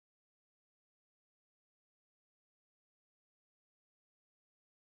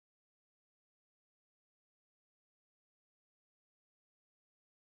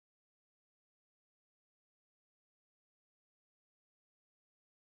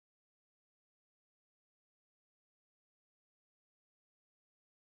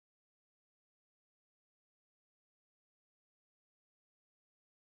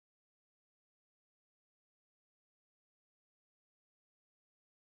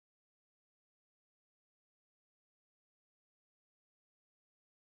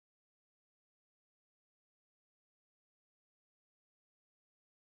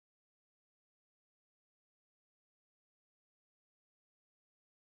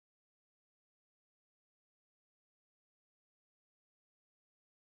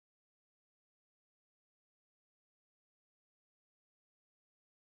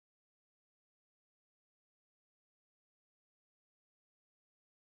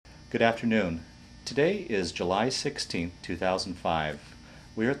Good afternoon. Today is July 16th, 2005.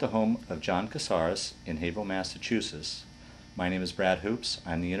 We are at the home of John Katsaros in Haverhill, Massachusetts. My name is Brad Hoops.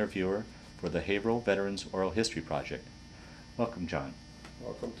 I'm the interviewer for the Haverhill Veterans Oral History Project. Welcome, John.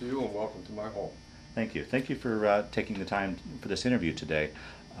 Welcome to you and welcome to my home. Thank you. Thank you for taking the time for this interview today.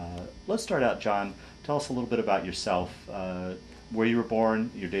 Let's start out, John. Tell us a little bit about yourself, where you were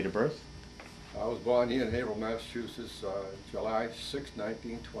born, your date of birth. I was born here in Haverhill, Massachusetts, July 6,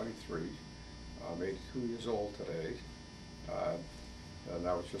 1923. I'm 82 years old today, and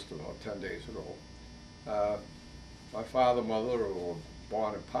that was just about 10 days ago. My father and mother were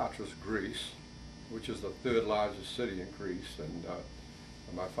born in Patras, Greece, which is the third largest city in Greece, and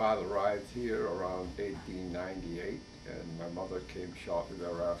my father arrived here around 1898, and my mother came shortly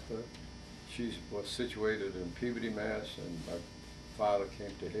thereafter. She was situated in Peabody, Mass, and my father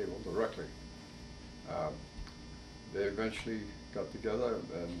came to Haverhill directly. They eventually got together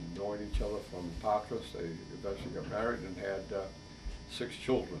and knowing each other from Patras, they eventually got married and had 6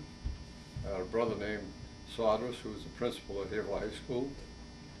 children. I had a brother named Katsaros, who was the principal at Haverhill High School.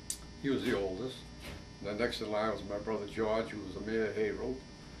 He was the oldest. And the next in line was my brother George, who was the mayor of Haverhill.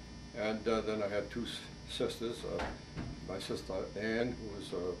 And then I had 2 sisters, my sister Ann, who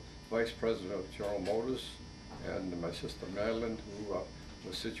was vice president of General Motors, and my sister Madeline, who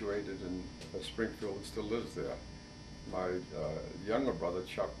was situated in Springfield and still lives there. My younger brother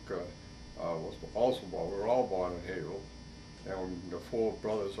Chuck was also born. We were all born in Haverhill, and the 4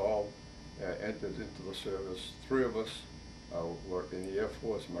 brothers all entered into the service. 3 of us were in the Air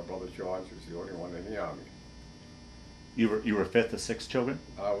Force, and my brother George was the only one in the Army. You were 5th of 6 children?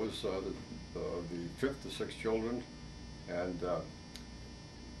 I was the 5th of 6 children, and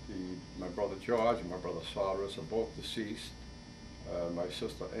my brother George and my brother Katsaros are both deceased. My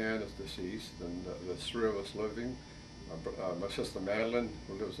sister Ann is deceased, and there's 3 of us living. My sister Madeline,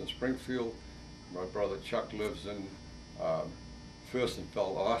 who lives in Springfield. My brother Chuck lives in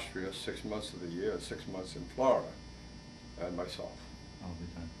Fürstenfeld, Austria, 6 months of the year, and 6 months in Florida, and myself. All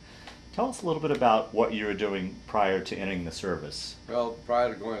good time. Tell us a little bit about what you were doing prior to entering the service. Well,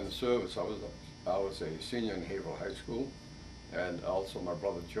 prior to going in the service, I was a senior in Haverhill High School, and also my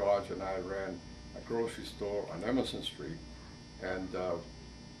brother George and I ran a grocery store on Emerson Street, and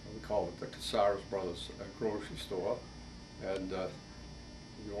we called it the Katsaros Brothers Grocery Store. And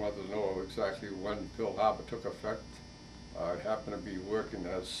you wanted to know exactly when Pearl Harbor took effect. I happened to be working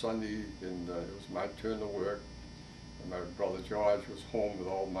as Sunday, and it was my turn to work. And my brother George was home with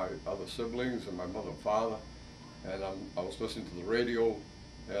all my other siblings and my mother and father. And I was listening to the radio,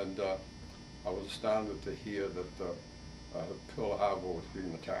 and I was astounded to hear that Pearl Harbor was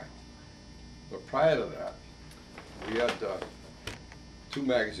being attacked. But prior to that, we had 2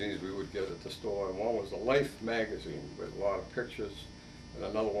 magazines we would get at the store, and one was the Life magazine with a lot of pictures, and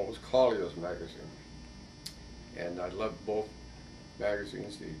another one was Collier's magazine. And I loved both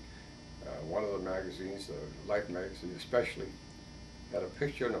magazines. One of the magazines, the Life magazine especially, had a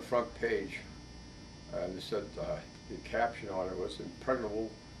picture on the front page, and it said the caption on it was "Impregnable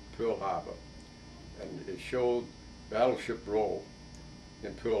Pearl Harbor," and it showed Battleship Row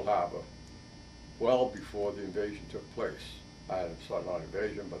in Pearl Harbor well before the invasion took place. I saw not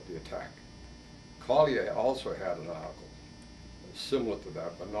invasion, but the attack. Collier also had an article similar to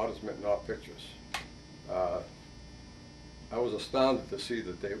that, but not pictures. I was astounded to see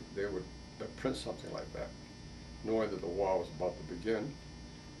that they would print something like that, knowing that the war was about to begin,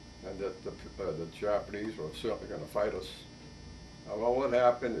 and that the Japanese were certainly going to fight us. Well, what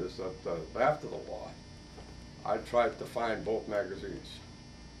happened is that after the war, I tried to find both magazines,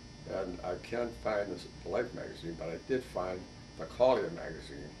 and I can't find this Life magazine, but I did find the Collier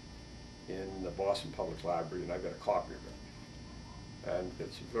magazine in the Boston Public Library, and I got a copy of it. And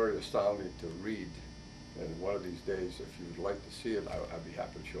it's very astounding to read, and one of these days, if you'd like to see it, I'd be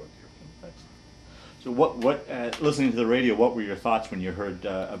happy to show it to you. So listening to the radio, what were your thoughts when you heard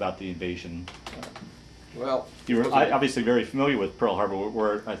about the invasion? Well, you were obviously very familiar with Pearl Harbor,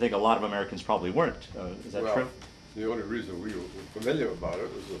 where I think a lot of Americans probably weren't. Is that true? The only reason we were familiar about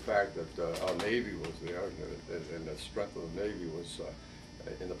it was the fact that our Navy was there, and the strength of the Navy was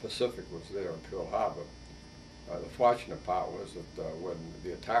in the Pacific was there in Pearl Harbor. The fortunate part was that when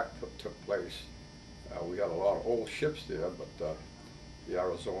the attack took place, we had a lot of old ships there, but the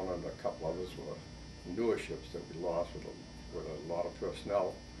Arizona and a couple others were newer ships that we lost with a lot of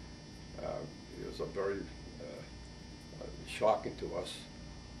personnel. It was a very shocking to us.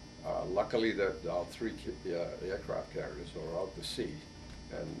 Luckily that our 3 aircraft carriers were out to sea,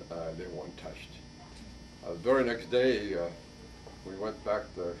 and they weren't touched. The very next day, we went back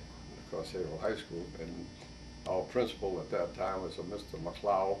to Haverhill High School, and our principal at that time was a Mr.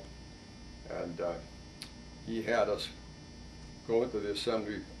 McLeod, And he had us go into the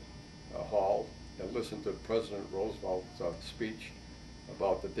Assembly Hall and listen to President Roosevelt's speech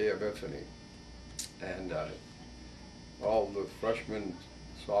about the Day of Infamy. And all the freshmen,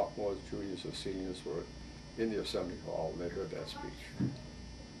 sophomores, juniors, and seniors were in the Assembly Hall, and they heard that speech.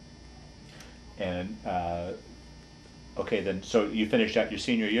 And okay, then, so you finished out your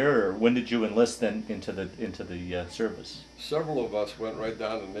senior year, or when did you enlist then into the service? Several of us went right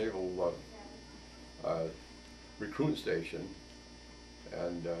down to the Naval recruiting station,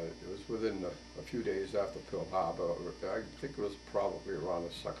 and it was within a few days after Pearl Harbor. I think it was probably around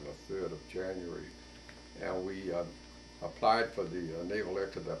the 2nd or 3rd of January, and we applied for the Naval Air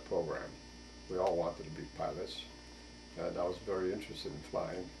Cadet program. We all wanted to be pilots, and I was very interested in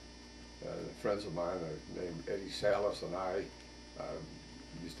flying. Friends of mine named Eddie Salas and I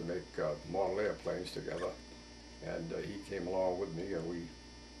used to make model airplanes together, and he came along with me, and we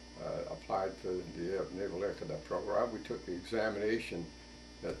applied for the Naval Air Cadet program. We took the examination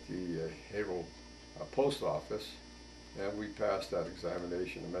at the Haverhill Post Office, and we passed that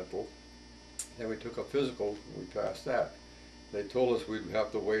examination, the mental. Then we took a physical, and we passed that. They told us we'd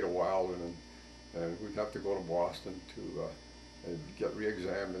have to wait a while, and we'd have to go to Boston to get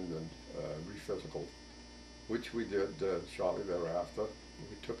re-examined and re-physical, which we did shortly thereafter.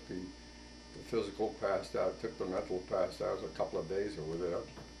 We took the physical, passed out, took the mental, passed out. It was a couple of days over there.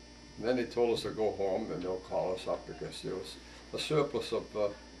 And then they told us to go home, and they'll call us up because there was a surplus of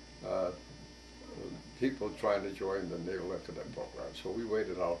people trying to join the Naval Air Cadet program. So we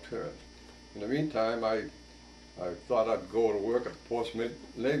waited our turn. In the meantime, I thought I'd go to work at the Portsmouth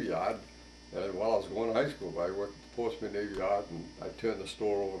Navy Yard. And while I was going to high school, I worked at the Portsmouth Navy Yard, and I turned the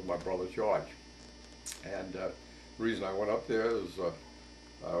store over to my brother George. And the reason I went up there is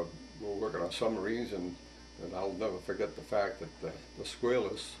we were working on submarines, and I'll never forget the fact that the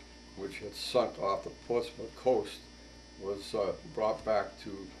Squalus, which had sunk off the Portsmouth coast, was brought back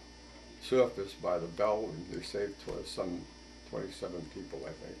to surface by the Bell, and they saved some 27 people,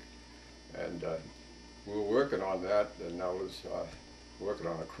 I think. And we were working on that, and I was working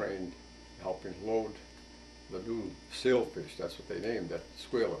on a crane helping load the new sailfish. That's what they named that,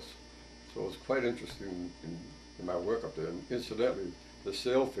 Squalus. So it was quite interesting in my work up there. And incidentally, the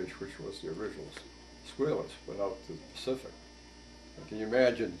sailfish, which was the original Squalus, went out to the Pacific. And can you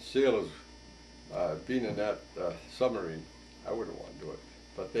imagine sailors being in that submarine? I wouldn't want to do it.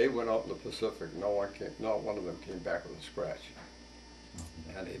 But they went out in the Pacific. Not one of them came back with a scratch.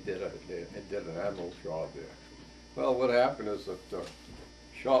 And they did an admirable job there. Well, what happened is that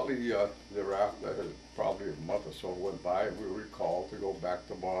shortly thereafter, probably a month or so went by, and we were recalled to go back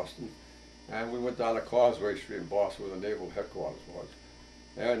to Boston. And we went down to Causeway Street in Boston where the naval headquarters was.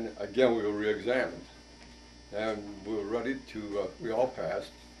 And again, we were re-examined. And we were ready to, we all passed.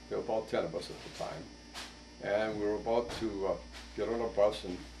 There were about 10 of us at the time. And we were about to get on a bus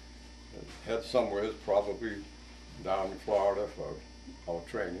and head somewhere, probably down in Florida for our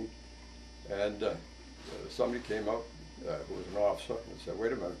training. And somebody came up who was an officer and said,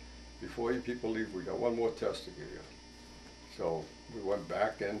 "Wait a minute, before you people leave, we got one more test to give you." So we went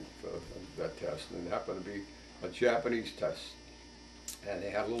back in for that test, and it happened to be a Japanese test. And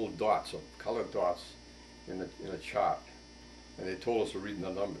they had little dots, colored dots in a chart, and they told us to read the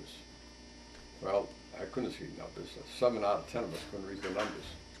numbers. Well, I couldn't see numbers. 7 out of 10 of us couldn't read the numbers.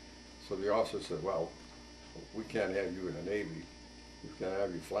 So the officer said, "Well, we can't have you in the Navy. We can't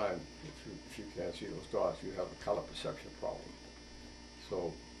have you flying if you can't see those dots. You have a color perception problem.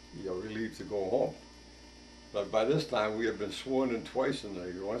 So you're relieved to go home." But by this time, we had been sworn in twice in the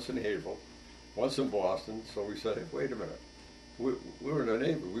Navy, once in Haverhill, once in Boston. So we said, "Hey, wait a minute. We're in the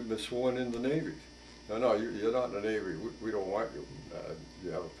Navy. We've been sworn in the Navy." No, you're not in the Navy. We don't want you. You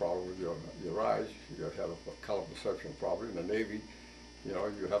have a problem with your eyes. You have a color perception problem. In the Navy, you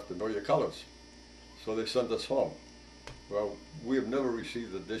have to know your colors. So they sent us home. Well, we have never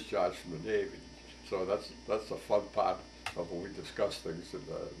received a discharge from the Navy. So that's the fun part of when we discuss things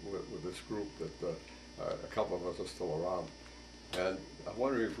with this group, that a couple of us are still around. And I'm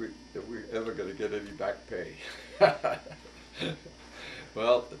wondering if we're ever going to get any back pay.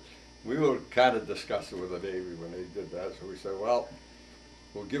 Well, we were kind of discussing with the Navy when they did that, so we said, well,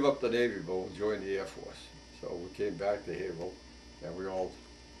 we'll give up the Navy, but we'll join the Air Force. So we came back to Haverhill, and we all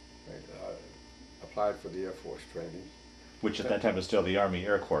applied for the Air Force training. Which at that time was still the Army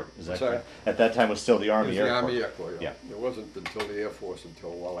Air Corps, is that Sorry? correct? At that time was still the Army Air Corps. The Army Air Corps, yeah. Yeah. It wasn't until the Air Force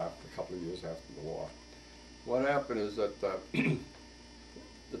until well after, a couple of years after the war. What happened is that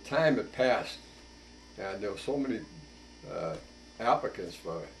the time had passed, and there were so many applicants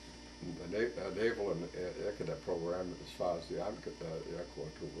for the Naval and Air Cadet program as far as the Army Air Corps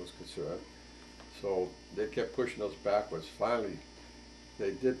was concerned, So they kept pushing us backwards. Finally,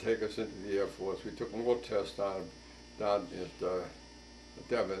 they did take us into the Air Force. We took more tests down at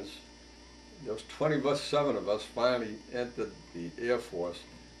Devens. There was 27 of us finally entered the Air Force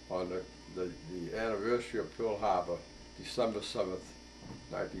on the anniversary of Pearl Harbor, December 7th,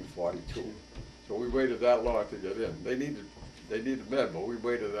 1942. So we waited that long to get in. They needed men, but we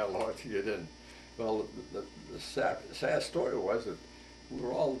waited that long to get in. Well, the sad story was that we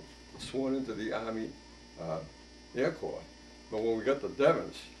were all sworn into the Army Air Corps. But when we got to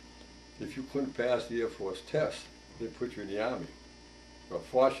Devens, if you couldn't pass the Air Force test, they put you in the Army. But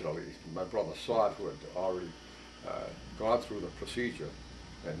fortunately, my brother Sod, who had already gone through the procedure,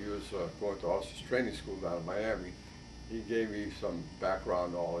 and he was going to officers training school down in Miami, he gave me some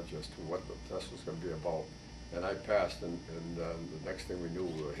background knowledge as to what the test was going to be about. And I passed, and the next thing we knew,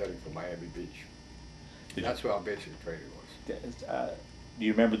 we were heading for Miami Beach. That's where our basic training was. Do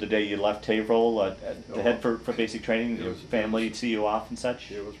you remember the day you left Haverhill to head for basic training? Your family would see you off and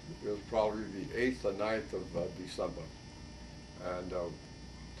such? It was probably the 8th or 9th of December. And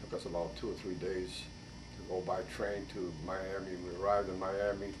took us about 2 or 3 days to go by train to Miami. We arrived in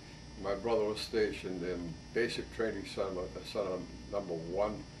Miami. My brother was stationed in Basic Training Center number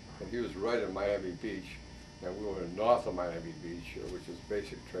 1, and he was right in Miami Beach. And we were north of Miami Beach, which is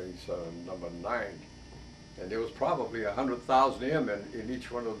Basic Training Center number 9. And there was probably 100,000 airmen in each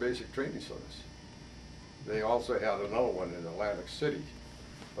one of the basic training centers. They also had another one in Atlantic City,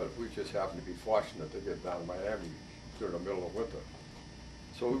 but we just happened to be fortunate to get down to Miami during the middle of winter.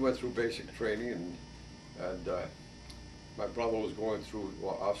 So we went through basic training, and my brother was going through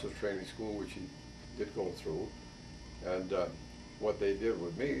officers training school, which he did go through. And what they did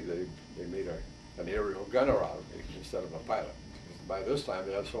with me, they made an aerial gunner out of me instead of a pilot. By this time,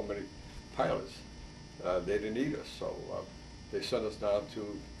 they had so many pilots. They didn't need us, so they sent us down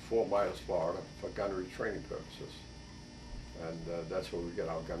to Fort Myers, Florida for gunnery training purposes. And that's where we get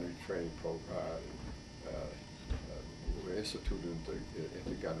our gunnery training program. We were instituted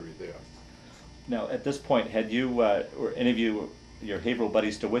into gunnery there. Now, at this point, had you, or any of you, your Haverhill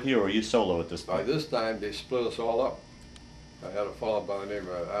buddies still with you, or were you solo at this point? By this time, they split us all up. I had a fellow by the name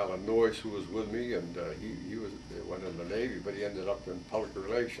of Alan Noyce who was with me, and he went in the Navy, but he ended up in public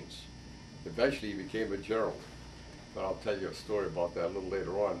relations. Eventually, he became a general, but I'll tell you a story about that a little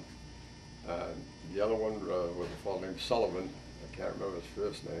later on. The other one was a fellow named Sullivan. I can't remember his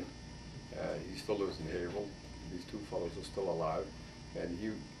first name. He still lives in Haverhill. These two fellows are still alive, and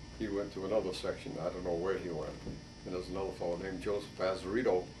he went to another section. I don't know where he went. And there's another fellow named Joseph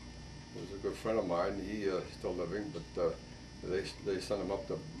Azarito, who was a good friend of mine. He is still living, but they sent him up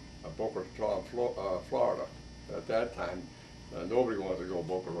to Boca Raton, Florida. At that time, nobody wanted to go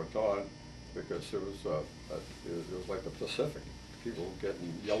Boca Raton because it was like the Pacific. People were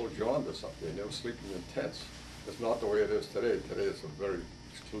getting yellow jaundice up there, and they were sleeping in tents. It's not the way it is today. Today it's a very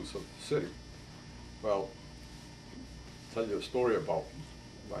exclusive city. Well, I'll tell you a story about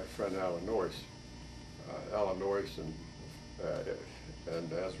my friend Alan Noyce. Alan Noyce and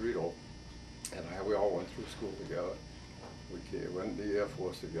Azarito and we all went through school together. We went in the Air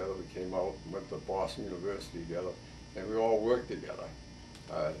Force together. We came out, went to Boston University together, and we all worked together.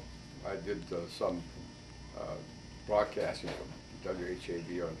 I did some broadcasting for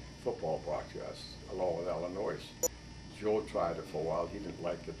WWII on football broadcasts along with Alan Noyce. Joe tried it for a while. He didn't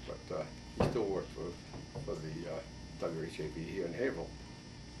like it, but he still worked for the WWII here in Haverhill.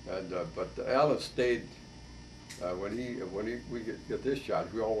 And but Alan stayed when we got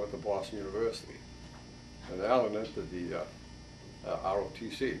discharged. We all went to Boston University, and Alan entered the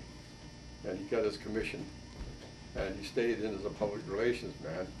ROTC, and he got his commission, and he stayed in as a public relations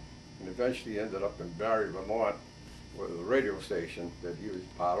man, and eventually ended up in Barry, Vermont, with a radio station that he was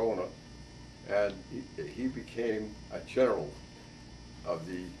part owner, and he became a general of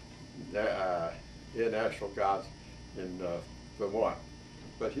the Air National Guards in Vermont.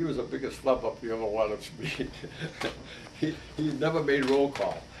 But he was the biggest flub up you ever wanted to be. he never made roll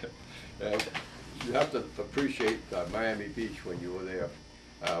call. And you have to appreciate Miami Beach when you were there.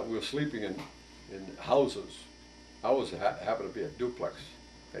 We were sleeping in houses. Ours happened to be a duplex.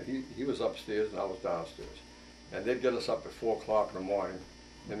 And he was upstairs and I was downstairs. And they'd get us up at 4 o'clock in the morning,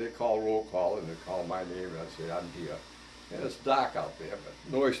 and they'd call roll call, and they'd call my name, and I'd say, I'm here. And it's dark out there, but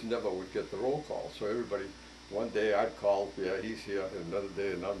Noyce never would get the roll call. So everybody, one day I'd call, yeah, he's here, and another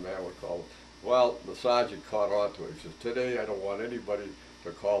day another man would call. Well, the sergeant caught on to it. He says, today I don't want anybody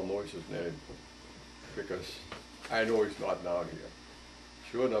to call Noyce's name, because I know he's not down here.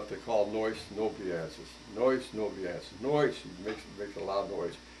 Sure enough, they called Noyce, nobody answers. Noyce, nobody answers. Noyce, he makes a loud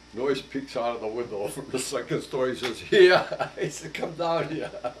noise. Noyce peeks out of the window from the second story, says, here. I said, come down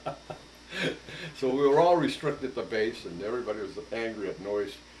here. So we were all restricted to base, and everybody was angry at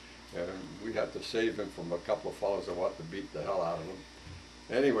Noyce, and we had to save him from a couple of fellows that wanted to beat the hell out of him.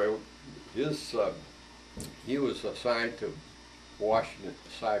 Anyway, he was assigned to washing the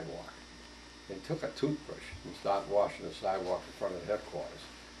sidewalk. He took a toothbrush and started washing the sidewalk in front of the headquarters.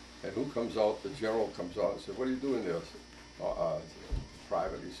 And who comes out? The general comes out and said, "What are you doing there,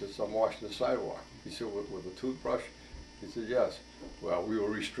 Private?" He says, "I'm washing the sidewalk." He said, with a toothbrush? He said, "Yes." Well, we were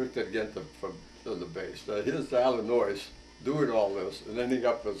restricted again from the base. Here's Alan Noyce doing all this, and ending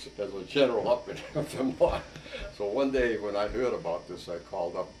up as a general up in Vermont. So one day when I heard about this, I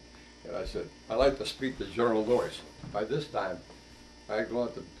called up and I said, "I'd like to speak to General Noyce." By this time, I had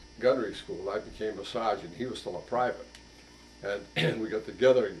gone to gunnery school. I became a sergeant. He was still a private. And we got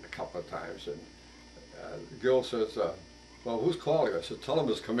together a couple of times, and the girl says, "Well, who's calling?" I said, "Tell him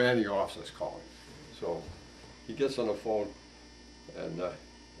his commanding officer's calling." So he gets on the phone, and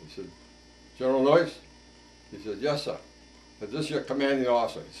he said, "General Noyce?" He said, "Yes, sir." "Is this your commanding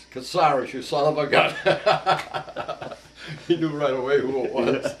officer?" He said, "Katsaros, you son of a gun." He knew right away who it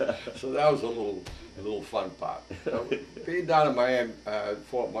was. So that was a little fun part. Being down in Miami,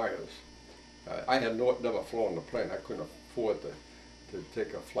 Fort Myers, I had never flown the plane. I couldn't afford to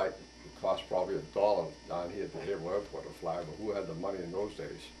take a flight. It cost probably $1 down here at the Haverhill Airport to fly, but who had the money in those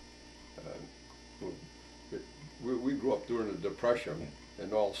days? We grew up during the Depression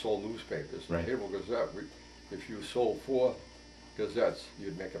and all sold newspapers. Right. The Haverhill Gazette, if you sold 4 gazettes,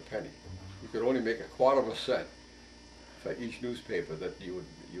 you'd make a penny. You could only make 1/4 cent for each newspaper that you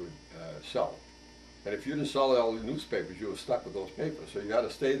would sell. And if you didn't sell all the newspapers, you were stuck with those papers. So you had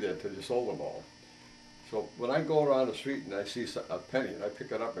to stay there until you sold them all. So when I go around the street and I see a penny and I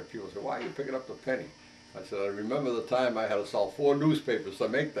pick it up, and people say, "Why are you picking up the penny?" I said, "I remember the time I had to sell 4 newspapers to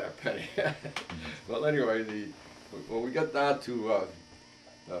make that penny." Well, anyway, when we got down to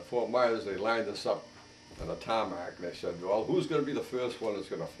Fort Myers, they lined us up on the tarmac, and they said, "Well, who's going to be the first one that's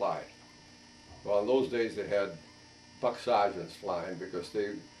going to fly?" Well, in those days they had buck sergeants flying because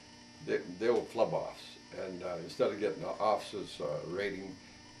they were flub-offs, and instead of getting an officer's rating,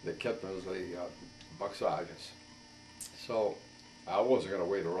 they kept them as buck sergeants. So I wasn't going to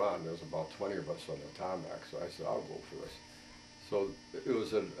wait around. There was about 20 of us on the tarmac, so I said, "I'll go first." So it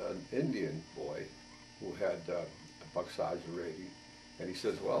was an Indian boy who had a buck sergeant rating, and he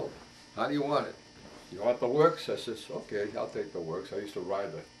says, "Well, how do you want it? You want the works?" I says, "Okay, I'll take the works." I used to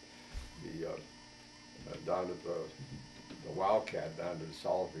ride down at the Wildcat down to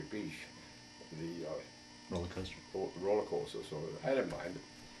Salisbury Beach, the roller coaster, so I didn't mind it.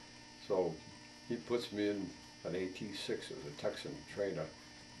 So he puts me in an AT-6 as a Texan trainer,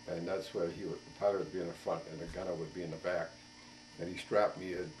 and that's where the pilot would be in the front and the gunner would be in the back. And he strapped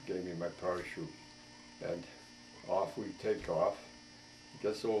me in, gave me my parachute, and off we take off. He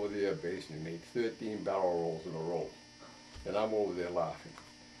gets over the air base and he made 13 barrel rolls in a row, and I'm over there laughing.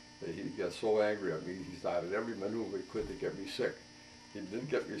 He got so angry at me, he started every maneuver he could to get me sick. He didn't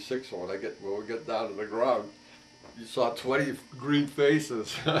get me sick, so when we get down to the ground, you saw 20 green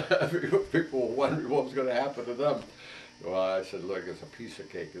faces. People were wondering what was going to happen to them. Well, I said, "Look, it's a piece of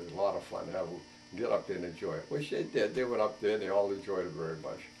cake. It's a lot of fun. Get up there and enjoy it." Which they did. They went up there and they all enjoyed it very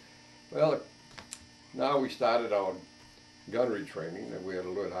much. Well, now we started our gunnery training, and we had to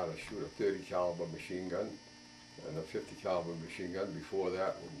learn how to shoot a 30 caliber machine gun and a 50 caliber machine gun. Before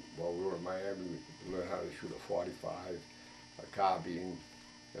that, while we were in Miami, we learned how to shoot a 45, a carbine,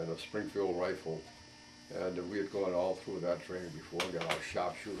 and a Springfield rifle. And we had gone all through that training before and got our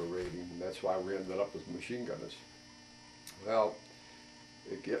sharpshooter rating, and that's why we ended up as machine gunners. Well,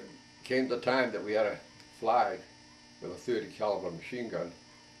 it came the time that we had to fly with a 30 caliber machine gun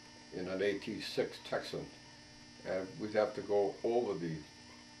in an AT-6 Texan, and we'd have to go over the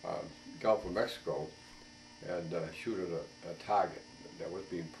Gulf of Mexico and shoot at a target that was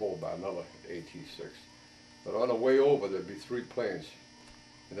being pulled by another AT-6. But on the way over, there'd be 3 planes,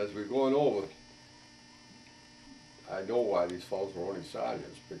 and as we're going over, I know why these fellows were only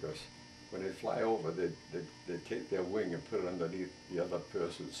sergeants, because when they fly over, they take their wing and put it underneath the other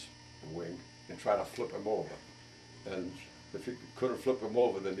person's wing and try to flip him over. And if you couldn't flip him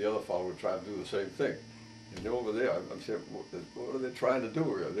over, then the other fellow would try to do the same thing. And over there, I'm saying, what are they trying to do?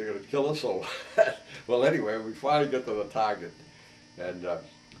 Are they going to kill us? Or well, anyway, we finally get to the target, and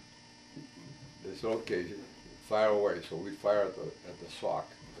they said, "Okay, fire away." So we fire at the sock,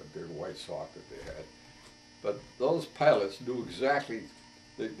 the big white sock that they had. But those pilots knew exactly,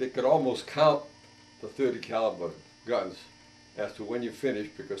 they could almost count the 30 caliber guns as to when you finish,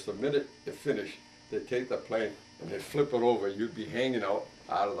 because the minute you finish, they take the plane and they flip it over, you'd be hanging out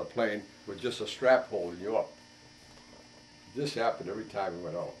of the plane with just a strap holding you up. This happened every time we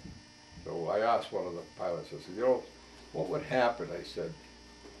went out. So I asked one of the pilots, I said, you know, what would happen, I said,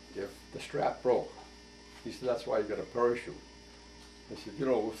 if the strap broke? He said, that's why you got a parachute. I said, you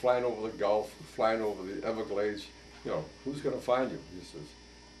know, we're flying over the Gulf, we're flying over the Everglades, you know, who's going to find you? He says,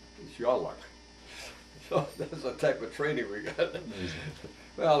 it's your luck. So that's the type of training we got.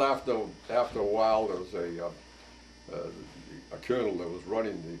 Well, after a while, there was a colonel that was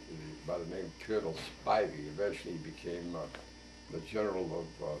running by the name Colonel Spivey. Eventually, he became the general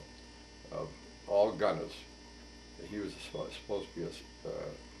of all gunners. He was supposed to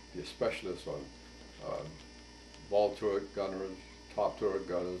be a specialist on ball turret gunners, top turret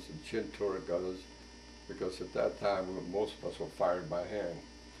gunners, and chin turret gunners, because at that time most of us were fired by hand.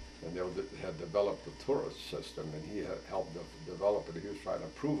 And they had developed the turret system, and he had helped develop it. He was trying to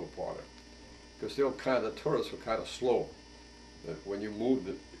improve upon it, because the turrets were kind of slow. That when you moved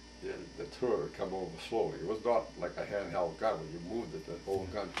it, the turret would come over slowly. It was not like a handheld gun. When you moved it, the whole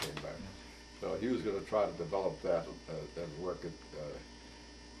gun came back. So he was going to try to develop that and work it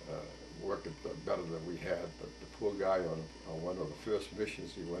better than we had. But the poor guy on one of the first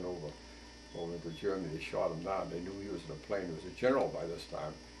missions he went over to Germany, they shot him down. They knew he was in a plane. He was a general by this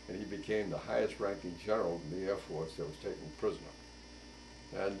time, and he became the highest ranking general in the Air Force that was taken prisoner.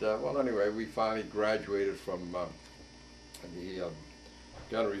 And well, anyway, we finally graduated from the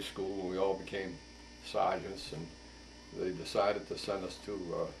gunnery school, and we all became sergeants, and they decided to send us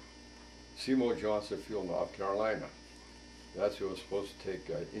to Seymour Johnson Field, North Carolina. That's where we were supposed to take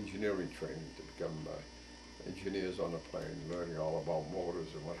engineering training to become engineers on the plane, learning all about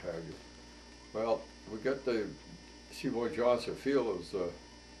motors and what have you. Well, we got to Seymour Johnson Field. It was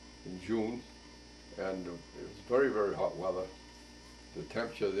in June, and it was very, very hot weather. The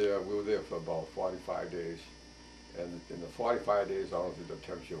temperature there, we were there for about 45 days, and in the 45 days, I don't think the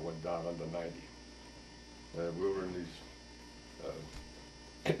temperature went down under 90. We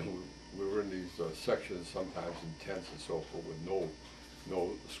were in these sections, sometimes in tents and so forth, with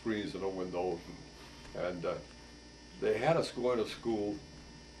no screens and no windows, and they had us going to school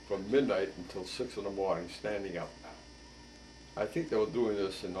from midnight until 6 in the morning, standing up. I think they were doing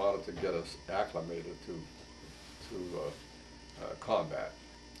this in order to get us acclimated to combat.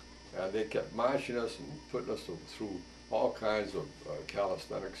 And they kept marching us and putting us through all kinds of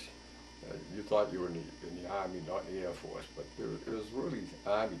calisthenics. You thought you were in the Army, not in the Air Force, but it was really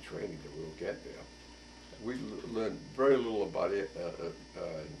Army training that we would get there. We learned very little about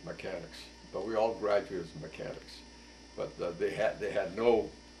mechanics, but we all graduated as mechanics. But they had no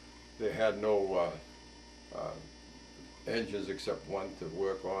engines except one to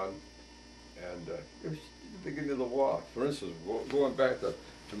work on, and it was the beginning of the war. For instance, going back to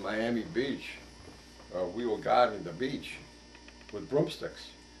Miami Beach, we were guarding the beach with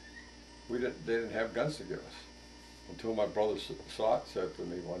broomsticks. They didn't have guns to give us, until my brother said to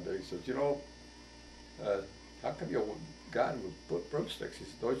me one day, he said, you know, how come you're guarding with broomsticks? He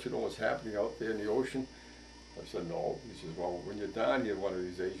said, don't you know what's happening out there in the ocean? I said, no. He says, well, when you're down here one of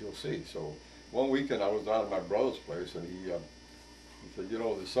these days, you'll see. So one weekend I was down at my brother's place, and he said, you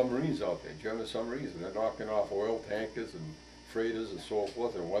know, there's submarines out there, German submarines, and they're knocking off oil tankers and freighters and so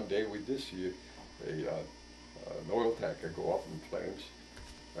forth. And one day we did see an oil tanker go up in flames.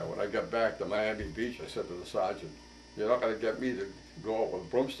 And when I got back to Miami Beach, I said to the sergeant, you're not going to get me to go out with a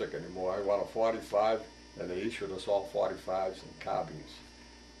broomstick anymore. I want a 45, and they issued us all 45s and carbines.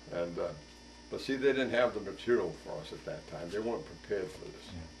 And but see, they didn't have the material for us at that time. They weren't prepared for this.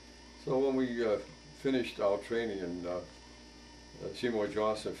 Yeah. So when we finished our training in Seymour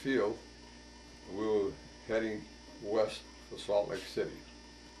Johnson Field, we were heading west for Salt Lake City.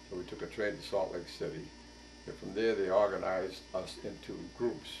 So we took a train to Salt Lake City. And from there, they organized us into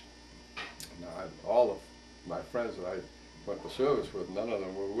groups. Now, all of my friends that I went to service with, none of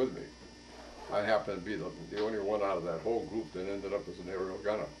them were with me. I happened to be the only one out of that whole group that ended up as an aerial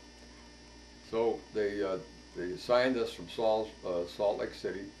gunner. So they assigned us from Salt Lake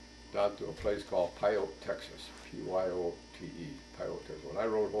City down to a place called Pyote, Texas, P-Y-O-T-E, Pyote, Texas. When I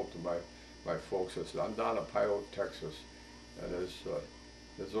rode home to my folks, I said, I'm down in Pyote, Texas, and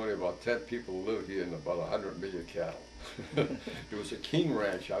there's only about 10 people who live here and about 100 million cattle. It was a King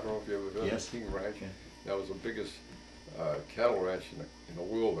Ranch. I don't know if you ever heard of King Ranch. Yeah. That was the biggest cattle ranch in the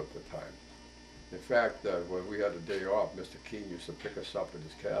world at the time. In fact, when we had a day off, Mr. King used to pick us up in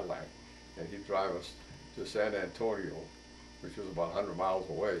his Cadillac, and he'd drive us to San Antonio, which was about 100 miles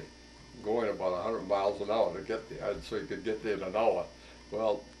away, going about 100 miles an hour to get there, so you could get there in an hour.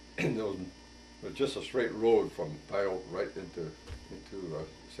 Well, there was just a straight road from Pyote right into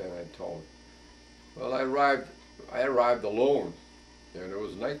San Antonio. Well, I arrived alone, and it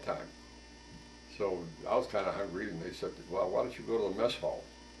was nighttime. So I was kind of hungry, and they said, well, why don't you go to the mess hall?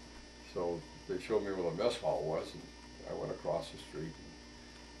 So they showed me where the mess hall was, and I went across the street.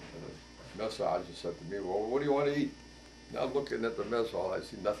 And the mess sergeant said to me, "Well, what do you want to eat?" Now looking at the mess hall, I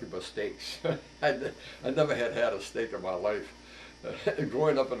see nothing but steaks. I never had a steak in my life.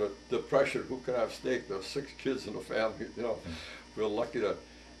 Growing up in a depression, who could have steak? There were 6 kids in the family. You know, we were lucky to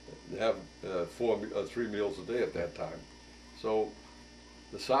have 3 meals a day at that time. So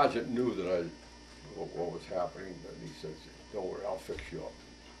the sergeant knew that what was happening, and he said, "Don't worry, I'll fix you up."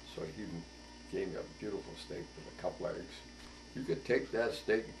 So he gave me a beautiful steak with a couple eggs. You could take that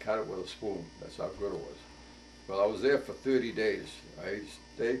steak and cut it with a spoon. That's how good it was. Well, I was there for 30 days. I ate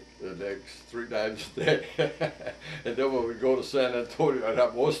steak and eggs 3 times a day. And then when we'd go to San Antonio, I'd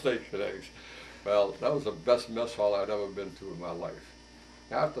have more steak and eggs. Well, that was the best mess hall I'd ever been to in my life.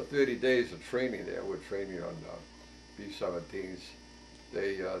 After 30 days of training there, we're training on B-17s,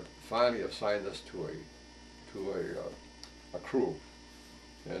 they finally assigned us to a crew.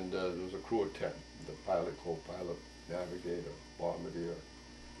 And there was a crew of 10, the pilot, co-pilot, navigator, bombardier,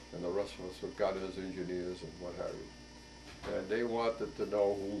 and the rest of us were gunners, engineers, and what have you. And they wanted to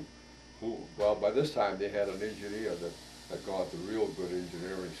know well, by this time they had an engineer that had gone to real good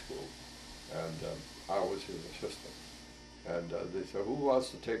engineering school, and I was his assistant. And they said, "Who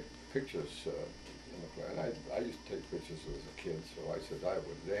wants to take pictures in the plane?" I used to take pictures as a kid, so I said I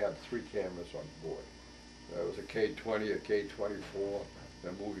would. They had 3 cameras on board. There was a K-20, a K-24,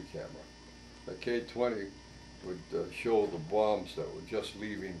 and a movie camera. The K-20 would show the bombs that were just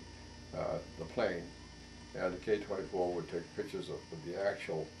leaving the plane, and the K-24 would take pictures of the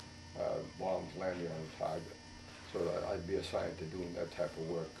actual bombs landing on the target. So I'd be assigned to doing that type of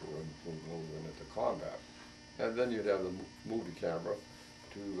work when we went into combat. And then you'd have the movie camera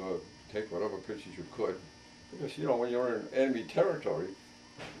to take whatever pictures you could, because you know when you're in enemy territory,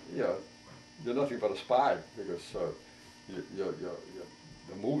 you know, you're nothing but a spy, because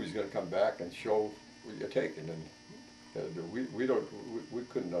the movie's going to come back and show what you're taking, and we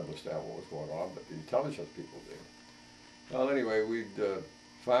couldn't understand what was going on, but the intelligence people did. Well, anyway,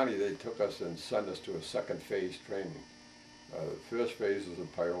 finally they took us and sent us to a 2nd phase training. The 1st phase was in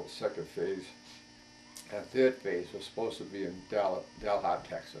Pyro, 2nd phase, and 3rd phase was supposed to be in Dalhart,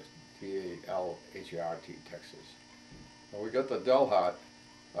 Texas, D-A-L-H-A-R-T, Texas. When we got to Dalhart,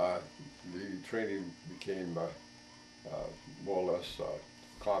 the training became more or less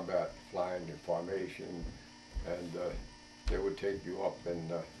combat, flying in formation, and they would take you up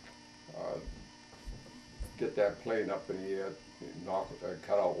and get that plane up in the air,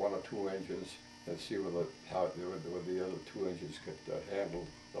 cut out 1 or 2 engines, and see whether the other 2 engines could handle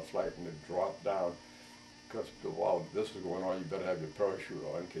the flight, and it dropped down. Because while this was going on, you better have your parachute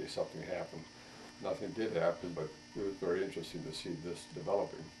on in case something happened. Nothing did happen, but it was very interesting to see this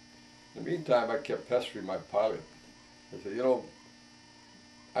developing. In the meantime, I kept pestering my pilot. I said, "You know,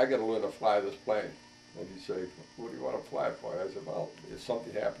 I got to learn to fly this plane." And he'd say, "What do you want to fly for?" I said, "Well, if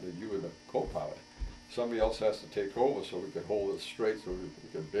something happened to you and the co-pilot, somebody else has to take over so we could hold it straight, so we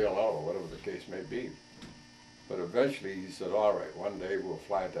could bail out, or whatever the case may be." But eventually he said, "All right, one day we'll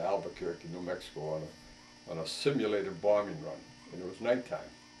fly to Albuquerque, New Mexico on a simulated bombing run." And it was nighttime.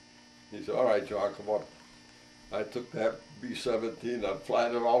 He said, "All right, John, come on." I took that B-17, I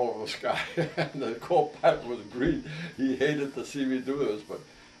flying it all over the sky, and the co-pilot was green. He hated to see me do this, but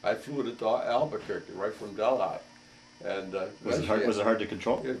I flew it to Albuquerque, right from Dalhart. And was it hard to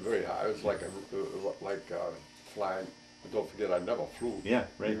control? It was very high. It was like flying. But don't forget, I never flew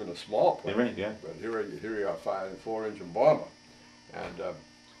even a small plane. Right, yeah. But here you are flying a 4-engine bomber, and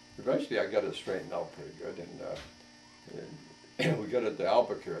eventually I got it straightened out pretty good. And we got it to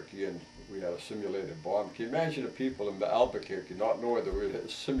Albuquerque, and we had a simulated bomb. Can you imagine the people in Albuquerque not knowing that we had a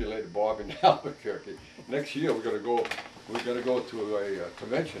simulated bomb in Albuquerque? Next year we're going to go to a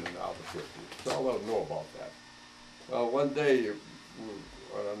convention in Albuquerque, so I'll let them know about that. Well, one day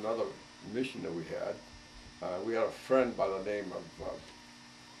on another mission that we had a friend by the name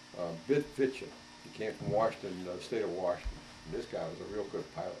of Bit Fitcher. He came from Washington, the state of Washington. And this guy was a real good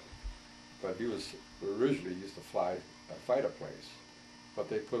pilot, but he was originally used to fly fighter planes, but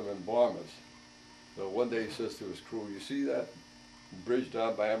they put him in bombers. So one day he says to his crew, "You see that bridge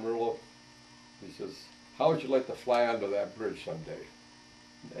down by Amarillo?" He says, "How would you like to fly under that bridge someday?"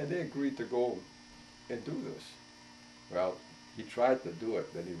 And they agreed to go and do this. Well, he tried to do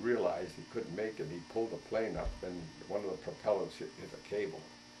it, then he realized he couldn't make it. He pulled the plane up, and one of the propellers hit a cable.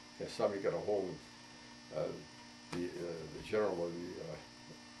 And somebody got a hold of the general of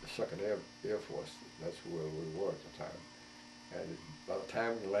the 2nd Air Force. That's where we were at the time. And by the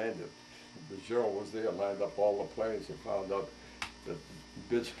time we landed, the general was there, lined up all the planes, and found out that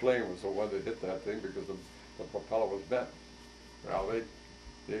Bid's plane was the one that hit that thing because the propeller was bent. Well,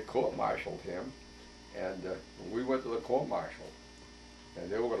 they court-martialed him, and we went to the court-martial, and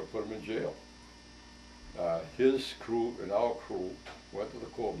they were going to put him in jail. His crew and our crew went to the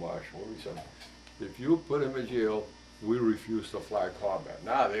court-martial. We said, if you put him in jail, we refuse to fly combat.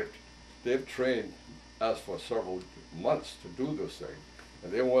 Now they've trained us for several months to do this thing,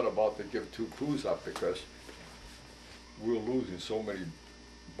 and they weren't about to give 2 crews up because we were losing so many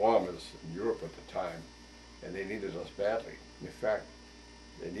bombers in Europe at the time, and they needed us badly. In fact,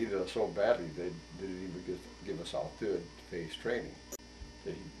 they needed us so badly they didn't even give us our 3rd phase training.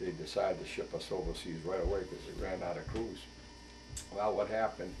 They decided to ship us overseas right away because they ran out of crews. Well, what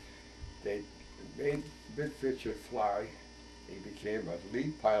happened? They made Bid Fisher fly. He became a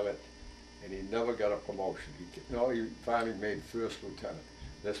lead pilot, and he never got a promotion. He finally made 1st lieutenant.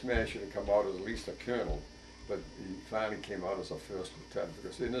 This man should have come out as at least a colonel, but he finally came out as a 1st lieutenant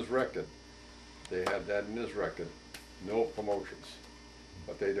because in his record, they had that in his record, no promotions,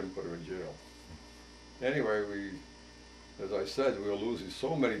 but they didn't put him in jail. Anyway, as I said, we were losing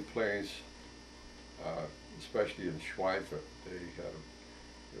so many planes, especially in Schweinfurt.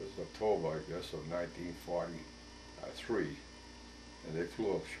 It was October, I guess, of 1943, and they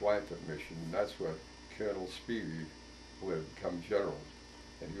flew a Schweinfurt mission, and that's where Colonel Spivey, who had become general,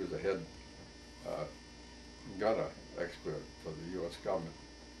 and he was a head gunner expert for the U.S. government.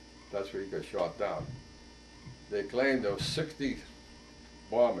 That's where he got shot down. They claimed there were 60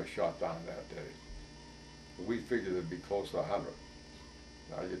 bombers shot down that day. We figured it'd be close to 100.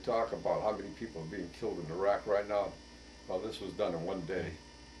 Now you talk about how many people are being killed in Iraq right now. Well, this was done in one day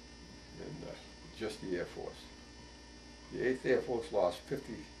in just the Air Force. The 8th Air Force lost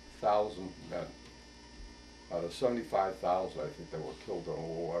 50,000 men. Out of 75,000, I think, that were killed in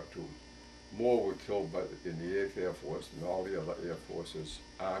World War II. More were killed in the 8th Air Force than all the other Air Forces,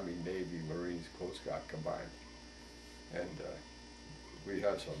 Army, Navy, Marines, Coast Guard combined. And we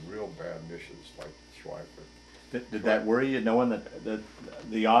had some real bad missions like Schweinfurt. Did that worry you, knowing that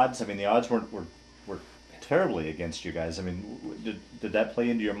the odds? I mean, the odds were terribly against you guys. I mean, did that play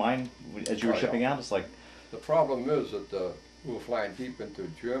into your mind as you were shipping out? It's like the problem is that we were flying deep into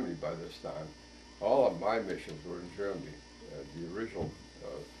Germany by this time. All of my missions were in Germany. The original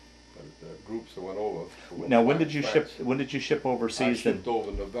the groups that went over. Now, when did you ship? When did you ship overseas? I shipped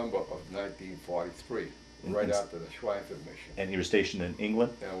over November of 1943. Right after the Schweinfurt mission. And you were stationed in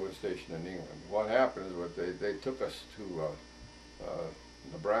England? Yeah, we were stationed in England. What happened is they took us to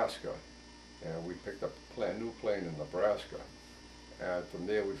Nebraska, and we picked up a new plane in Nebraska. And from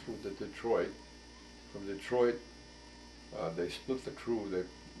there we flew to Detroit. From Detroit, they split the crew.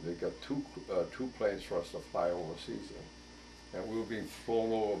 They got two planes for us to fly overseas in. And we were being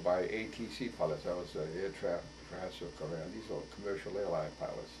flown over by ATC pilots. That was Air Transfer Command. These are commercial airline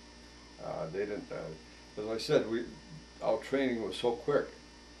pilots. They didn't. As I said, our training was so quick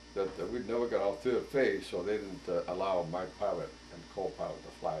that we'd never got our 3rd phase, so they didn't allow my pilot and co-pilot to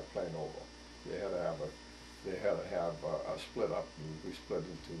fly a plane over. They had to have a split up, and we split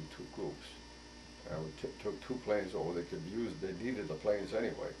into 2 groups. And we took 2 planes over. They could use. They needed the planes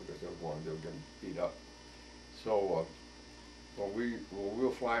anyway because they were getting beat up. So when we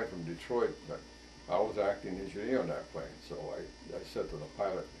were flying from Detroit, I was acting engineer on that plane. So I said to the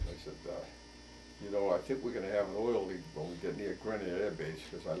pilot, I said, you know, I think we're going to have an oil leak when we get near Grenier Air Base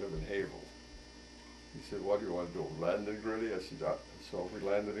because I live in Haverhill. He said, what do you want to do, land in Grenier? I said, so we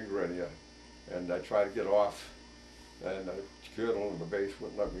landed in Grenier, and I tried to get off, and the colonel in the base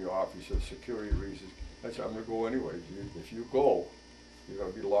wouldn't let me off. He said, security reasons. I said, I'm going to go anyway. If you go, you're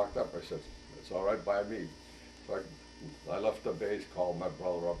going to be locked up. I said, it's all right by me. So I left the base, called my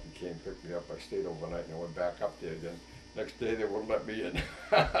brother up, he came, picked me up. I stayed overnight, and I went back up there again. Next day they wouldn't let me in.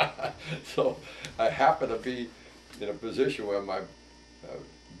 So I happened to be in a position where my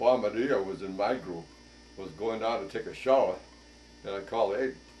bombardier was in my group, was going down to take a shower, and I called,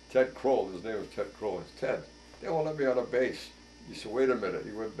 hey, Ted Kroll, his name was Ted Kroll. It's Ted, they won't let me on a base. He said, wait a minute.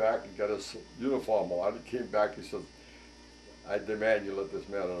 He went back and got his uniform on. He came back, he said, I demand you let this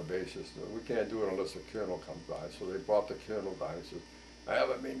man on a base. He said, we can't do it unless the colonel comes by. So they brought the colonel down. He said, I have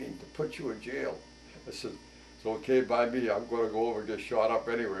a meaning to put you in jail. I said, it's okay by me. I'm going to go over and get shot up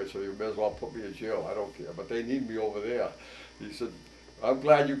anyway, so you may as well put me in jail. I don't care. But they need me over there. He said, I'm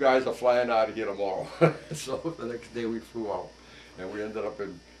glad you guys are flying out of here tomorrow. So the next day we flew out, and we ended up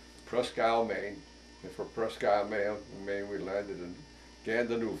in Presque Isle, Maine. And from Presque Isle, Maine, we landed in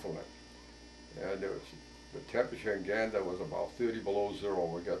Gander, Newfoundland. And there was, the temperature in Gander was about 30 below zero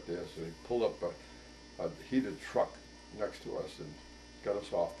when we got there. So they pulled up a heated truck next to us and got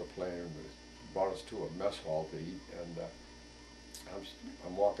us off the plane. Brought us to a mess hall to eat, and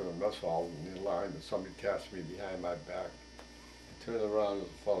I'm walking the mess hall in line, and somebody taps me behind my back. turned around, there's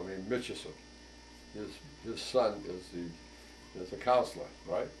a fellow named Mitchison. His son is the counselor,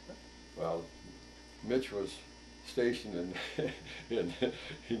 right? Well, Mitch was stationed in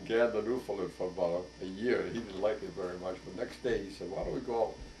Gander, Newfoundland for about a year. He didn't like it very much, but next day he said, why don't we go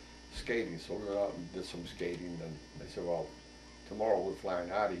out skating? So we went out and did some skating, and they said, well, tomorrow we're flying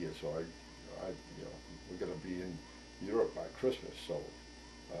out of here, so we're going to be in Europe by Christmas, so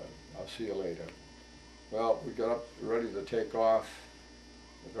I'll see you later. Well, we got up ready to take off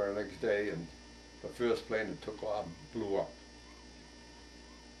the very next day, and the first plane that took off blew up.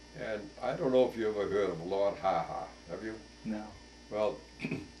 And I don't know if you ever heard of Lord Ha-Ha, have you? No. Well,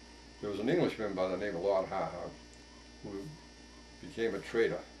 there was an Englishman by the name of Lord Ha-Ha who became a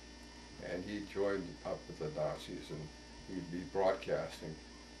traitor, and he joined up with the Nazis, and he'd be broadcasting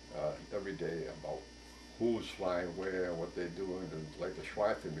every day about who's flying where and what they're doing, and like the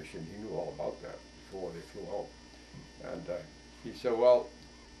Schweizer mission, he knew all about that before they flew out. And he said, well,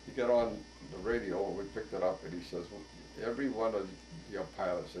 he got on the radio and we picked it up, and he says, well, every one of your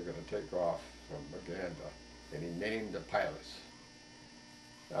pilots are going to take off from Uganda, and he named the pilots.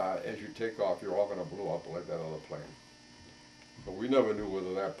 As you take off, you're all going to blow up like that other plane. But we never knew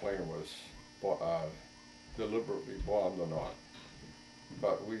whether that plane was deliberately bombed or not.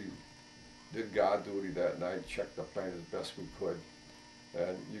 But we did guard duty that night, checked the plane as best we could,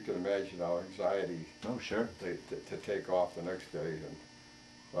 and you can imagine our anxiety. Oh, sure. To take off the next day. And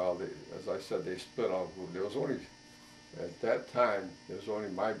well, as I said, they split off. There was only, at that time, there was only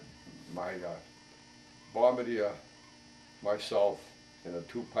my bombardier, myself, and the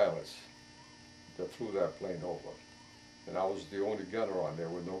two pilots that flew that plane over. And I was the only gunner on there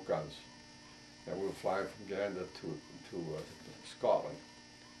with no guns. And we were flying from Gander to Scotland.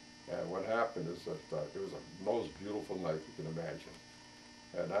 And what happened is that it was the most beautiful night you can imagine.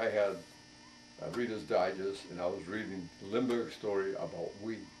 And I had Reader's Digest, and I was reading Lindbergh's story about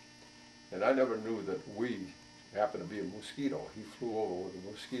we. And I never knew that we happened to be a mosquito. He flew over with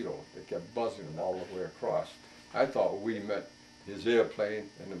a mosquito that kept buzzing him all the way across. I thought we meant his airplane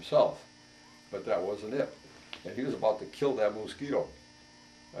and himself, but that wasn't it. And he was about to kill that mosquito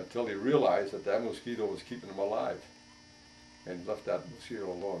until he realized that that mosquito was keeping him alive, and left that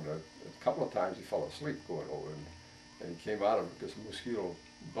mosquito alone. A couple of times he fell asleep going over, and he came out of it because the mosquito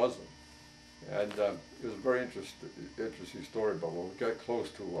buzzed him. And it was a very interesting story, but when we got close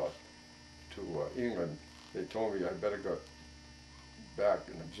to England, they told me I better go back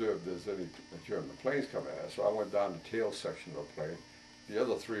and observe if there's any German planes coming at. So I went down the tail section of the plane. The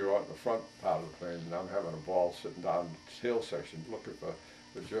other three are out in the front part of the plane, and I'm having a ball sitting down in the tail section looking for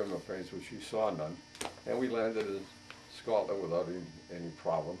the German planes, which we saw none. And we landed in Scotland without any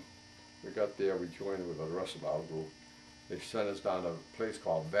problem. We got there, we joined with the rest of our group. They sent us down to a place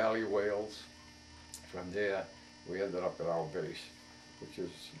called Valley, Wales. From there, we ended up at our base, which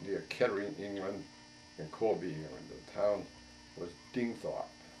is near Kettering, England, and Corby, England. The town was Dingthorpe,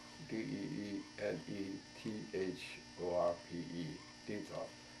 D-E-E-N-E-T-H-O-R-P-E, Dingthorpe.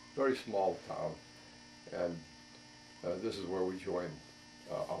 Very small town, and this is where we joined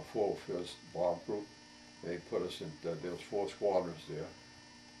our 401st Bomb Group. They put us in, there was 4 squadrons there.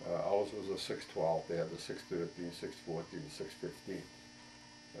 Ours was a 612, they had the 613, 614, 615.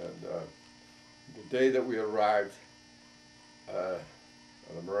 And the day that we arrived, an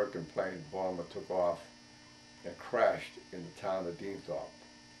American plane bomber took off and crashed in the town of Dingthorpe.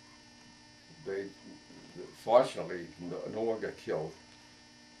 Fortunately, no one got killed.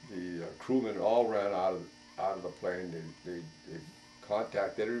 The crewmen all ran out of the plane. They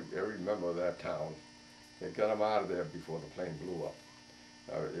contacted every member of that town. They got them out of there before the plane blew up.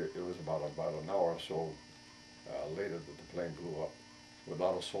 It was about an hour or so later that the plane blew up,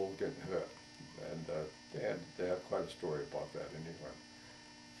 without a soul getting hurt. And they had quite a story about that in England.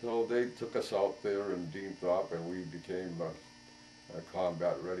 So they took us out there in Dingthorpe, and we became a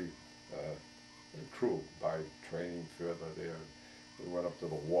combat-ready crew by training further there. We went up to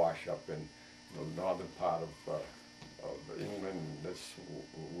the Wash up in the northern part of England, and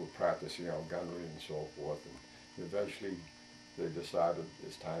we were practicing our gunnery and so forth. And eventually, they decided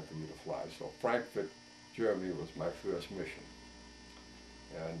it's time for you to fly. So Frankfurt, Germany was my first mission.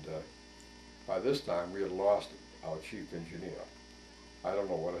 And by this time, we had lost our chief engineer. I don't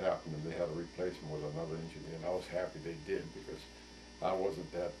know what had happened, and they had to replace him with another engineer, and I was happy they did, because I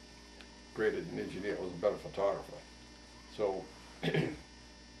wasn't that great an engineer. I was a better photographer. So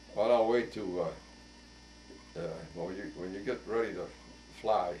on our way to, when you get ready to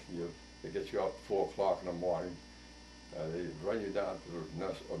fly, they get you up at 4 o'clock in the morning. They run you down to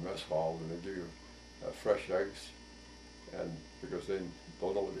the mess hall, and they give you fresh eggs, and because they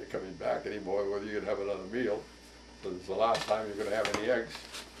don't know whether you're coming back anymore, whether you can have another meal. So this is the last time you're going to have any eggs.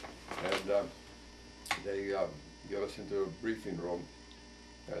 And they get us into a briefing room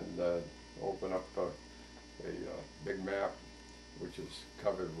and open up a big map, which is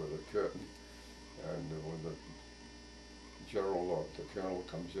covered with a curtain. And when the general or the colonel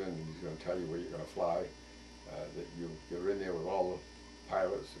comes in, and he's going to tell you where you're going to fly, that you're in there with all the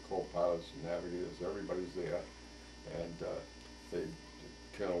pilots, the co-pilots, the navigators, everybody's there. And the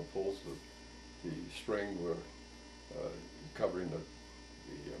colonel pulls the string where covering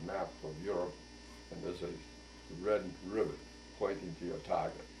the map of Europe, and there's a red ribbon pointing to your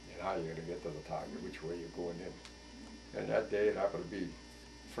target and how you're going to get to the target, which way you're going in. And that day it happened to be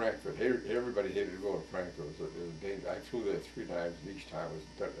Frankfurt. Everybody hated to go to Frankfurt. It was a danger. I flew there 3 times, and each time was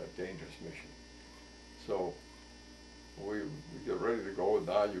a dangerous mission. So we get ready to go.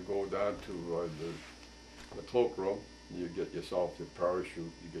 Now you go down to the cloakroom. You get yourself your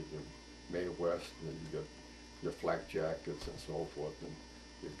parachute. You get your Mae West, and you get your flak jackets and so forth, and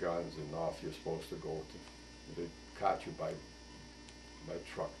your guns, and off you're supposed to go to. They caught you by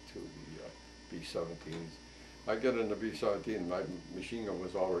truck to the B-17s. I get in the B-17, my machine gun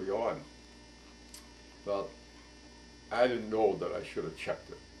was already on. Well, I didn't know that I should have checked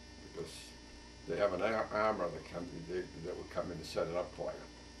it, because they have an armor that would come in and set it up for you.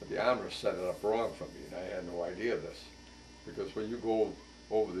 But the armor set it up wrong for me, and I had no idea this. Because when you go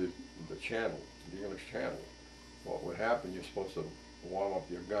over the channel, the English channel, what would happen, you're supposed to warm up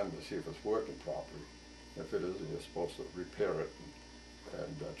your gun to see if it's working properly. If it isn't, you're supposed to repair it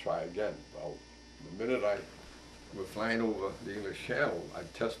and try again. Well, the minute I was flying over the English Channel, I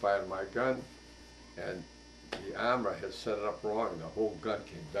test fired my gun, and the armor had set it up wrong, and the whole gun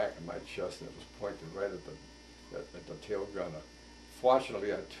came back in my chest, and it was pointed right at the tail gunner.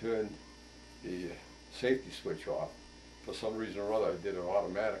 Fortunately, I turned the safety switch off. For some reason or other, I did it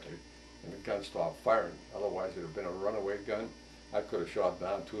automatically, and the gun stopped firing. Otherwise, it would have been a runaway gun. I could have shot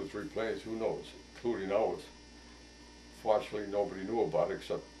down 2 or 3 planes, who knows, including ours. Fortunately, nobody knew about it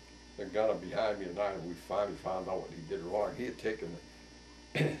except the gunner behind me and I, and we finally found out what he did wrong. He had taken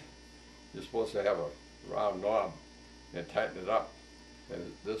you're supposed to have a round knob and tighten it up,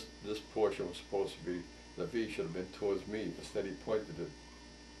 and this portion was supposed to be, the V should have been towards me. Instead, he pointed it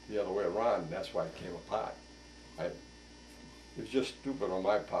the other way around, and that's why it came apart. It was just stupid on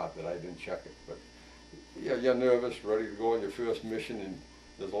my part that I didn't check it. But yeah, you're nervous, ready to go on your first mission, and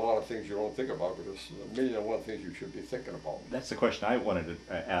there's a lot of things you don't think about, because there's 1,000,001 things you should be thinking about. That's the question I wanted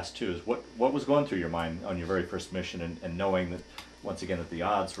to ask too, is what was going through your mind on your very first mission, and knowing that, once again, that the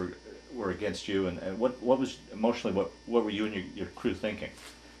odds were against you, and what was emotionally, what were you and your crew thinking?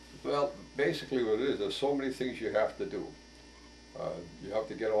 Well, basically what it is, there's so many things you have to do. You have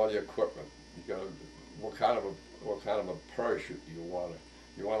to get all your equipment. You got to, what kind of a parachute do you want?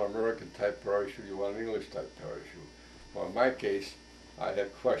 You want an American type parachute, you want an English type parachute. Well, in my case, I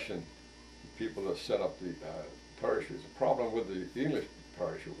had questioned people that set up the parachutes. The problem with the English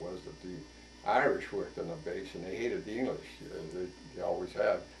parachute was that the Irish worked on the base, and they hated the English. They always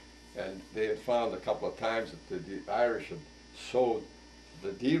have. And they had found a couple of times that the Irish had sewed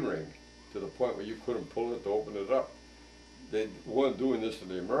the D-ring to the point where you couldn't pull it to open it up. They weren't doing this to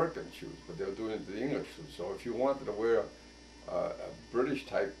the American shoes, but they were doing it to the English shoes. So if you wanted to wear a British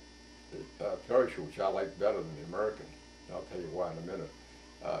type parachute, which I like better than the American, and I'll tell you why in a minute,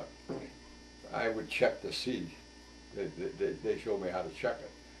 I would check to see. They showed me how to check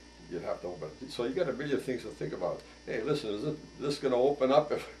it. You'd have to open it. So you got a million things to think about. Hey, listen, is this going to open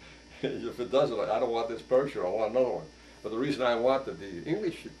up? If it doesn't, I don't want this parachute, I want another one. But the reason I wanted the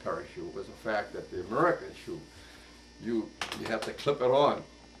English parachute was the fact that the American shoe, you have to clip it on.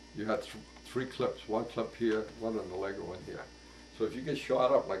 You have 3 clips, 1 clip here, 1 on the leg, and 1 here. So if you get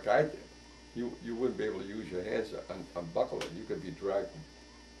shot up like I did, you wouldn't be able to use your hands to unbuckle it. You could be dragged,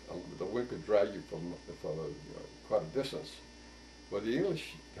 the wind could drag you from quite a distance. But the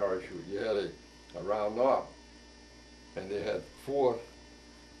English parachute, you had a round knob, and they had 4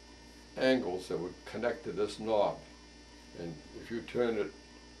 angles that would connect to this knob. And if you turned it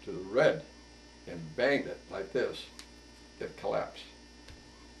to the red and banged it like this, it collapsed.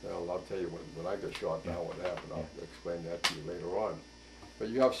 Well, I'll tell you when I got shot down what happened. I'll explain that to you later on. But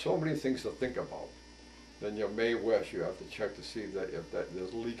you have so many things to think about. Then your Mae West, you have to check to see that if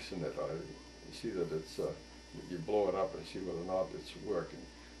there's leaks in it. You see that it's, you blow it up and see whether or not it's working.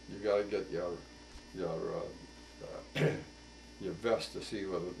 You got to get your vest to see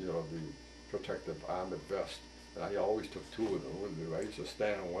whether, the protective armored vest. And I always took 2 of them with me. I used to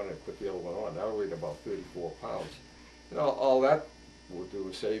stand on one and put the other one on. That weighed about 34 pounds. And all that would do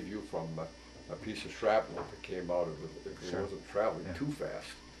is save you from a piece of shrapnel that came out of it if it wasn't traveling too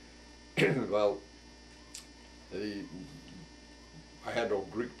fast. Well, the, I had no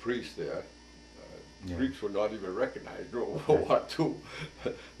Greek priest there. Yeah. Greeks were not even recognized during World War II.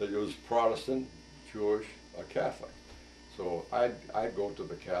 It was Protestant, Jewish, or Catholic. So I'd go to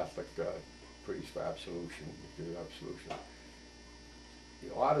the Catholic priest for absolution, give absolution.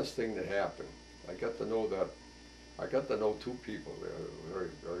 The oddest thing that happened, I got to know two people. They were very,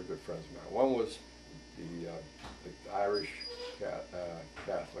 very good friends of mine. One was the Irish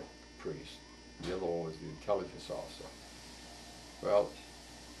Catholic priest. The other one was the intelligence officer. Well,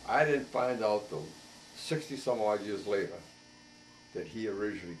 I didn't find out till 60-some odd years later that he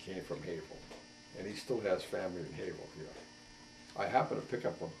originally came from Haverhill, and he still has family in Haverhill here. I happened to pick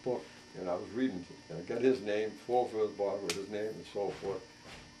up a book, and I was reading, and I got his name, 4 further bottom with his name and so forth.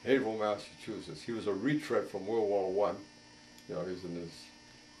 Haverhill, Massachusetts. He was a retread from World War I. You know, he was in his,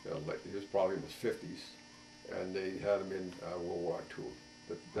 he was probably in his 50s, and they had him in World War II.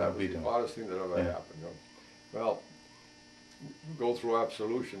 That was the oddest thing that ever happened. You know? Well, go through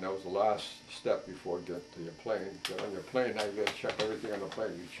absolution. That was the last step before get to your plane. Get on your plane, now you got to check everything on the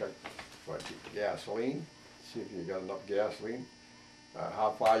plane. You check for gasoline, see if you got enough gasoline.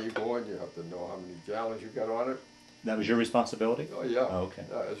 How far you going? You have to know how many gallons you got on it. That was your responsibility? Oh yeah. Oh, okay.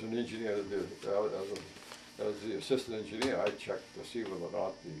 As an engineer, as the assistant engineer, I checked to see whether or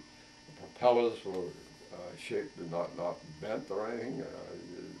not the propellers were shaped and not bent or anything.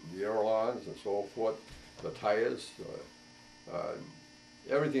 The ailerons and so forth, the tires.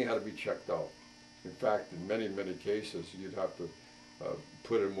 Everything had to be checked out. In fact, in many cases, you'd have to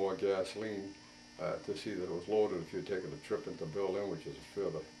put in more gasoline to see that it was loaded if you're taking a trip into Berlin, which is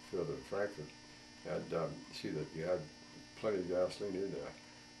further than Frankfurt, and see that you had plenty of gasoline in there.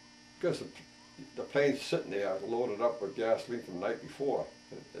 Because the plane's sitting there loaded up with gasoline from the night before,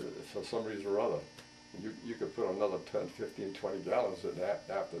 for some reason or other. You could put another 10, 15, 20 gallons in that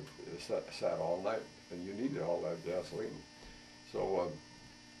after it sat all night, and you needed all that gasoline. So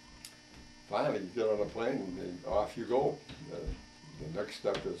finally, you get on a plane and off you go. The next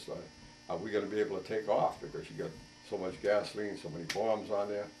step is, are we going to be able to take off? Because you got so much gasoline, so many bombs on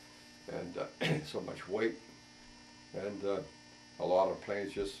there, and so much weight. And a lot of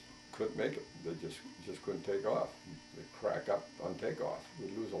planes just couldn't make it. They just couldn't take off. They'd crack up on takeoff.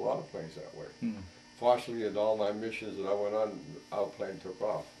 We'd lose a lot of planes that way. Mm. Fortunately, in all my missions that I went on, our plane took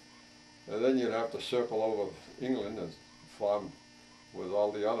off. And then you'd have to circle over England and farm with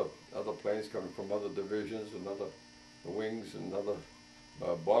all the other planes coming from other divisions and other wings and other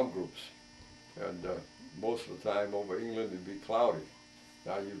bomb groups. And most of the time over England it'd be cloudy.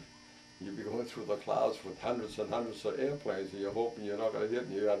 Now you'd be going through the clouds with hundreds and hundreds of airplanes, and you're hoping you're not going to hit,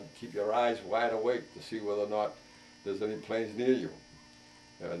 and you got to keep your eyes wide awake to see whether or not there's any planes near you.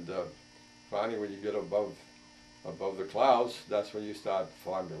 And finally, when you get above the clouds, that's when you start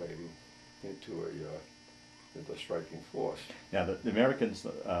formulating into striking force. Now, the Americans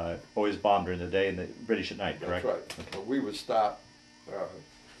always bombed during the day and the British at night, correct? That's right. Okay. We would start,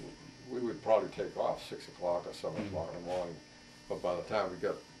 we would probably take off 6 o'clock or 7 o'clock in the morning, but by the time we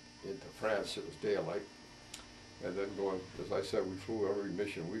got into France, it was daylight. And then going, as I said, we flew, every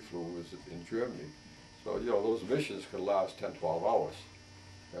mission we flew was in Germany. So, you know, those missions could last 10, 12 hours.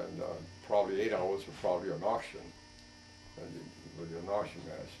 And probably 8 hours were probably an auction. And with an auction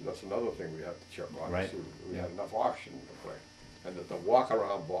match, that's another thing we had to check on. Right. To see we had enough auction to play. And that the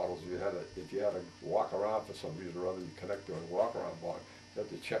walk-around bottles, if you had to walk around for some reason or other, you connect to a walk-around bottle, you have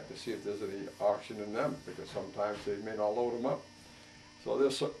to check to see if there's any auction in them, because sometimes they may not load them up. So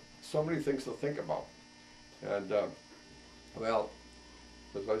there's so many things to think about. And, well,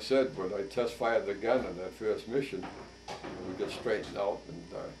 as I said, when I test-fired the gun on that first mission, we got straightened out, and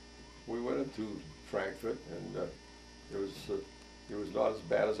we went into Frankfurt, and it was not as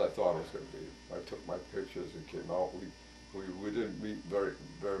bad as I thought it was going to be. I took my pictures, it came out. We didn't meet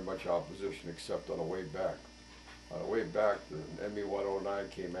very much opposition except on the way back. On the way back, the ME-109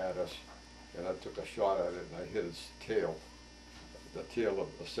 came at us, and I took a shot at it, and I hit its tail, the tail of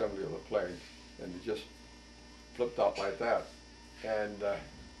assembly of the plane, and it just flipped out like that. And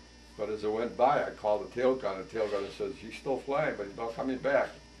but as it went by, I called the tail gunner. The tail gunner says, "He's still flying, but he's not coming back."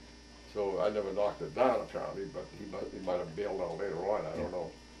 So I never knocked it down apparently, but he might have bailed out later on. I don't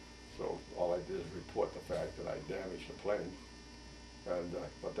know. So all I did is report the fact that I damaged the plane, and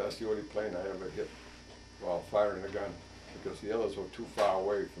but that's the only plane I ever hit while firing the gun, because the others were too far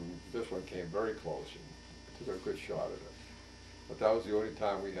away from. This one came very close and took a good shot at it. But that was the only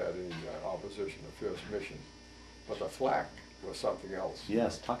time we had any opposition, the first mission. But the flak was something else.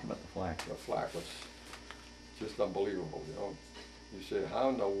 Yes, talk about the flak. The flak was just unbelievable, you know. You say, how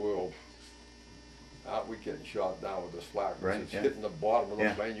in the world aren't we getting shot down with this flak? Right, It's hitting the bottom of the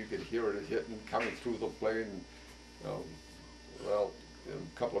plane, you could hear it hitting, coming through the plane, Um, well,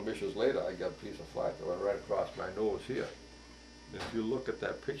 a couple of missions later, I got a piece of flak that went right across my nose here. If you look at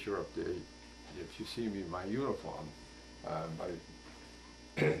that picture up there, if you see me in my uniform,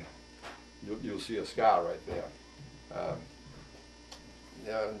 you'll see a scar right there.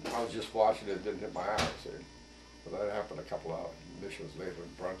 Yeah, and I was just fortunate it didn't hit my arm, see. But that happened a couple of missions later in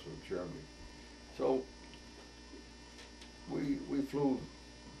Brunswick, Germany. So we flew,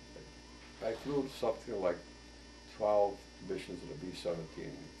 I flew something like 12 missions of the B-17.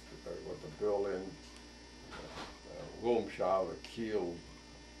 Went to Berlin, Wilhelmshaven, Kiel,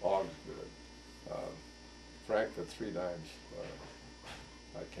 Augsburg, Frankfurt 3 times.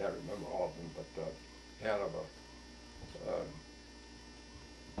 I can't remember all of them, but Hanover.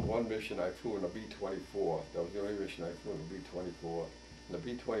 One mission I flew in a B-24. That was the only mission I flew in a B-24. And the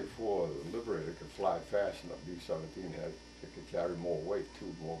B-24, the Liberator, could fly fast enough. B-17 it could carry more weight,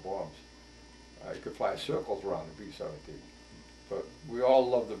 more bombs. It could fly circles around the B-17. But we all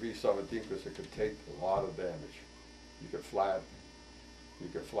loved the B-17 because it could take a lot of damage. You could fly it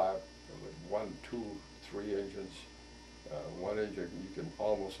with 1, 2, 3 engines. One engine, you can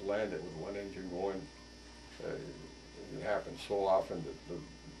almost land it with one engine going. It happens so often that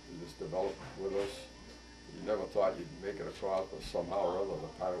this developed with us. You never thought you'd make it across, but somehow or other the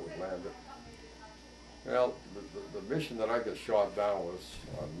pilot would land it. Well, the mission that I got shot down was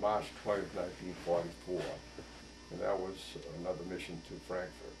on March 20th, 1944, and that was another mission to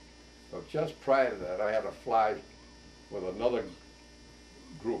Frankfurt. But just prior to that, I had to fly with another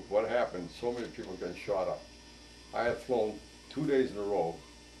group. What happened, so many people getting shot up. I had flown 2 days in a row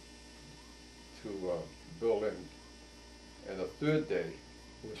to Berlin, and the third day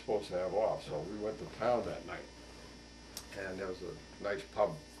we were supposed to have off, so we went to town that night. And there was a nice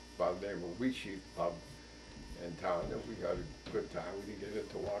pub by the name of WWII pub in town, and we had a good time. We didn't get in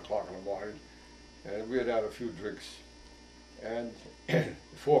till 1 o'clock in the morning, and we had had a few drinks. And at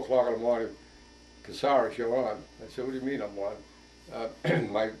 4 o'clock in the morning, Katsaros, you're on. I said, what do you mean I'm on?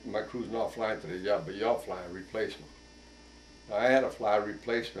 My crew's not flying today. Yeah, but you're flying replacement. Now, I had to fly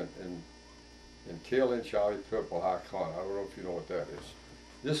replacement in Tail End Charlie Purple Hawk Con. I don't know if you know what that is.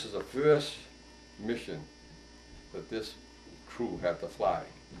 This is the first mission that this crew had to fly.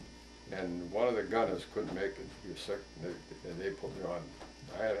 And one of the gunners couldn't make it. He was sick, and they put me on.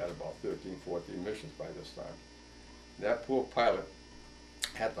 I had had about 13, 14 missions by this time. And that poor pilot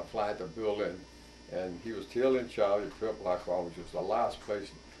had to fly to Berlin, and he was Tail End Charlie Purple Hawk Con, which was the last plane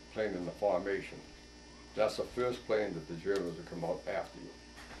in the formation. That's the first plane that the Germans would come out after you.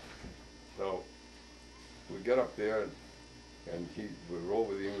 So we get up there, and we were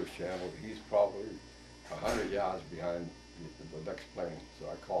over the English Channel. He's probably 100 yards behind the next plane. So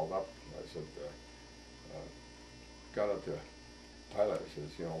I called up, and I said, got up to pilot. I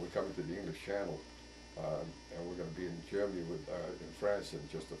says, you know, we're coming to the English Channel, and we're going to be in Germany in France in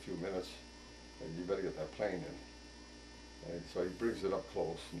just a few minutes, and you better get that plane in. And so he brings it up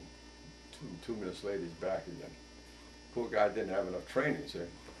close, and two minutes later he's back again. Poor guy didn't have enough training, see?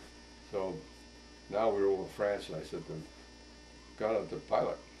 So now we're over France, and I said to the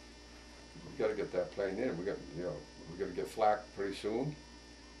pilot, we got to get that plane in. We're going to get flak pretty soon,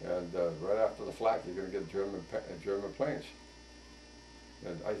 and right after the flak, you're going to get German planes.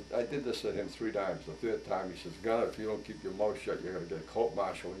 And I did this to him 3 times. The third time, he says, Gunner, if you don't keep your mouth shut, you're going to get a court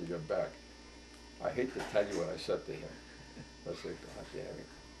martial when you get back. I hate to tell you what I said to him. I said, God damn it.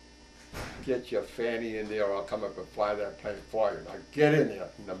 Get your fanny in there, or I'll come up and fly that plane for you. Now get in there.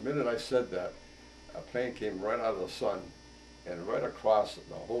 And the minute I said that, a plane came right out of the sun, and right across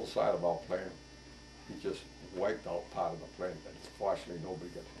the whole side of our plane, he just wiped out part of the plane. And fortunately, nobody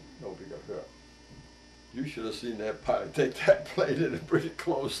got hurt. You should have seen that pilot take that plane in pretty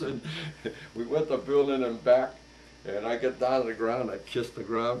close. And we went to Berlin and back, and I got down to the ground. I kissed the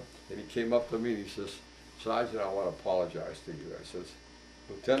ground, and he came up to me and he says, Sergeant, I want to apologize to you. I says,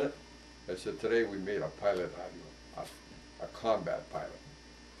 Lieutenant, I said, today we made a pilot out of you, a combat pilot.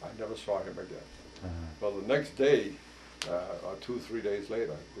 I never saw him again. Well, the next day, or 2 or 3 days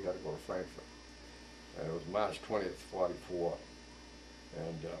later, we had to go to Frankfurt. And it was March 20th, 44.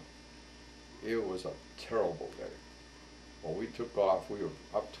 And it was a terrible day. When we took off, we were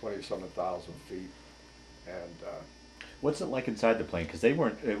up 27,000 feet. And what's it like inside the plane? Because it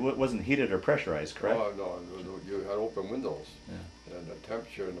wasn't heated or pressurized, correct? Oh, no, you had open windows. Yeah. And the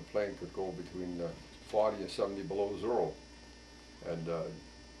temperature in the plane could go between 40 and 70 below zero. And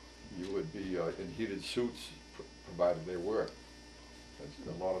you would be in heated suits, provided they worked.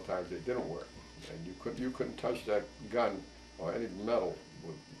 And a lot of times they didn't work. And you couldn't touch that gun or any metal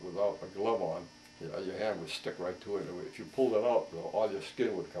without a glove on. Your hand would stick right to it. If you pulled it out, all your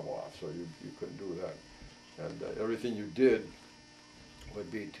skin would come off, so you couldn't do that. And everything you did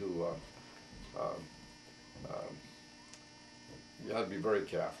would be to, um, um, you had to be very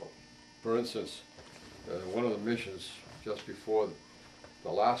careful. For instance, one of the missions just before the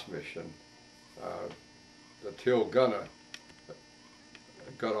last mission, the tail gunner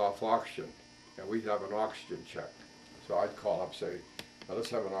got off oxygen, and we'd have an oxygen check. So I'd call up, say, now let's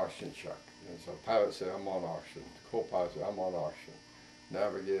have an oxygen check. And so the pilot would say, I'm on oxygen. The co-pilot would say, I'm on oxygen.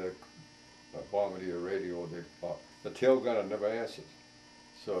 Navigator, bombardier, radio, the tail gunner never answered.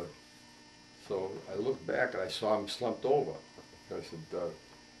 So I looked back and I saw him slumped over. I said,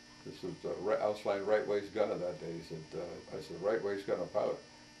 this is I was flying right waist gunner that day. He said, I said, right waist gunner pilot.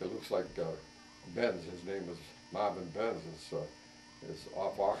 It looks like Benz, his name was Marvin Benz, is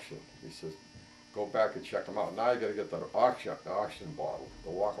off oxygen. He says, go back and check him out. Now you got to get the oxygen bottle, the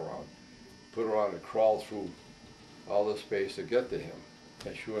walk around, put her on and crawl through all this space to get to him.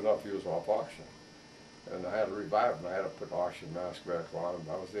 And sure enough, he was off oxygen. And I had to revive him. I had to put an oxygen mask back on him.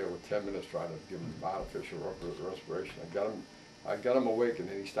 I was there with 10 minutes trying to give him artificial respiration. I got him awake, and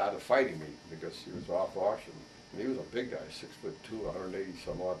then he started fighting me because he was off oxygen. And he was a big guy, 6'2", 180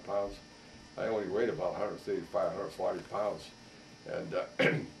 some odd pounds. I only weighed about 135, 140 pounds.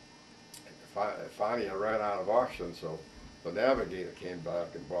 And finally I ran out of oxygen, so the navigator came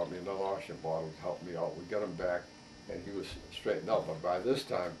back and brought me another oxygen bottle to help me out. We got him back, and he was straightened up. But by this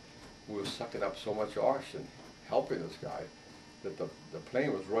time, we were sucking up so much oxygen, helping this guy, that the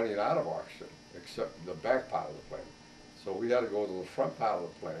plane was running out of oxygen, except the back part of the plane. So we had to go to the front part of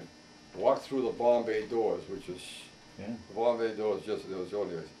the plane, walk through the bomb bay doors, which is, the bomb bay doors there was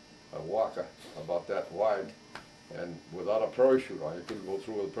only a walker about that wide, and without a parachute on, you couldn't go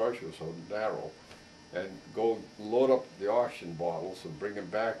through with a parachute, it was so narrow, and go load up the oxygen bottles and bring them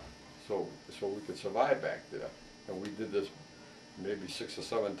back so we could survive back there. And we did this maybe 6 or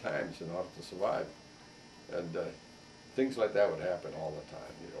 7 times in order to survive. And things like that would happen all the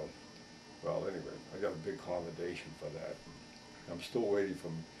time, you know. Well, anyway, I got a big commendation for that. I'm still waiting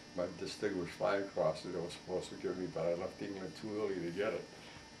for my Distinguished Flying Cross that they were supposed to give me, but I left England too early to get it.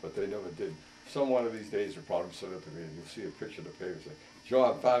 But they never did. Some one of these days they'll probably send it to me, and you'll see a picture in the paper and say,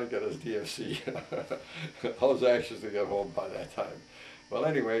 John finally got his DFC. I was anxious to get home by that time. Well,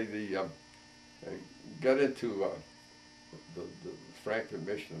 anyway, I got into the Frankfurt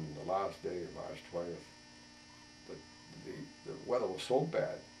mission the last day of March 20th. The weather was so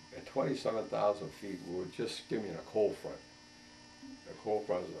bad. At 27,000 feet, we were just skimming a cold front. A cold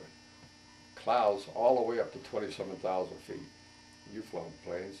front is clouds all the way up to 27,000 feet. You've flown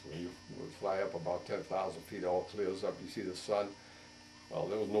planes, when you fly up about 10,000 feet, it all clears up, you see the sun. Well,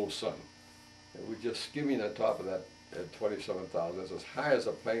 there was no sun. And we're just skimming on top of that at 27,000. That's as high as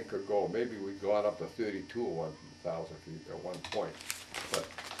a plane could go. Maybe we'd gone up to 32 or 1,000 feet at one point.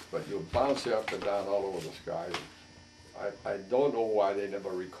 But you'll bounce up and down all over the sky. I don't know why they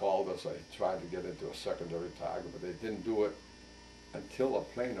never recalled us. I tried to get into a secondary target, but they didn't do it until a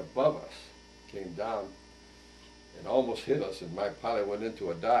plane above us came down and almost hit us, and my pilot went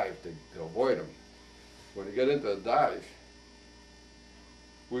into a dive to avoid him. When he got into a dive,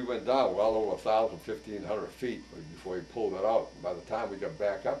 we went down well over 1,000, 1,500 feet before he pulled it out. By the time we got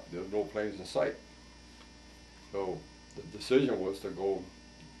back up, there was no planes in sight. So the decision was to go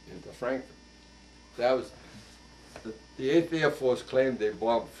into Frankfurt. That was the 8th Air Force claimed they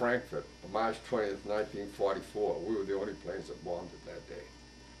bombed Frankfurt on March 20th, 1944. We were the only planes that bombed it that day.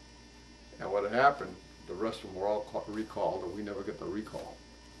 And what had happened, the rest of them were all recalled, and we never got the recall.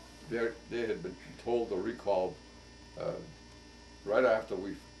 They had been told to recall right after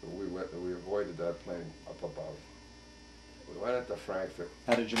we avoided that plane up above. We went into Frankfurt.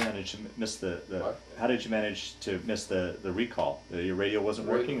 How did you manage to miss the How did you manage to miss the recall? Your radio wasn't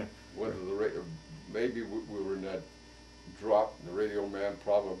working? Whether the radio, maybe we were in that drop. The radio man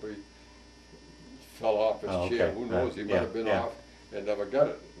probably fell off his chair. Who knows? He might have been off and never got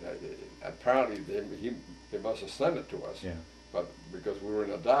it. Apparently, they must have sent it to us. But because we were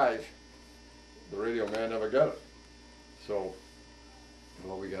in a dive, the radio man never got it. So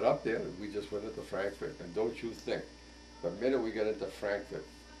when we got up there, we just went into Frankfurt. And don't you think, the minute we got into Frankfurt,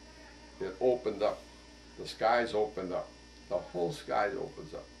 it opened up. The skies opened up. The whole sky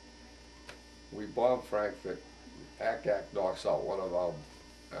opens up. We bombed Frankfurt. Ack knocks out one of our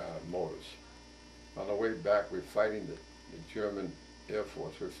motors. On the way back, we're fighting the German Air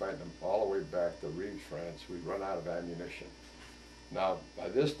Force. We're fighting them all the way back to Reims, France. We run out of ammunition. Now, by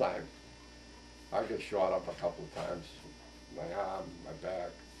this time, I get shot up a couple of times. My arm, my back,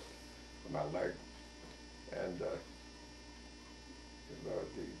 my leg. And the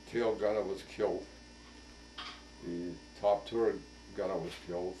tail gunner was killed. The top turret gunner was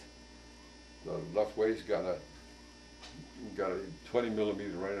killed. the left waist got a 20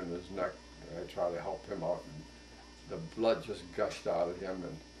 millimeter right in his neck, and I tried to help him out, and the blood just gushed out of him,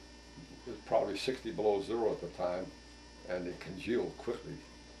 and it was probably 60 below zero at the time, and it congealed quickly.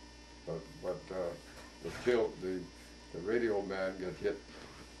 But the radio man got hit,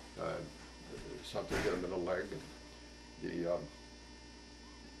 something hit him in the leg, and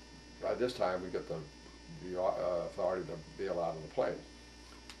by this time we got the authority to bail out of the plane.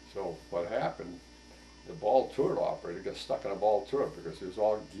 So what happened, the ball turret operator got stuck in a ball turret because there was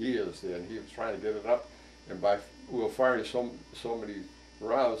all gears there, and he was trying to get it up, and we were firing so many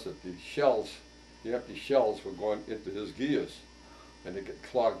rounds that the empty shells were going into his gears, and they get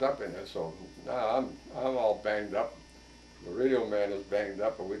clogged up in there. So now I'm all banged up. The radio man is banged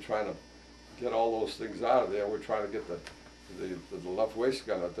up, and we're trying to get all those things out of there. We're trying to get the left waist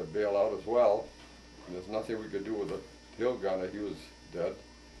gunner to bail out as well. And there's nothing we could do with the tail gunner. He was dead.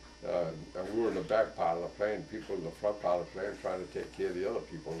 And we were in the back part of the plane, people in the front part of the plane trying to take care of the other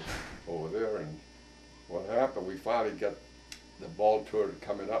people over there. And what happened, we finally got the ball turret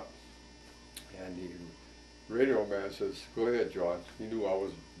coming up, and the radio man says, "Go ahead, John." He knew I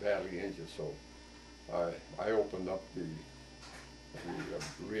was badly injured, so I opened up the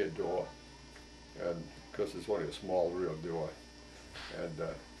rear door, and because it's only a small rear door, and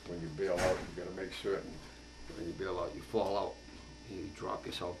when you bail out, you got to make certain when you bail out, you fall out, you drop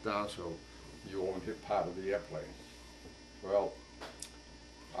yourself down so you won't hit part of the airplane. Well,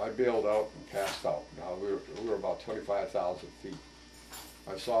 I bailed out and passed out. Now we were about 25,000 feet.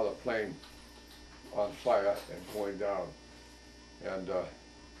 I saw the plane on fire and going down, and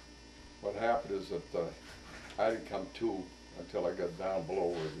what happened is that I didn't come to until I got down below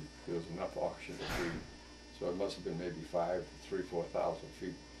where there was enough oxygen to breathe. So it must have been maybe 4,000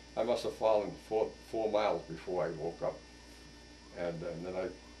 feet. I must have fallen 4 miles before I woke up. And then I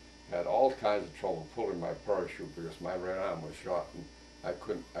had all kinds of trouble pulling my parachute because my right arm was shot, and I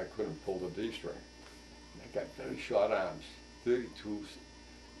couldn't pull the D-string. I got very short arms,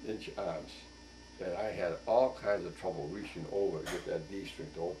 32-inch arms, and I had all kinds of trouble reaching over to get that D-string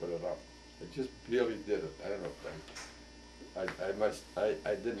to open it up. I just barely did it. I don't know.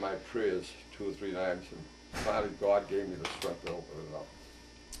 I did my prayers 2 or 3 times, and finally God gave me the strength to open it up.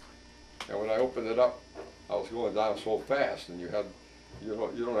 And when I opened it up, I was going down so fast, and you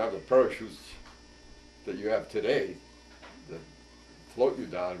don't have the parachutes that you have today that float you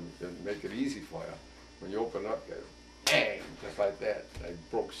down and make it easy for you. When you open it up, bang, just like that. I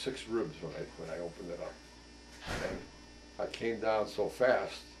broke 6 ribs when I opened it up. And I came down so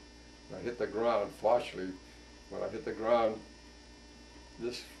fast, I hit the ground. Fortunately, when I hit the ground,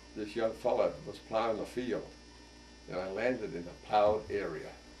 this young fella was plowing the field, and I landed in a plowed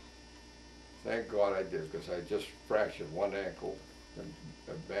area. Thank God I did, because I just fractured one ankle and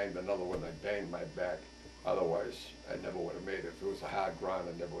I banged another one. I banged my back. Otherwise, I never would have made it. If it was a hard ground,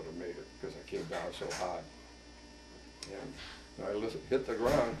 I never would have made it because I came down so hard. And when I hit the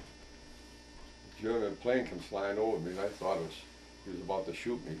ground, a German plane comes flying over me, and I thought he was about to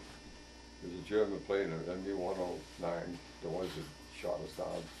shoot me. It was a German plane, an ME-109, the ones that shot us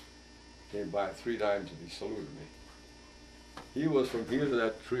down. Came by 3 times and he saluted me. He was from here to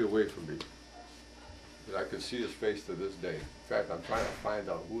that tree away from me. And I can see his face to this day. In fact, I'm trying to find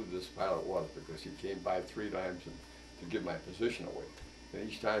out who this pilot was because he came by 3 times to give my position away. And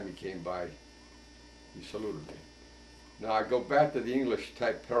each time he came by, he saluted me. Now I go back to the English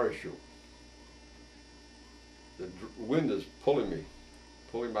type parachute. The wind is pulling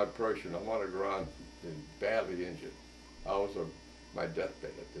my parachute. I'm on the ground and badly injured. I was on my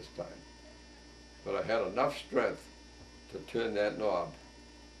deathbed at this time. But I had enough strength to turn that knob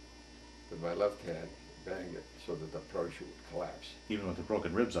with my left hand, bang it so that the parachute would collapse. Even with the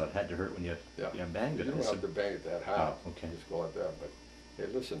broken ribs out, it had to hurt when you banged it. You don't have to bang it that hard. Oh, okay. Just go like that. But hey,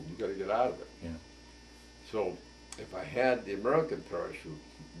 listen, you got to get out of it. Yeah. So if I had the American parachute,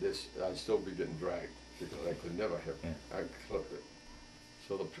 I'd still be getting dragged because I could never have. Yeah. I clipped it.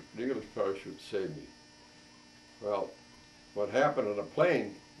 So the English parachute saved me. Well, what happened on the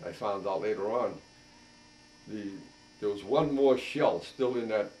plane, I found out later on, there was one more shell still in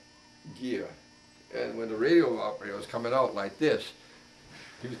that gear. And when the radio operator was coming out like this,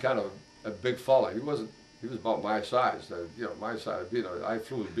 he was kind of a big fella. He was about my size, my size. I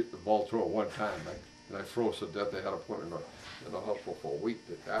flew the ball through one time, and I froze to death. They had to put me in the hospital for a week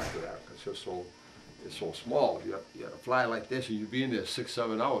after that, because it's so small. You have to fly like this, and you'd be in there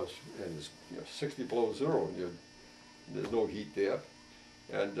 6-7 hours, and it's 60 below zero, and there's no heat there.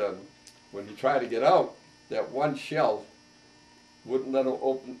 And when you try to get out, that one shell wouldn't let him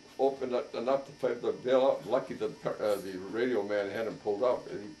open it enough to put the bail out. Lucky the radio man had him pulled out,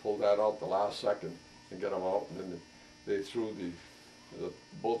 and he pulled that out the last second and got him out, and then they threw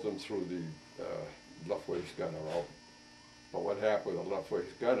both of them threw the left waist gunner out. But what happened with the left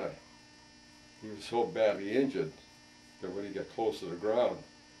waist gunner, he was so badly injured that when he got close to the ground,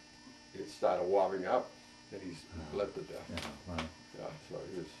 it started warming up, and he's bled to death. Yeah, wow. Yeah, so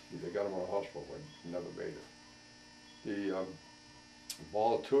they got him in a hospital, but he never made it. The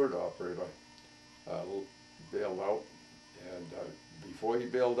ball turret operator bailed out, and before he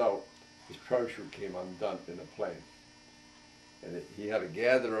bailed out, his parachute came undone in the plane. And he had to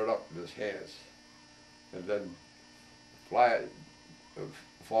gather it up with his hands, and then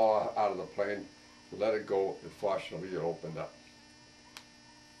fall out of the plane, let it go, and fortunately it opened up.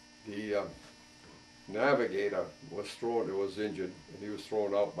 The navigator was injured, and he was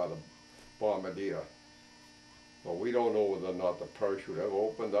thrown out by the bombardier. But we don't know whether or not the parachute ever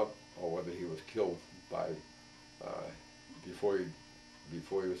opened up, or whether he was killed by before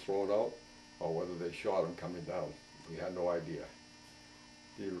he was thrown out, or whether they shot him coming down. We had no idea.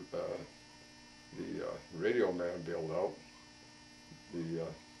 The radio man bailed out. The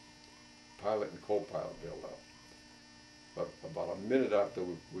pilot and co-pilot bailed out. But about a minute after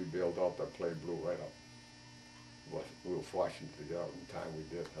we bailed out, that plane blew right up. We were fortunate to get out in time we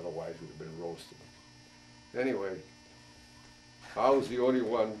did, otherwise we'd have been roasted. Anyway, I was the only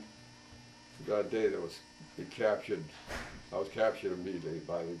one that day that was captured. I was captured immediately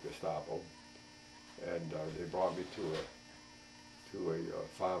by the Gestapo, and they brought me to a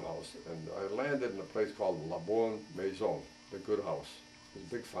farmhouse, and I landed in a place called La Bonne Maison, the good house. It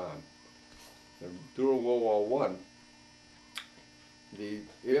was a big farm. And during World War I, the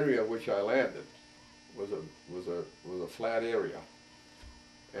area which I landed was a flat area,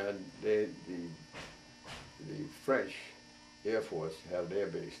 and the French Air Force had an air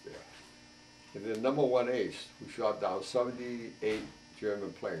base there. And the number 1 ace, who shot down 78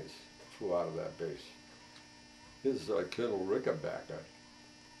 German planes, flew out of that base. His Colonel Rickenbacker,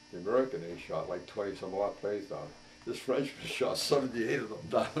 the American ace, shot like 20-some odd planes down. This Frenchman shot 78 of them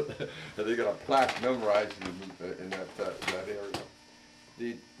down, and they got a plaque memorized in that area.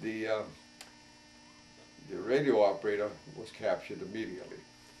 The radio operator was captured immediately.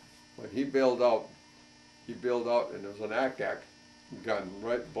 When he bailed out, and there was an ACAC gun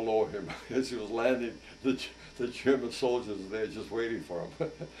right below him as he was landing. The German soldiers were there just waiting for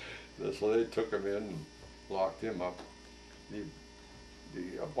him. So they took him in and locked him up. The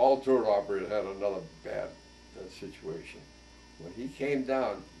ball turret operator had another bad situation. When he came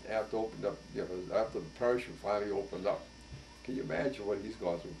down after after the parachute finally opened up, can you imagine what he's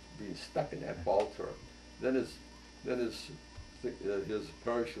gone through, being stuck in that ball turret? Then his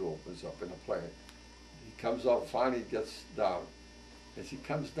parachute opens up in the plane. He comes up, finally gets down. As he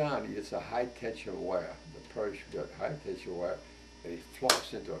comes down, he hits a high tension wire. The parachute got high tension wire, and he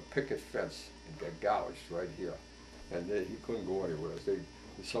flops into a picket fence and got gouged right here. And then he couldn't go anywhere.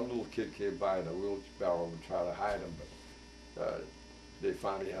 Some little kid came by in a wheelbarrow and tried to hide him, but they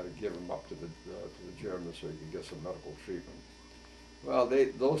finally had to give him up to the Germans so he could get some medical treatment. Well,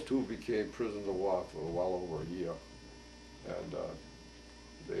 those two became prisoners of war for well over a year, and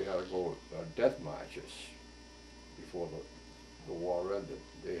they had to go death marches before the war ended.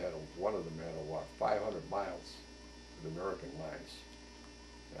 They had one of them had to walk 500 miles to the American lines,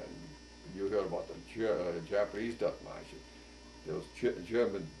 and you heard about the Japanese death marches. There was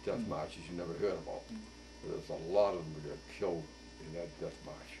German death marches you never heard about. There's a lot of them that got killed in that death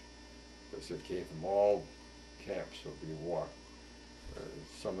march, because they came from all camps that were being walked.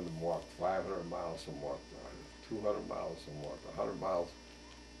 Some of them walked 500 miles, some walked 200 miles, some walked 100 miles.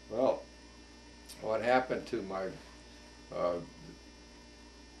 Well, what happened to my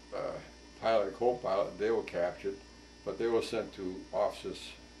pilot and co-pilot, they were captured, but they were sent to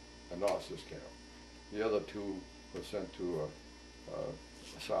an officers camp. The other two were sent to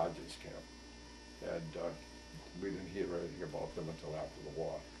a sergeant's camp, and we didn't hear anything about them until after the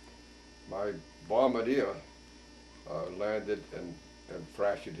war. My bombardier landed and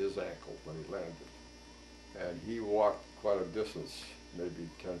fractured his ankle when he landed, and he walked quite a distance, maybe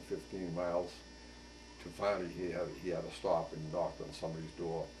 10, 15 miles, to finally he had to stop and knocked on somebody's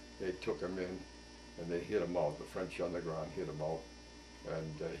door. They took him in, and they hit him out. The French underground hit him out,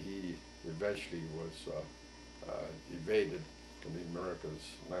 and he eventually was evaded, and the Americans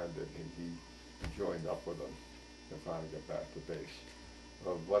landed, and he joined up with them and finally got back to base.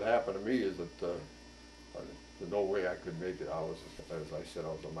 What happened to me is that there's no way I could make it. I was, as I said, I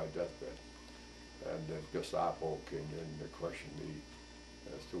was on my deathbed, and the Gestapo came in and questioned me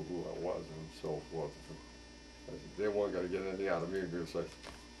as to who I was and so forth. They weren't going to get anything out of me because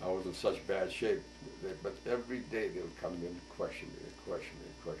I was in such bad shape. But every day they would come in and question me and question me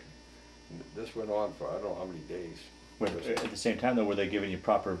and question me. And this went on for I don't know how many days. At the same time, though, were they giving you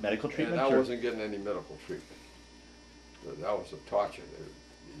proper medical treatment? And I wasn't getting any medical treatment. That was the torture that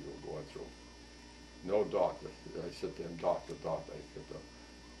you were going through. No doctor. I said to him, doctor.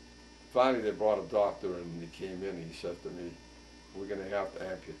 Finally, they brought a doctor and he came in and he said to me, we're going to have to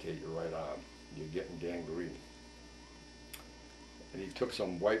amputate your right arm. You're getting gangrene. And he took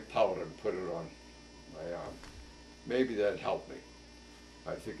some white powder and put it on my arm. Maybe that helped me.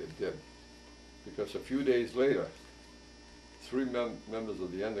 I think it did. Because a few days later, 3 members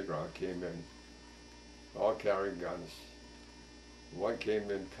of the underground came in, all carrying guns. One came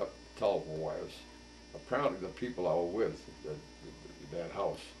in, cut telephone wires. Apparently the people I was with at that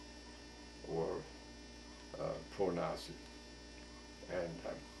house were pro-Nazi. And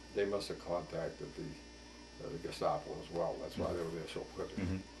they must have contacted the Gestapo as well. That's why they were there so quickly.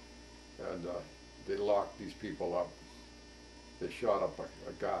 Mm-hmm. And they locked these people up. They shot up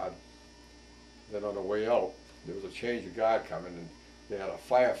a guard. Then on the way out, there was a change of guard coming, and they had a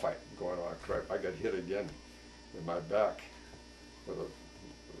firefight going on. I got hit again in my back with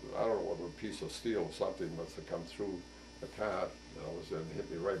I don't know whether a piece of steel or something must have come through the pad, and all of a sudden hit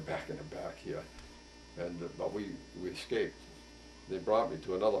me right back in the back here. And but we escaped. They brought me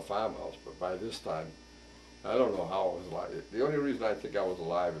to another farmhouse, but by this time, I don't know how I was alive. The only reason I think I was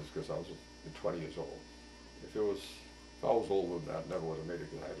alive is because I was 20 years old. If I was older than that, I never would have made it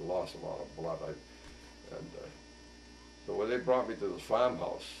because I had lost a lot of blood. So when they brought me to this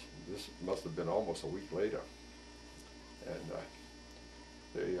farmhouse, this must have been almost a week later, and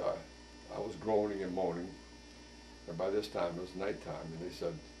I was groaning and moaning, and by this time it was nighttime, and they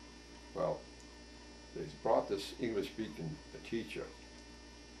said, well, they brought this English-speaking teacher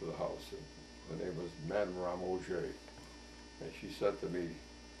to the house, and her name was Madame Ramauger, and she said to me,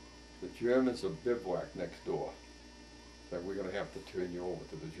 the Germans have bivouacked next door, that we're going to have to turn you over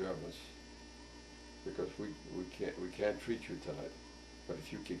to the Germans, because we can't treat you tonight, but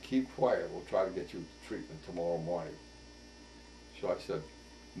if you can keep quiet, we'll try to get you treatment tomorrow morning. So I said,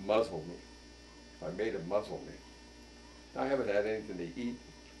 muzzle me. I made him muzzle me. I haven't had anything to eat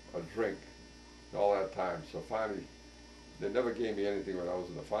or drink all that time, so finally, they never gave me anything when I was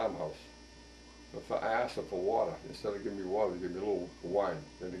in the farmhouse. If I asked them for water, instead of giving me water, they gave me a little wine,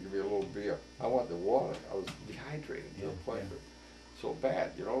 then they give me a little beer. I want the water. I was dehydrated to the point that so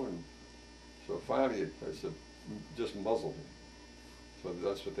bad, you know. And so finally, I said, just muzzle me. So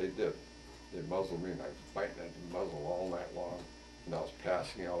that's what they did. They muzzled me, and I was fighting that muzzle all night long. And I was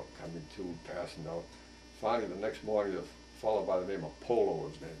passing out, coming to, passing out. Finally, the next morning, a fellow by the name of Polo,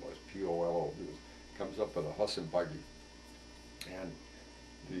 his name was P-O-L-O, comes up with a horse and buggy. And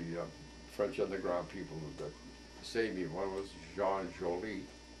the French underground people that saved me, one was Jean Joly,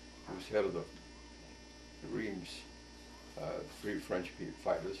 who was head of the Reims, 3 French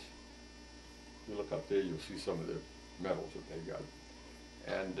fighters. If you look up there, you'll see some of the medals that they got.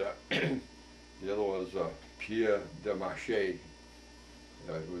 And the other one was Pierre Desmarchais,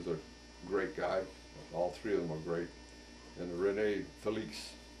 who was a great guy. All 3 of them were great. And Rene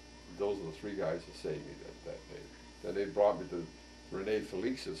Felix, those are the 3 guys that saved me that day. Then they brought me to Rene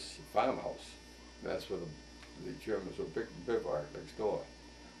Felix's farmhouse. And that's where the Germans were bivouac next door.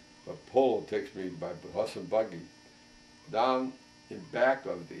 But Polo takes me by horse and buggy down in back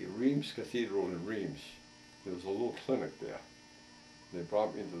of the Reims Cathedral in Reims. There was a little clinic there. They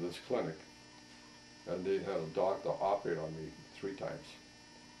brought me into this clinic, and they had a doctor operate on me 3 times.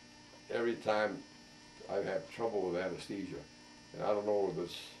 Every time I had trouble with anesthesia, and I don't know if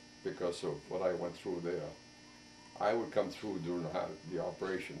it's because of what I went through there. I would come through during the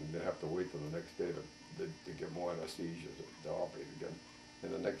operation, and they'd have to wait till the next day to get more anesthesia to operate again.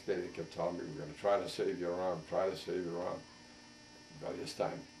 And the next day they kept telling me, we're going to try to save your arm, try to save your arm. By this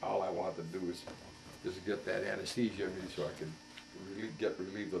time, all I wanted to do is just get that anesthesia in me so I could get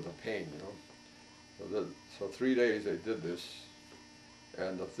relieved of the pain, you know. So 3 days they did this,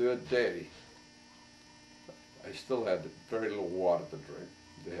 and the 3rd day, I still had very little water to drink.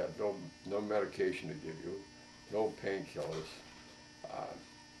 They had no medication to give you, no painkillers.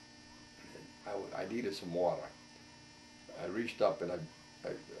 I needed some water. I reached up and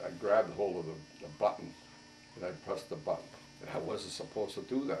I grabbed hold of the button, and I pressed the button. And I wasn't supposed to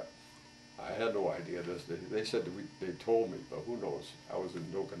do that. I had no idea this. They said they told me, but who knows? I was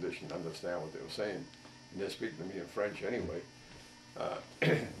in no condition to understand what they were saying. And they're speaking to me in French anyway.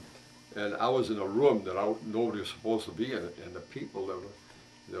 And I was in a room that nobody was supposed to be in, and the people that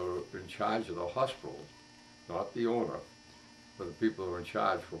were in charge of the hospital, not the owner, but the people that were in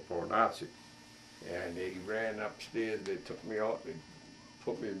charge were pro-Nazi. and they ran upstairs. They took me out. They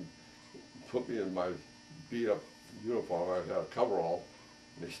put me in my beat up uniform. I had a coverall.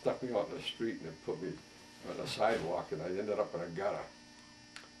 And they stuck me out in the street and they put me on the sidewalk, and I ended up in a gutter.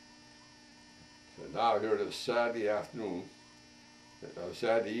 So now here it is Saturday afternoon,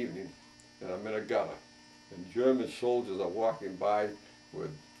 Saturday evening, and I'm in a gutter. And German soldiers are walking by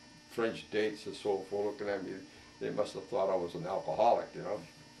with French dates and so forth, looking at me. They must have thought I was an alcoholic, you know.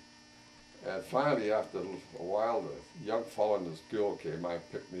 And finally, after a while, the young fellow and this girl came by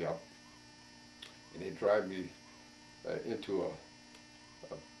and picked me up, and they drive me into a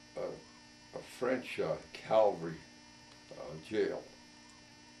French cavalry jail.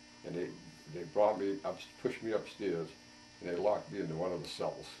 And they brought me up, pushed me upstairs, and they locked me into one of the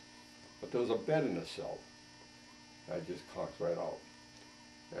cells. But there was a bed in the cell. I just conked right out.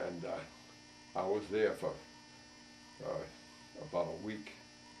 And I was there for about a week.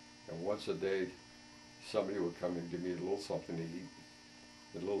 And once a day, somebody would come and give me a little something to eat,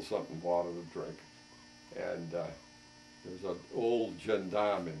 a little something, water to drink. And there was an old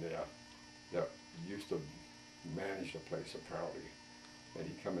gendarme in there that used to manage the place, apparently. And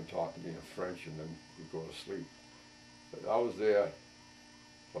he'd come and talk to me in French, and then we'd go to sleep. But I was there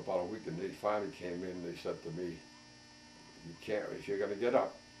for about a week, and they finally came in and they said to me, "You can't, if you're going to get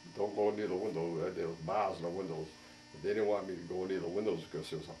up, don't go near the window." There was bars in the windows. But they didn't want me to go near the windows because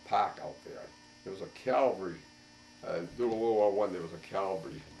there was a park out there. There was a cavalry, during World War I, there was a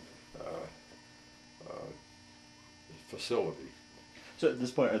cavalry facility. So at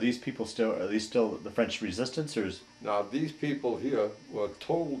this point, are these still the French resistance, or is... Now these people here were a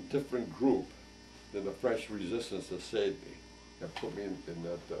total different group than the French resistance that saved me and put me in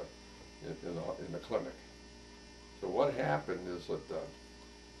the clinic. So what happened is that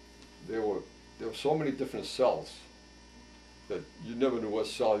there were so many different cells that you never knew what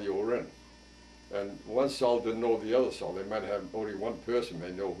cell you were in. And one cell didn't know the other cell. They might have only one person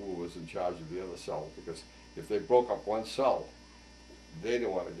may know who was in charge of the other cell, because if they broke up one cell, they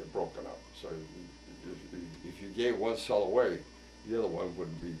didn't want to get broken up. So if you gave one cell away, the other one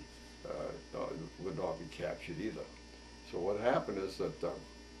would not be captured either. So what happened is that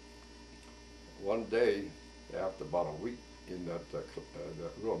one day, after about a week in that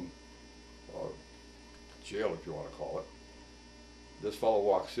room, or jail if you want to call it, this fellow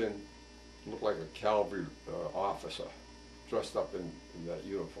walks in, looked like a cavalry officer, dressed up in that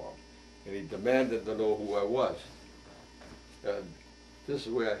uniform. And he demanded to know who I was. And this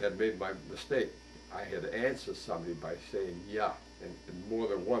is where I had made my mistake. I had answered somebody by saying, "Yeah," and more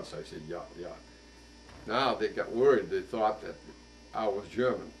than once I said, "Yeah, yeah." Now they got worried. They thought that I was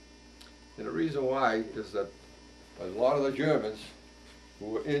German. And the reason why is that a lot of the Germans who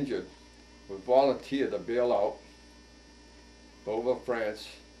were injured would volunteer to bail out over France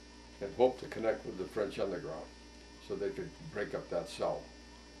and hope to connect with the French underground so they could break up that cell.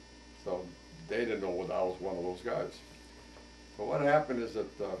 So they didn't know whether I was one of those guys. But what happened is that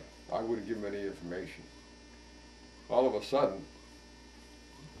I wouldn't give them any information. All of a sudden,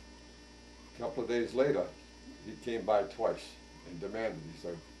 a couple of days later, he came by twice and demanded. He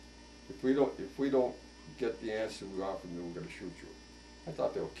said, if we don't get the answer we offered you, we're going to shoot you." I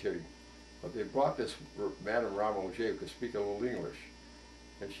thought they were kidding. But they brought this Madame Ramoge who could speak a little English.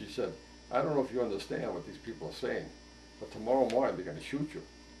 And she said, "I don't know if you understand what these people are saying, but tomorrow morning they're going to shoot you.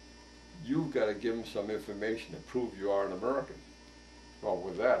 You've got to give them some information to prove you are an American." Well,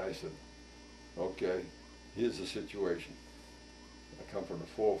 with that, I said, "Okay, here's the situation. I come from the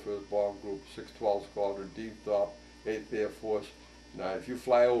 4th Bomb Group, 612 Squadron, D Thorpe, 8th Air Force. Now, if you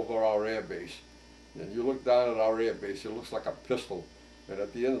fly over our air base, and you look down at our air base, it looks like a pistol. And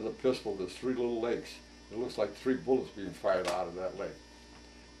at the end of the pistol, there's 3 little lakes. It looks like 3 bullets being fired out of that lake."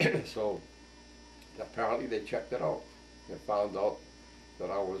 So apparently they checked it out and found out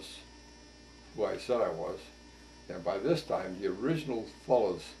that I was who I said I was. And by this time, the original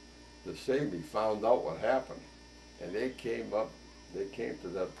fellows that saved me found out what happened. And they came to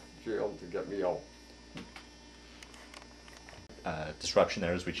that jail to get me out. Disruption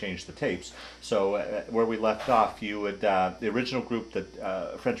there as we changed the tapes. So where we left off, you would the original group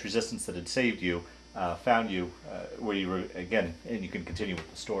that French resistance that had saved you found you where you were again, and you can continue with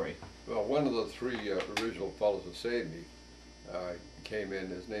the story. Well, one of the 3 original fellows that saved me came in.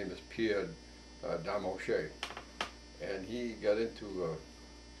 His name is Pierre Damochet, and he got into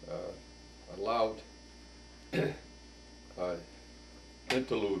a loud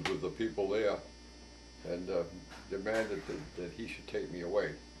interlude with the people there, and demanded that he should take me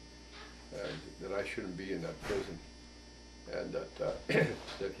away, and that I shouldn't be in that prison, and that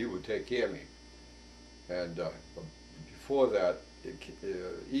that he would take care of me. And before that,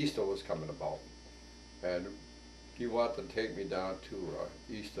 Easter was coming about, and he wanted to take me down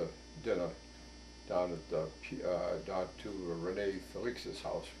to Easter dinner down at down to Renee Felix's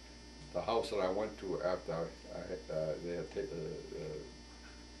house, the house that I went to after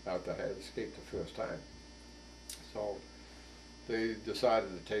after I had escaped the first time. So they decided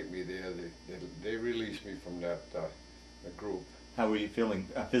to take me there. They released me from that group. How were you feeling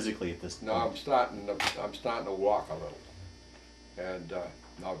physically at this point? No, I'm starting to walk a little, and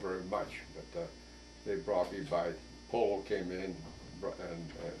not very much. But they brought me by. Polo came in,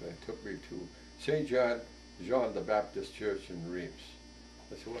 and they took me to St. John the Baptist Church in Reims.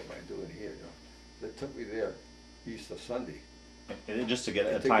 I said, "What am I doing here?" You know, they took me there Easter Sunday. And just to get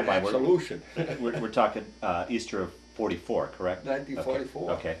a timeline, we're talking Easter of '44, correct?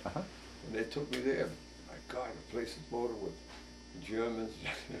 1944. Okay. And they took me there. My God, the place is loaded with Germans.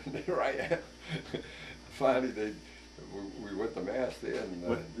 There I am. Finally, we went to mass there.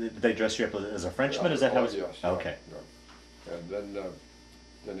 And did they dress you up as a Frenchman? Yeah, Is that how? Yes. Okay. Yeah. And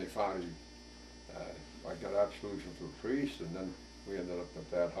then they finally, I got absolution from the priest, and then we ended up at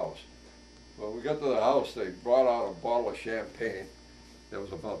that house. When we got to the house, they brought out a bottle of champagne that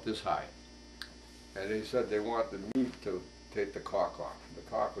was about this high. And they said they wanted me to take the cork off. The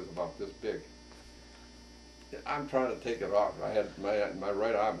cork was about this big. I'm trying to take it off. I had my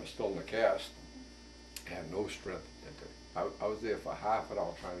right arm is still in the cast. I had no strength. I was there for half an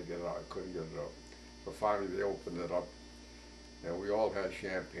hour trying to get it out. I couldn't get it out. So finally they opened it up, and we all had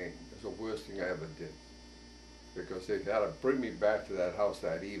champagne. It was the worst thing I ever did, because they had to bring me back to that house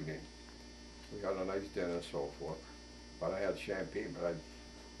that evening. We had a nice dinner and so forth, but I had champagne, but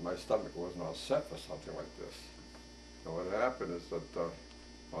my stomach wasn't all set for something like this. And what happened is that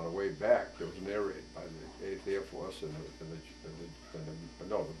on the way back, there was an air raid by the 8th Air Force, and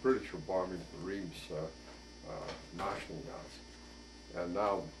the British were bombing the Reims marshalling grounds. And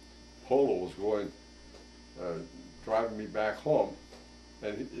now Polo was going, driving me back home,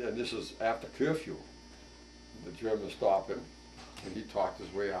 and this is after curfew. The Germans stopped him, and he talked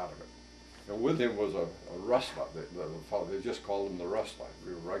his way out of it. And with him was a wrestler. The fellow, they just called him the wrestler, a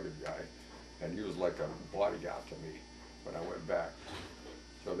real rugged guy, and he was like a bodyguard to me when I went back.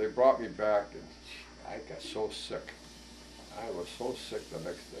 So they brought me back, and I got so sick. I was so sick the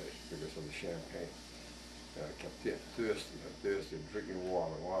next day because of the champagne. And I kept getting thirsty, and drinking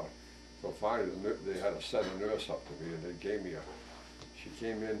water. So finally, they had to send a nurse up to me, and they gave me she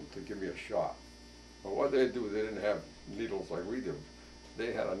came in to give me a shot. But what they do, they didn't have needles like we do.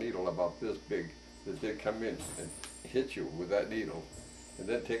 They had a needle about this big that they'd come in and hit you with that needle, and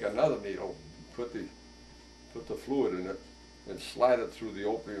then take another needle, put the fluid in it, and slide it through the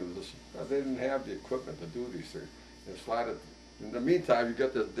opening of this. They didn't have the equipment to do these things. And slide it. In the meantime, you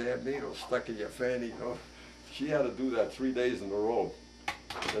got this damn needle stuck in your fanny. You know, she had to do that 3 days in a row.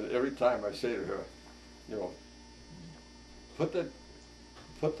 And every time I say to her, you know, put the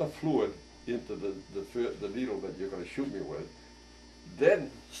fluid into the needle that you're going to shoot me with,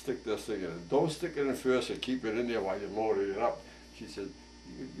 then stick this thing in it. Don't stick it in first and keep it in there while you're loading it up. She said,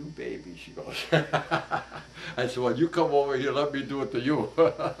 you baby, she goes. I said, well, you come over here, let me do it to you.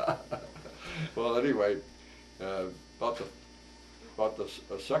 Well, anyway, about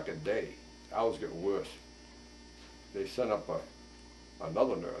the second day, I was getting worse. They sent up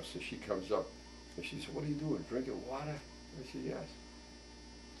another nurse, and she comes up, and she said, what are you doing, drinking water? I said, yes.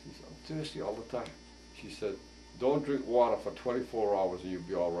 She said, I'm thirsty all the time. She said, don't drink water for 24 hours and you'll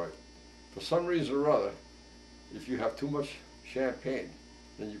be all right. For some reason or other, if you have too much champagne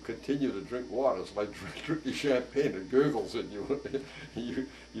and you continue to drink water, it's like drinking champagne, it gurgles in you,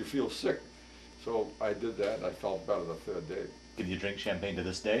 you feel sick. So I did that, and I felt better the third day. Did you drink champagne to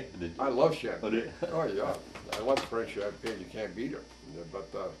this day? I love champagne. Oh yeah, I love French champagne, you can't beat it. But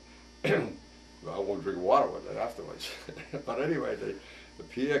I won't drink water with it afterwards. But anyway,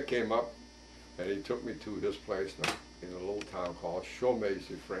 Pierre came up, and he took me to his place in a little town called Chaumes,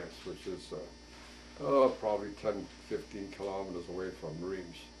 France, which is probably 10, 15 kilometers away from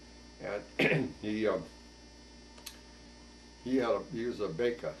Reims. And he was a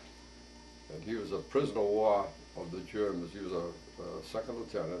baker, and he was a prisoner of war of the Germans. He was a second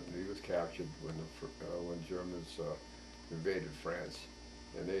lieutenant, and he was captured when Germans invaded France,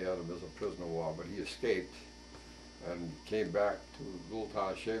 and they had him as a prisoner of war, but he escaped and came back to little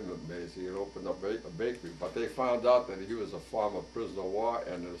town Chaumes and opened up a bakery. But they found out that he was a former prisoner of war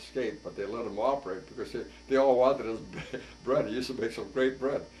and had escaped, but they let him operate because they all wanted his bread. He used to make some great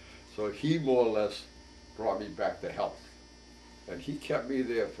bread. So he more or less brought me back to health. And he kept me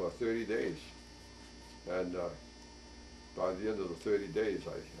there for 30 days. And by the end of the 30 days,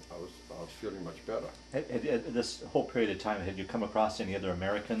 I was feeling much better. This whole period of time, had you come across any other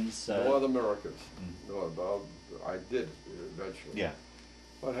Americans? No other Americans. Mm. No, but I did eventually. Yeah.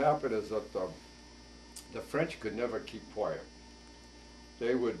 What happened is that the French could never keep quiet.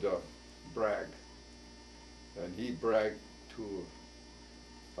 They would brag, and he bragged to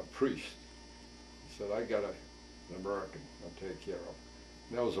a priest. He said, "I got an American I'll take care of."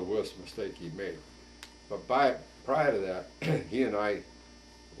 And that was the worst mistake he made. But prior to that, he and I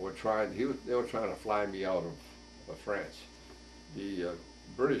were they were trying to fly me out of France. The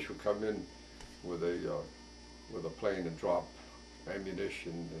British would come in with a plane and drop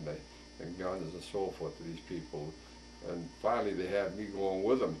ammunition and guns and so forth to these people. And finally they had me going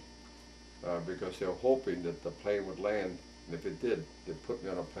with them because they were hoping that the plane would land, and if it did, they'd put me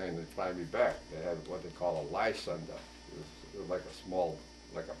on a plane and fly me back. They had what they call a Lysander. It was like a small,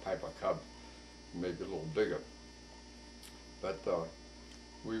 like a Piper Cub, maybe a little bigger. But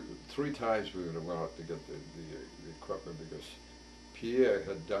 3 times we would have went out to get the equipment because Pierre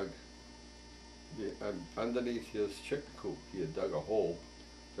had dug underneath his chicken coop. He had dug a hole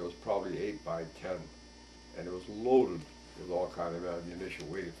that was probably 8 by 10, and it was loaded with all kind of ammunition,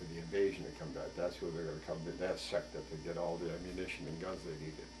 waiting for the invasion to come back. That's where they're going to come to that sector to get all the ammunition and guns they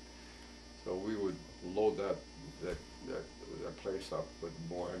needed. So we would load that place up with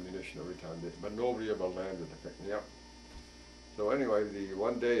more ammunition every time, but nobody ever landed to pick me up. So anyway,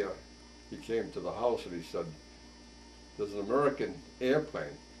 one day he came to the house and he said, "There's an American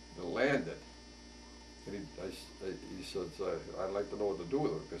airplane that landed." And he said, "I'd like to know what to do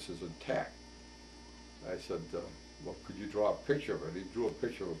with it because it's intact." I said, "Well, could you draw a picture of it?" He drew a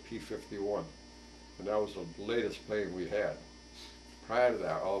picture of a P-51, and that was the latest plane we had. Prior to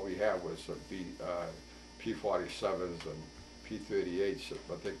that, all we had was P-47s and P-38s,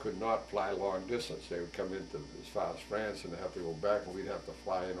 but they could not fly long distance. They would come into as far as France and they have to go back, and we'd have to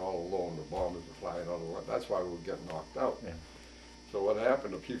fly in all alone. The bombers would fly in all alone. That's why we would get knocked out. Yeah. So what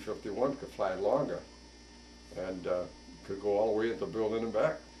happened, the P-51 could fly longer and could go all the way into Berlin and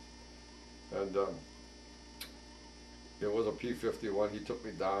back. And it was a P-51. He took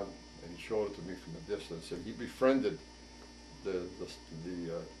me down and he showed it to me from a distance, and he befriended the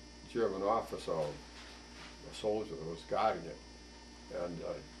German officer, a soldier that was guarding it. And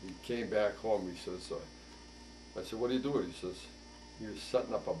he came back home. He says, I said, "What are you doing?" He says, "He was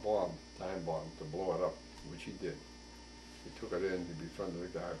setting up a bomb, time bomb, to blow it up," which he did. He took it in, he befriended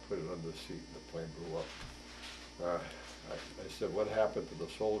the guy, put it under the seat, and the plane blew up. I said, "What happened to the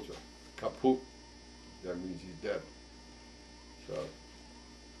soldier?" "Kaput." That means he's dead. So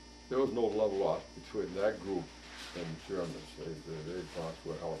there was no love lost between that group and the Germans. They gone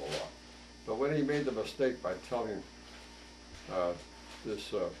through a hell of a lot. But when he made the mistake by telling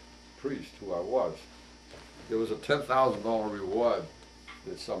this priest who I was, there was a $10,000 reward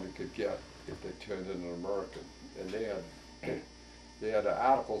that somebody could get if they turned in an American. And they had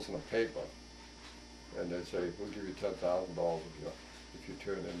articles in the paper, and they'd say, "We'll give you $10,000 if you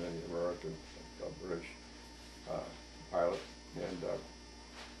turn in any American, British pilot. And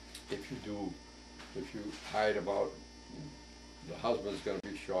if you hide them out, the husband's going to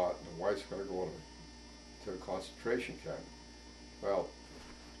be shot and the wife's going to go to the concentration camp." Well,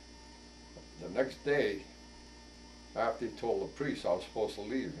 the next day, after he told the priest I was supposed to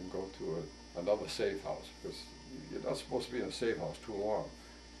leave and go to another safe house, because you're not supposed to be in a safe house too long,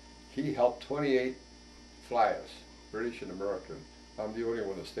 he helped 28 flyers, British and American. I'm the only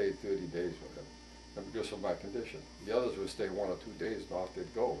one that stayed 30 days with him, and because of my condition. The others would stay 1 or 2 days and off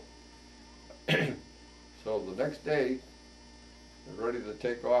they'd go. So the next day, they're ready to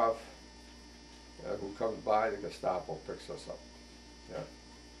take off. Who comes by? The Gestapo picks us up. Yeah.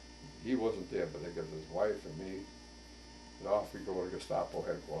 He wasn't there, but they got his wife and me, and off we go to Gestapo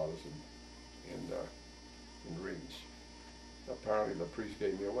headquarters in Reims. Apparently the priest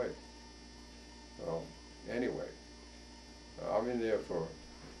gave me away. Anyway, I'm in there for,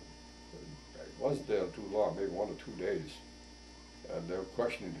 I wasn't there too long, maybe 1 or 2 days. And they were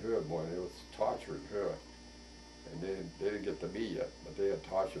questioning her more, and they were torturing her. And they didn't get to me yet, but they had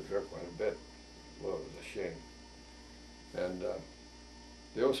tortured her quite a bit. Well, it was a shame. And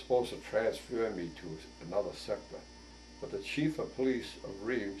they were supposed to transfer me to another sector. But the chief of police of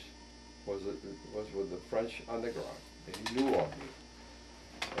Reims was with the French underground, and he knew of me.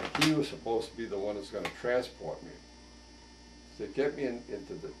 And he was supposed to be the one that's going to transport me. So they get me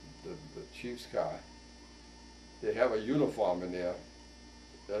into the chief's car. They have a uniform in there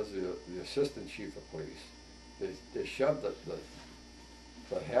as the assistant chief of police. They shoved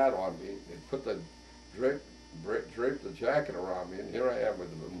the hat on me. They put the draped the jacket around me, and here I am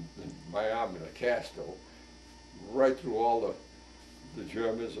with my arm in a cast still. right through all the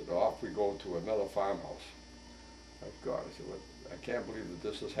Germans, and off we go to another farmhouse. My God, I said, well, I can't believe that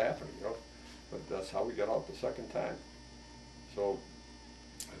this is happening, you know? But that's how we got out the second time. So,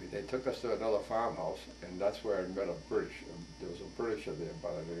 I mean, they took us to another farmhouse, and that's where I met a British. There was a Britisher there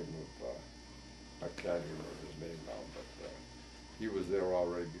by the name of, I can't remember his name now, but he was there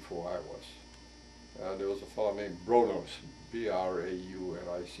already before I was. And there was a fellow named Bronos,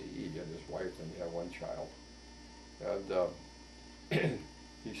 Braunice, and his wife, and he had one child. And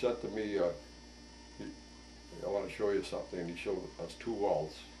he said to me, I want to show you something, and he showed us two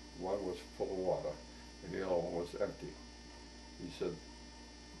wells. One was full of water, and the other one was empty. He said,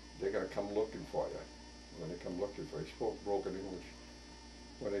 they're going to come looking for you. When they come looking for you, he spoke broken English.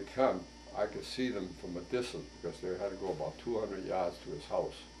 When they come, I could see them from a distance, because they had to go about 200 yards to his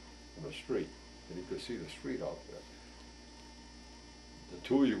house from the street, and he could see the street out there. The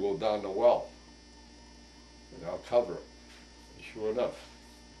two of you go down the well, and I'll cover it. And sure enough,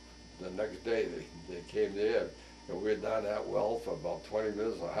 the next day they came there, and we were down that well for about 20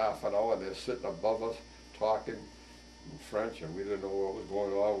 minutes or half an hour, and they're sitting above us talking in French, and we didn't know what was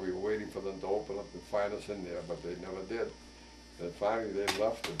going on. We were waiting for them to open up and find us in there, but they never did. And finally they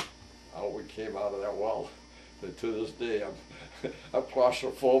left, and out we came out of that well. And to this day, I'm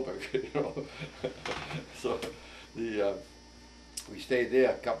claustrophobic, you know. So we stayed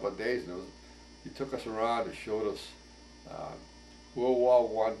there a couple of days, and he took us around and showed us World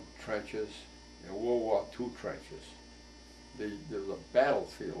War I trenches and World War II trenches. There was a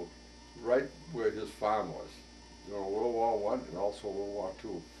battlefield right where his farm was. You know, World War I and also World War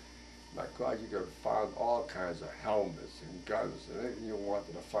II. My God, you could find all kinds of helmets and guns and anything you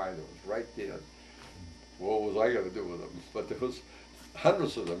wanted to find. It was right there. What was I going to do with them? But there was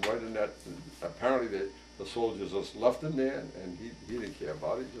hundreds of them right in that. Apparently the soldiers just left them there, and he didn't care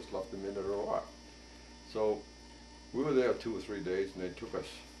about it. He just left them in the rock. So we were there 2 or 3 days, and they took us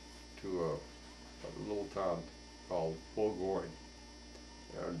to a little town called Bourgogne.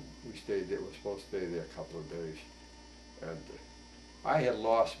 And we stayed there. We were supposed to stay there a couple of days. And I had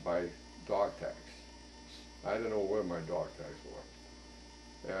lost my dog tags. I didn't know where my dog tags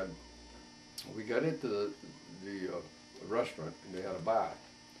were. And we got into the restaurant, and they had a bar.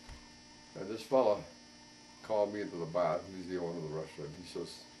 And this fella called me into the bar. He's the owner of the restaurant. He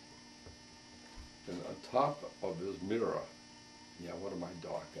says, and on top of his mirror, he had one of my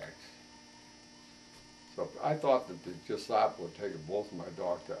dog tags. So I thought that the Gestapo had taken both of my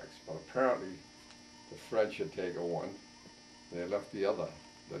dog tags, but apparently the French had taken one, and they left the other.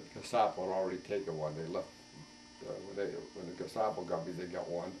 The Gestapo had already taken one. They left, when the Gestapo got me, they got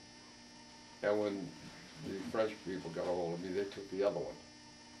one. And when the French people got a hold of me, they took the other one.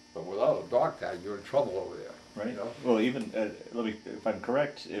 But without a dog tag, you're in trouble over there. Right. You know? Well, even, if I'm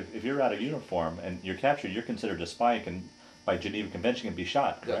correct, if you're out of uniform and you're captured, you're considered a spy and by Geneva Convention can be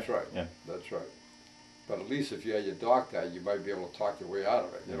shot, correct? That's right. Yeah. That's right. But at least if you had your dog tag, you might be able to talk your way out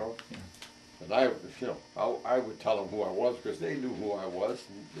of it, you know? Yeah. And I would tell them who I was, because they knew who I was.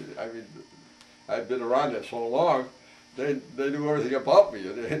 I mean, I'd been around there so long, they knew everything about me.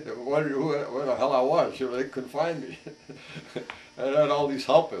 They wondered where the hell I was. You know, they couldn't find me. And I had all these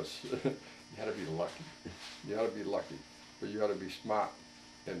helpers. You had to be lucky. You had to be lucky, but you had to be smart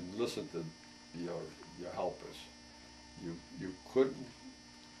and listen to your helpers. You couldn't.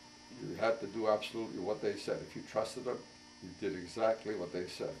 You had to do absolutely what they said. If you trusted them, you did exactly what they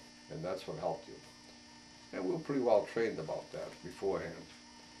said, and that's what helped you. And we were pretty well trained about that beforehand.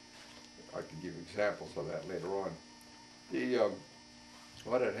 I could give examples of that later on.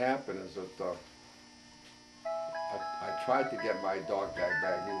 What had happened is that I tried to get my dog tag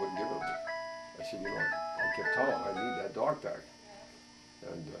back, and he wouldn't give it to me. I said, I kept telling him I need that dog tag.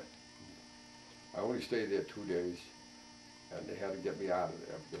 And I only stayed there 2 days, and they had to get me out of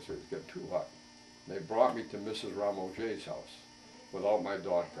there because it was getting too hot. They brought me to Mrs. Ramoget's house without my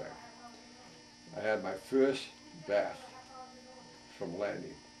dog tag. I had my first bath from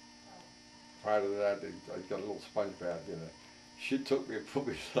landing. Prior to that, I got a little sponge bath in it. She took me and put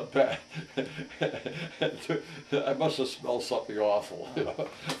me in the bath. I must have smelled something awful, you know,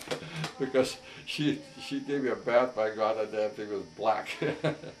 because she gave me a bath. My God, that damn thing was black.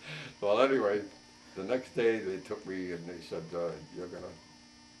 Well, anyway, the next day they took me and they said, you're gonna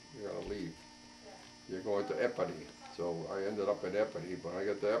leave. You're going to Epony. So I ended up in Epony. When I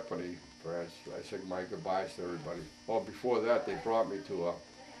got to Epony, France, I said my goodbyes to everybody. Well, before that, they brought me to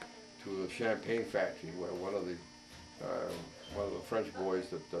a champagne factory where one of the French boys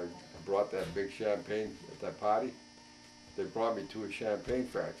that brought that big champagne at that party, they brought me to a champagne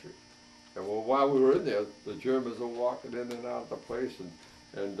factory. And well, while we were in there, the Germans were walking in and out of the place,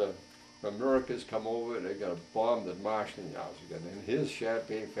 and Americans come over and they got bombed the marshalling house again. And his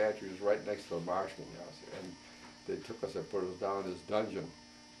champagne factory was right next to the marshalling house. And they took us and put us down in this dungeon.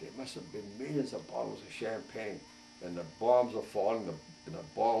 There must have been millions of bottles of champagne. And the bombs are falling and the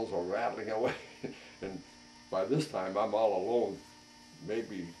bottles are rattling away. And by this time, I'm all alone,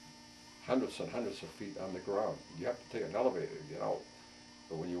 maybe hundreds and hundreds of feet on the ground. You have to take an elevator to get out.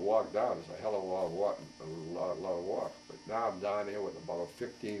 But when you walk down, it's a hell of a lot of walk, lot of walk. But now I'm down here with about a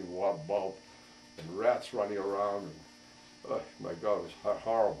 15-watt bulb and rats running around. And, oh my God, it was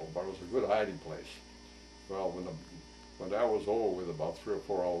horrible, but it was a good hiding place. Well, when that was over with, about 3 or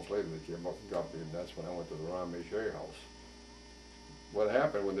 4 hours later, they came up and got me, and that's when I went to the Ramesher house. What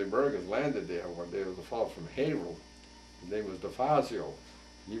happened when the Americans landed there one day, there was a fellow from Haverhill. His name was DeFazio.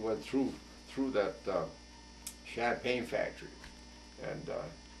 He went through that champagne factory. And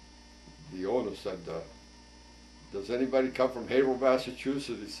the owner said, does anybody come from Haverhill,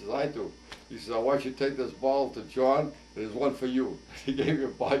 Massachusetts? He says, I do. He says, I want you to take this bottle to John, there's one for you. He gave him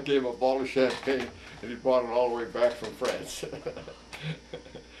a bottle of champagne, and he brought it all the way back from France.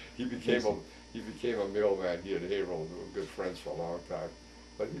 He became a mailman here at Haverhill. We were good friends for a long time.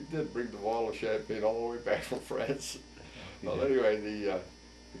 But he did bring the bottle of champagne all the way back from France. Well, anyway, he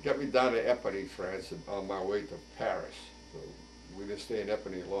got me down to Epernay, France, and on my way to Paris. So we didn't stay in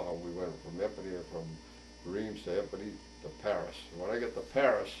Epernay long. We went from Epernay, from Reims to Epernay to Paris. And when I got to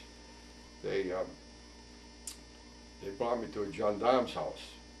Paris, they brought me to a gendarme's house.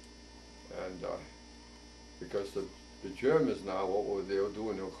 And because the Germans now, what they were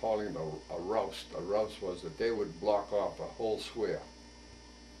doing, they were calling it a roust. A roust was that they would block off a whole square.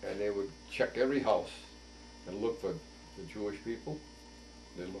 And they would check every house and look for the Jewish people.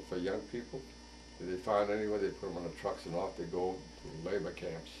 They'd look for young people. If they found anyone, they put them on the trucks and off they go to labor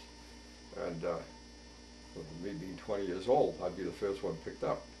camps. And with me being 20 years old, I'd be the first one picked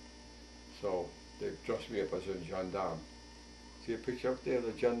up. So they dressed me up as a gendarme. See a picture up there of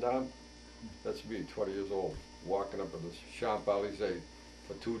the gendarme? That's me, 20 years old, walking up in the Champs-Élysées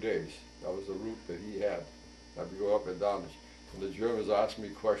for 2 days. That was the route that he had. I'd go up and down. And the Germans asked me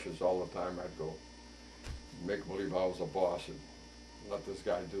questions all the time. I'd go make believe I was a boss and let this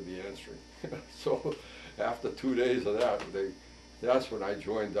guy do the answering. So after 2 days of that, that's when I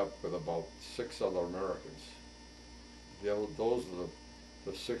joined up with about 6 other Americans. Those are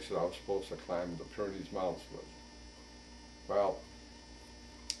the 6 that I was supposed to climb the Pyrenees Mountains with. Well,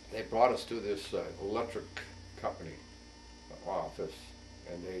 they brought us to this electric company office,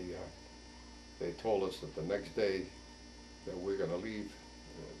 and they told us that the next day that we're going to leave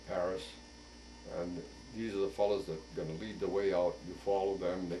Paris, and these are the fellows that are going to lead the way out. You follow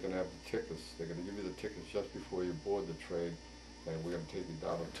them. They're going to have the tickets. They're going to give you the tickets just before you board the train, and we're going to take you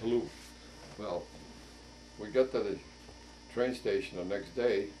down to Toulouse. Well, we got to the train station the next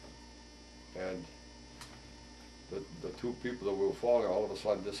day, and the 2 people that we were following all of a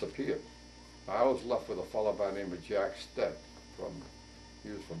sudden disappeared. I was left with a fellow by the name of Jack Stead. He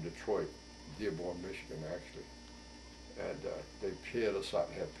was from Detroit, Dearborn, Michigan, actually. And they paired us up,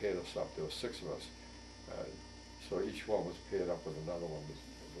 There were 6 of us. So each one was paired up with another one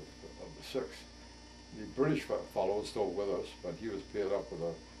of the 6. The British fellow was still with us, but he was paired up with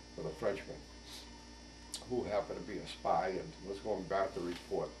a Frenchman who happened to be a spy and was going back to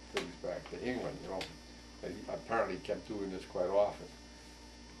report things back to England, you know. And he apparently kept doing this quite often.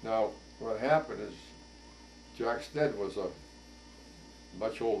 Now, what happened is Jack Stead was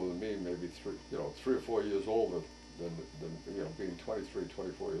much older than me, maybe 3 or 4 years older than being 23,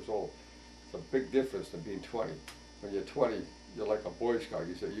 24 years old. It's a big difference than being 20. When you're 20, you're like a Boy Scout.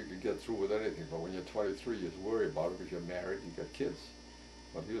 You say you can get through with anything, but when you're 23, you worry about it because you're married, you got kids.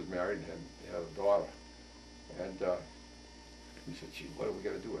 Well, he was married and had a daughter. And he said, gee, what are we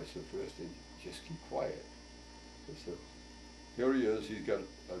going to do? I said, first thing, just keep quiet. I said, here he is, he's got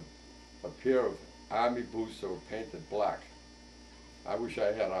a pair of army boots that were painted black. I wish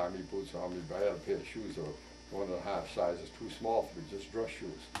I had army boots on me, but I had a pair of shoes that were 1.5 sizes too small for me, just dress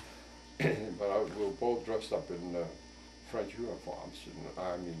shoes. But we were both dressed up in French uniforms,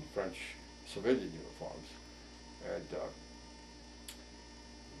 French civilian uniforms. And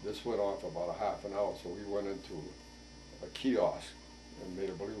this went on for about a half an hour, so we went into a kiosk and made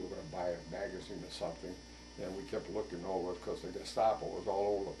a believe we were going to buy a magazine or something. And we kept looking over because the Gestapo was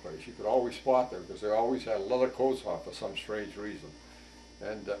all over the place. You could always spot them because they always had leather coats on for some strange reason.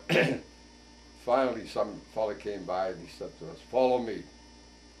 And finally some fella came by and he said to us, follow me.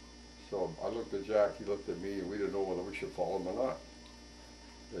 So I looked at Jack, he looked at me, and we didn't know whether we should follow him or not.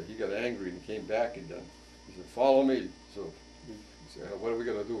 He got angry and he came back again. He said, follow me. So he said, what are we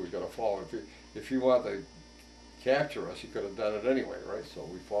going to do? We've got to follow him. If he wanted to capture us, he could have done it anyway, right? So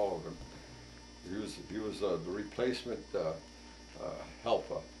we followed him. He was the replacement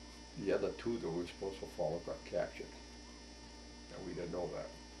helper. The other two that we were supposed to follow got captured, and we didn't know that.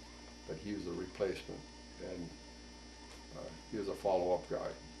 But he was the replacement, and he was a follow-up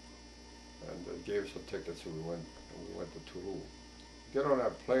guy, and gave us a ticket, so we went to Toulouse. Get on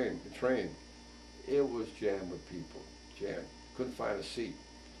that train, it was jammed with people, jammed. Couldn't find a seat.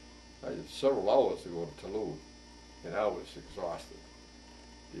 I had several hours to go to Toulouse, and I was exhausted.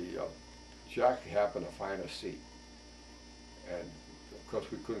 The Jack happened to find a seat, and of course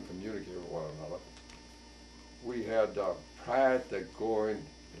we couldn't communicate with one another. We had, prior to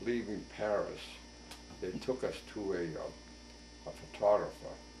leaving Paris, they took us to a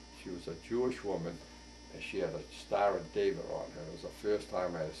photographer. She was a Jewish woman, and she had a Star of David on her. It was the first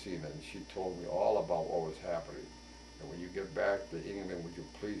time I had seen it, and she told me all about what was happening. And when you get back to England, would you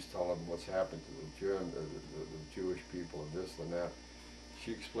please tell them what's happened to the Jewish people and this and that.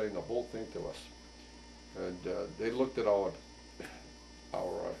 She explained the whole thing to us. And they looked at our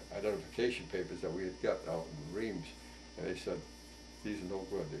identification papers that we had got out in Reims, and they said, these are no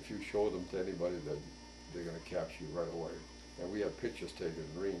good. If you show them to anybody, then they're going to capture you right away. And we had pictures taken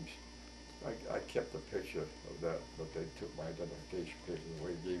in Reims. I kept a picture of that, but they took my identification papers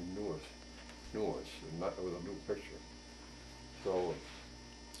away and gave new ones, and not with a new picture. So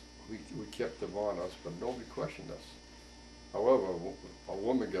we kept them on us, but nobody questioned us. However, a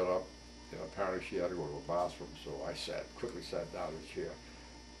woman got up, and apparently she had to go to the bathroom, so I quickly sat down in a chair.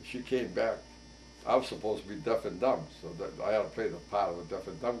 She came back. I was supposed to be deaf and dumb, so that I had to play the part of the deaf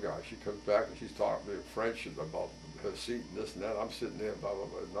and dumb guy. She comes back and she's talking to me in French about her seat and this and that. I'm sitting there, blah, blah,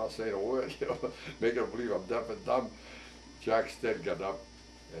 blah, not saying a word, making her believe I'm deaf and dumb. Jack Stead got up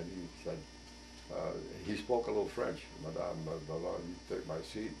and he said, he spoke a little French. Madame, you take my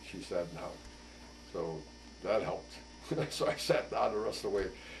seat? She said no. So that helped. So I sat down the rest of the way.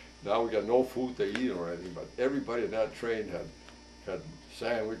 Now we got no food to eat or anything, but everybody in that train had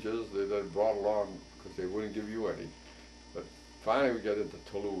sandwiches they brought along because they wouldn't give you any. But finally we got into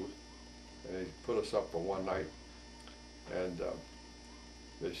Toulouse, and they put us up for one night, and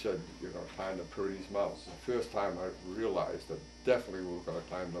they said, you're going to climb the Pyrenees Mountains. The first time I realized that definitely we were going to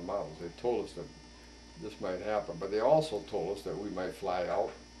climb the mountains. They told us that this might happen, but they also told us that we might fly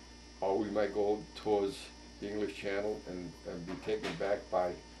out, or we might go towards the English Channel and be taken back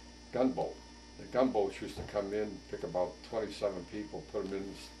by gunboat. The gunboats used to come in, pick about 27 people, put them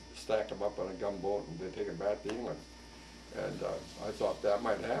in, stack them up on a gunboat, and they take them back to England. And I thought that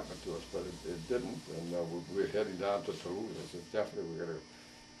might happen to us, but it didn't. And we're heading down to Toulouse. I said, definitely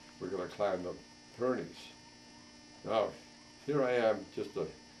we're gonna climb the Pyrenees. Now, here I am, just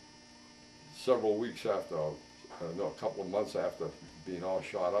several weeks after, no, a couple of months after being all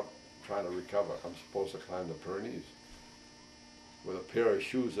shot up, trying to recover. I'm supposed to climb the Pyrenees with a pair of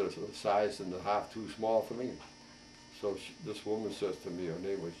shoes that are a size and a half too small for me. So this woman says to me, her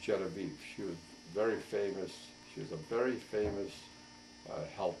name was Genevieve. She was very famous. She was a very famous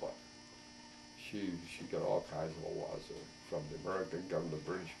helper. She got all kinds of awards from the American government,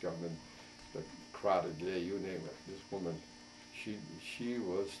 the British government, the Croix de Guerre, you name it. This woman, she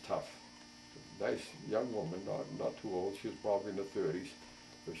was tough. Nice young woman, not too old. She was probably in the 30s,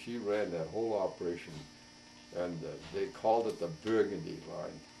 but she ran that whole operation. And they called it the Burgundy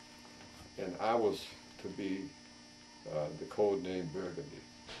line. And I was to be the code name Burgundy.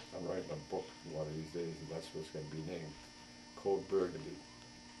 I'm writing a book one of these days, and that's what it's going to be named, Code Burgundy.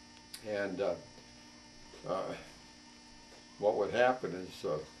 And what would happen is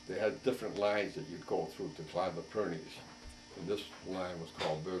they had different lines that you'd go through to climb the Pyrenees. And this line was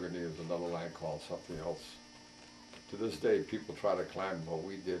called Burgundy. There's another line called something else. To this day, people try to climb what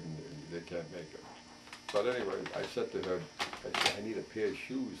we did, and they can't make it. But anyway, I said to her, I need a pair of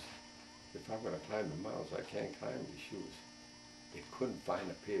shoes. If I'm going to climb the mountains, I can't climb these shoes. They couldn't find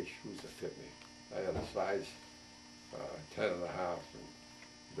a pair of shoes that fit me. I had a size 10 and a half, and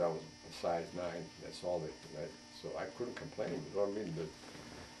that was a size 9. That's all they, so I couldn't complain, you know what I mean?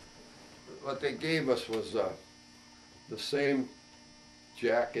 What they gave us was the same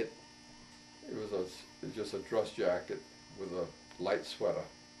jacket. It was just a dress jacket with a light sweater.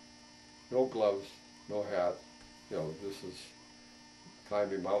 No gloves. No hat, you know, this is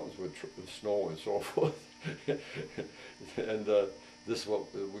climbing mountains with snow and so forth. And this is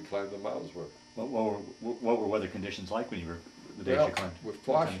what we climbed the mountains with. What were weather conditions like when you were, the days you climbed? Well,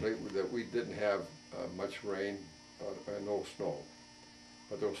 fortunately that we didn't have much rain and no snow,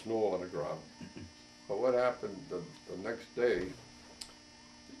 but there was snow on the ground. But what happened the next day,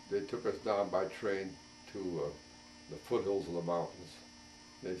 they took us down by train to the foothills of the mountains.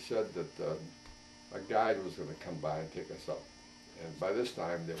 They said that a guide was going to come by and take us up. And by this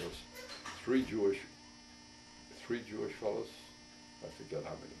time there was three Jewish fellows, I forget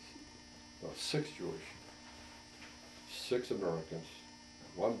how many, no, six Jewish, six Americans,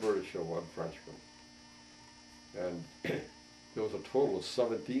 one British and one Frenchman. And there was a total of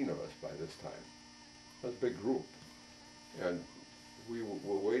 17 of us by this time. That was a big group. And we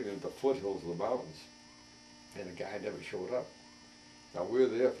were waiting at the foothills of the mountains, and the guy never showed up. Now we were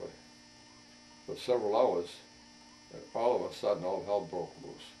there for several hours, and all of a sudden all hell broke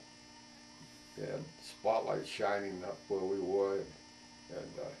loose. They had spotlights shining up where we were,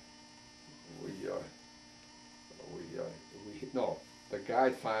 no, the guy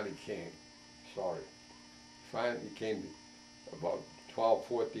finally came, sorry. Finally came about 12,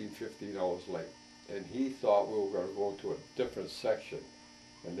 14, 15 hours late. And he thought we were going to go to a different section.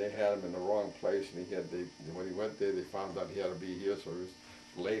 And they had him in the wrong place, and when he went there, they found out he had to be here, so he was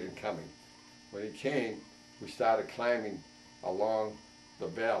late in coming. When he came, we started climbing along the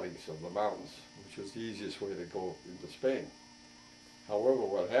valleys of the mountains, which was the easiest way to go into Spain. However,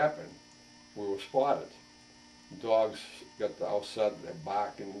 what happened, we were spotted. Dogs got outside, they're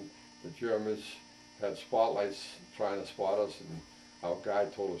barking. The Germans had spotlights trying to spot us, and our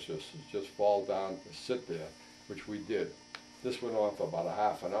guide told us just fall down and sit there, which we did. This went on for about a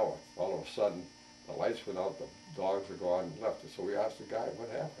half an hour. All of a sudden, the lights went out, the dogs were gone and left us. So we asked the guy, what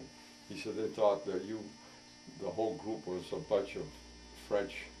happened? He said they thought that the whole group was a bunch of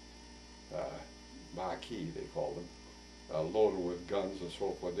French Marquis, they called them, loaded with guns and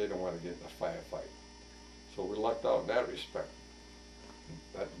so forth. They didn't want to get in a firefight. So we lucked out in that respect.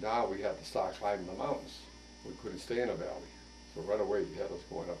 But now we had to start climbing the mountains. We couldn't stay in a valley. So right away he had us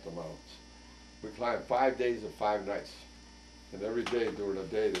going up the mountains. We climbed 5 days and 5 nights. And every day during the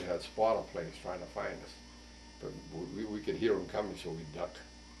day they had spotter planes trying to find us. But we could hear them coming, so we duck.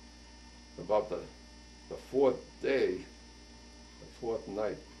 About the fourth day, the fourth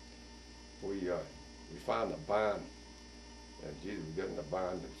night, we found a barn. And Jesus, we got in the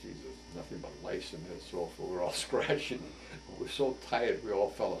barn, and Jesus, nothing but lice in there, so we were all scratching. We were so tired, we all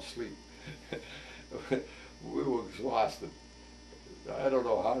fell asleep. We were exhausted. I don't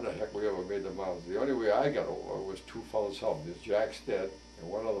know how the heck we ever made the mountains. The only way I got over was 2 fellows helped. There's Jack Stead, and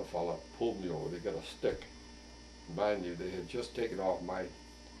one other fella pulled me over. They got a stick. Mind you, they had just taken off my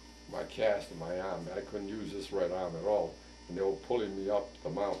cast in my arm. I couldn't use this right arm at all. And they were pulling me up the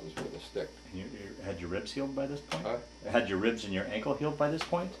mountains with a stick. And you had your ribs healed by this point? Huh? Had your ribs and your ankle healed by this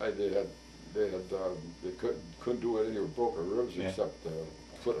point? They couldn't do anything with broken ribs except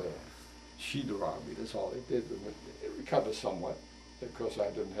put a sheet around me. That's all they did. It recovered somewhat because I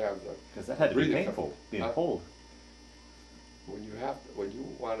didn't have the. Because that had to be painful, being pulled. When you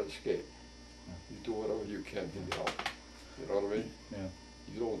want to escape, you do whatever you can to get out. You know what I mean? Yeah.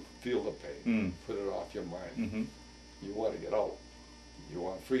 You don't feel the pain. Put it off your mind. Mm-hmm. You want to get out. You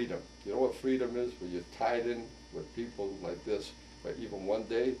want freedom. You know what freedom is? When you're tied in with people like this, but even one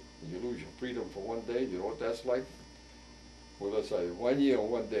day, and you lose your freedom for one day, you know what that's like? Well, let's say 1 year and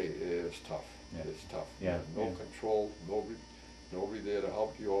 1 day is tough. Yeah. It's tough. Yeah. No control, nobody there to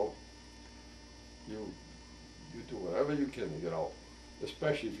help you out. You do whatever you can to get out,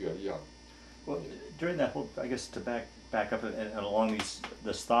 especially if you're young. Well, during that whole, I guess to back up and along this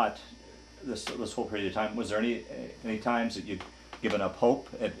whole period of time, was there any times that you'd given up hope?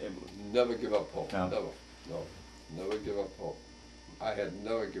 Never give up hope. No. Never give up hope. I had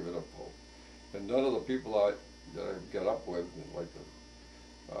never given up hope, and none of the people that I got up with, like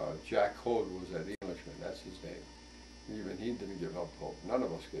Jack Code was that Englishman. That's his name. Even he didn't give up hope. None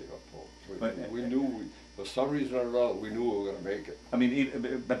of us gave up hope. We knew, for some reason or another, we knew we were going to make it. I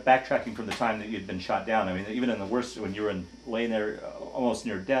mean, but backtracking from the time that you'd been shot down, I mean, even in the worst, when you were laying there almost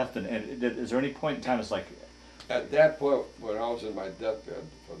near death, and is there any point in time it's like? At that point, when I was in my deathbed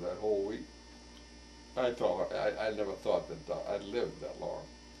for that whole week, I never thought that I'd live that long.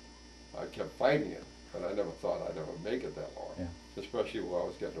 I kept fighting it, but I never thought I'd ever make it that long. Yeah. Especially when I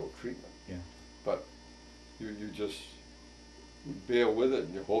was getting no treatment. Yeah. But you just bear with it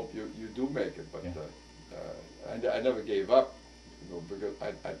and you hope you do make it. But I never gave up, because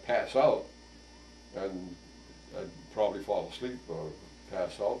I'd pass out and I'd probably fall asleep or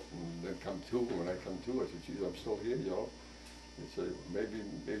pass out and then come to. When I come to, I said, geez, I'm still here, And say,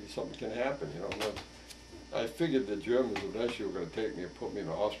 maybe something can happen, But I figured the Germans eventually were going to take me and put me in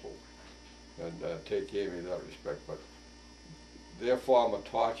a hospital and take care of me in that respect. But their form of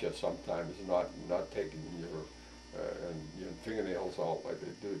torture sometimes is not taking your fingernails out like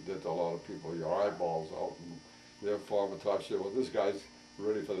they did to a lot of people, your eyeballs out. And their form of torture, well, this guy's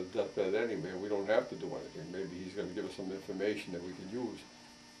ready for the deathbed anyway, we don't have to do anything. Maybe he's going to give us some information that we can use.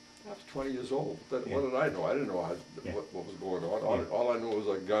 I was 20 years old. What Yeah. did I know? I didn't know Yeah. what was going on. Yeah. All I knew was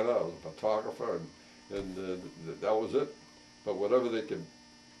a gunner, I was a photographer, and that was it. But whatever they could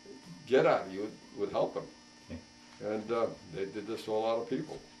get out of you would help them. Yeah. And they did this to a lot of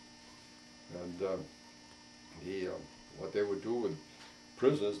people. And what they would do with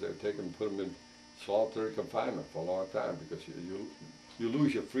prisoners, they would take them and put them in solitary confinement for a long time, because you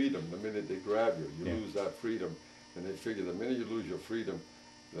lose your freedom the minute they grab you. You Yeah. lose that freedom, and they figure the minute you lose your freedom,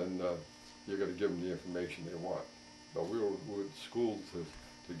 then you're going to give them the information they want. But we were schooled to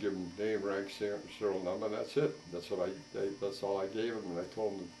give them name, rank, serial number, and that's it. That's all I gave them, and I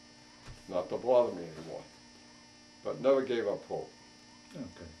told them not to bother me anymore. But never gave up hope.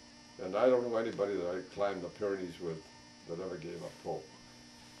 Okay. And I don't know anybody that I climbed the Pyrenees with that ever gave up hope.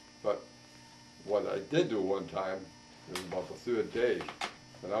 But what I did do one time, it was about the third day,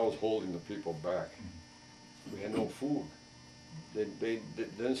 and I was holding the people back. We had no food. They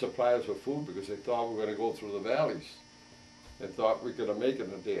didn't supply us with food because they thought we were going to go through the valleys and thought we could make it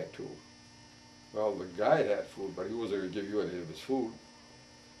in a day or two. Well, the guide had food, but he wasn't going to give you any of his food.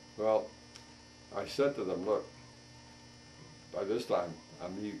 Well, I said to them, look, by this time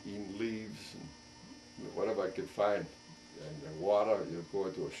I'm eating leaves and whatever I could find. And water, you go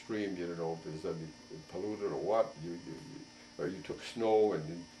into a stream, you don't know if there's any polluted or what. Or you took snow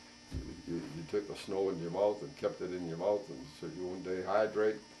and you took the snow in your mouth and kept it in your mouth, and so you wouldn't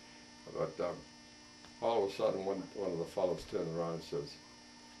dehydrate. But all of a sudden, one of the fellows turned around and says,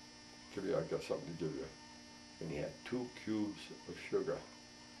 "Come here, I got something to give you." And he had 2 cubes of sugar.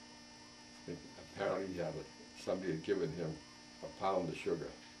 And apparently, somebody had given him a pound of sugar,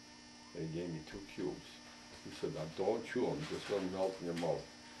 and he gave me 2 cubes. He said, "Now don't chew them, just let them melt in your mouth."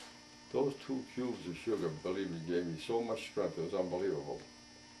 Those 2 cubes of sugar, believe me, gave me so much strength, it was unbelievable.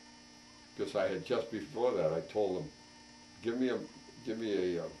 Because I had just before that, I told them, give me a,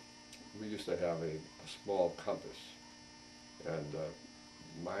 we used to have a small compass. And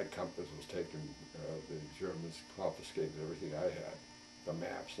my compass was taken, the Germans confiscated everything I had, the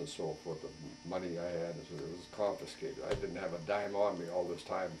maps and so forth, the money I had, it was confiscated. I didn't have a dime on me all this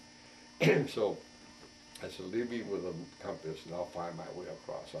time. So I said, leave me with a compass and I'll find my way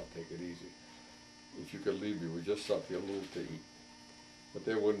across. I'll take it easy. If you could leave me with just something a little to eat. But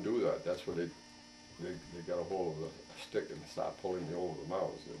they wouldn't do that. That's what they got a hold of a stick and started pulling me over the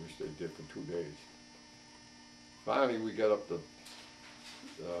mountains, which they did for 2 days. Finally, we got up to,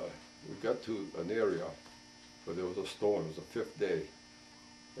 we got to an area where there was a stone. It was the 5th day.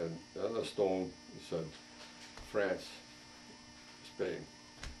 And on the stone, it said, France, Spain.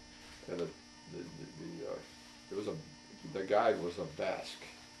 And the guide was a Basque.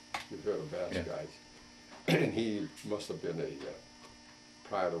 You've heard of Basque guides. And he must have been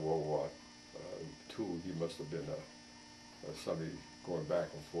prior to World War II, he must have been somebody going back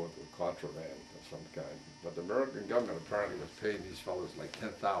and forth with contraband of some kind. But the American government apparently was paying these fellows like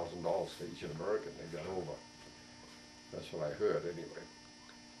 $10,000 for each American they got over. That's what I heard anyway.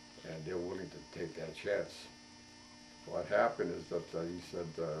 And they were willing to take that chance. What happened is that he said,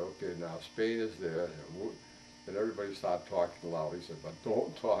 okay, now Spain is there, and everybody started talking loud. He said, but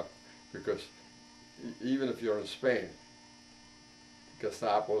don't talk, because even if you're in Spain,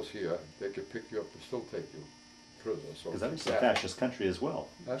 Gestapo's here, they could pick you up and still take you prisoner. Because that was a fascist country as well.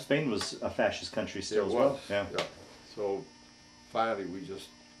 Huh? Spain was a fascist country still as was. well. Yeah. So finally we just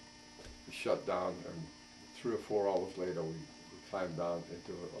shut down, and 3 or 4 hours later we climbed down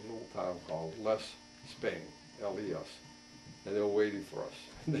into a little town called Spain, L-E-S, and they were waiting for us.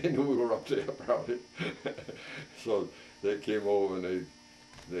 They knew we were up there apparently. So they came over and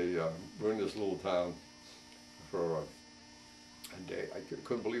they were in this little town for a day. I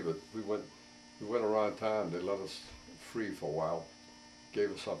couldn't believe it. We went around town. They let us free for a while,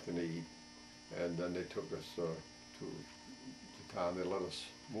 gave us something to eat, and then they took us to town. They let us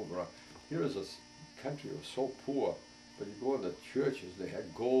move around. Here is this country. It was so poor, but you go in the churches. They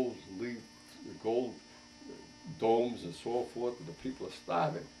had gold domes and so forth, and the people are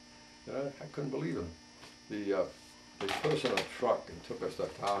starving. You know, I couldn't believe it. They put us in a truck and took us to a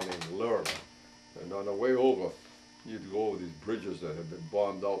town named Lerma, and on the way over, you'd go over these bridges that had been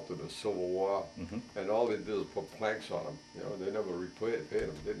bombed out to the Civil War, and all they did was put planks on them. You know, they never repaired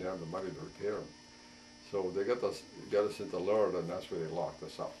them. They didn't have the money to repair them. So they got us into Lerma, and that's where they locked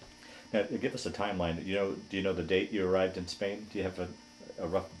us up. Now, give us a timeline. Do you know the date you arrived in Spain? Do you have a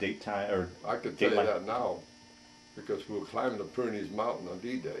rough date time or? I could tell you that now, because we were climbing the Pyrenees Mountains on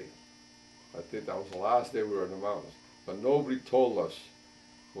D-Day. I think that was the last day we were in the mountains. But nobody told us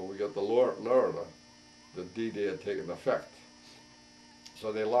when we got to Lerma that D-Day had taken effect.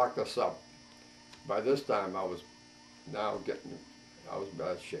 So they locked us up. By this time I was now getting I was in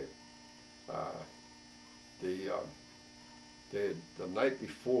bad shape. Uh, the night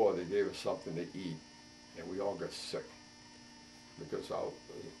before, they gave us something to eat, and we all got sick because our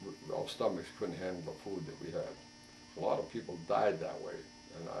stomachs couldn't handle the food that we had. A lot of people died that way,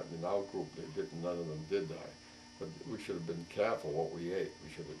 and in our group, none of them did die. But we should have been careful what we ate.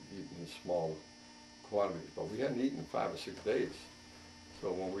 We should have eaten in small quantities, but we hadn't eaten in 5 or 6 days.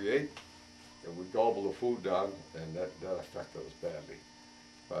 So when we ate, and we gobbled the food down, and that affected us badly.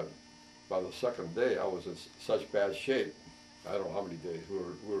 But by the second day, I was in such bad shape. I don't know how many days. We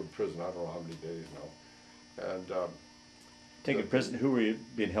were in prison. I don't know how many days now. And taken prison. Who were you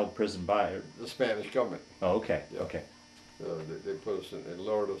being held prison by? the Spanish government. Oh, okay. Yeah. Okay. They put us in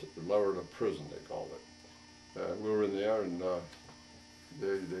lowered to prison. They called it. We were in there, and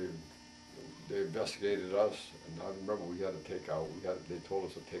they investigated us. And I remember we had to take out. They told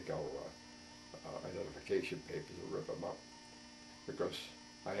us to take our identification papers and rip them up because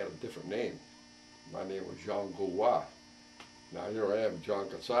I had a different name. My name was John Katsaros. Now here I am, John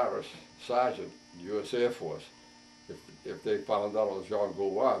Katsaros, Sergeant, U.S. Air Force. If they found out I was John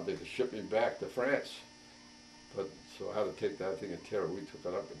Katsaros, they could ship me back to France. But so I had to take that thing and tear it. We took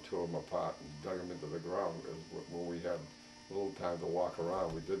it up and tore them apart and dug them into the ground. When we had a little time to walk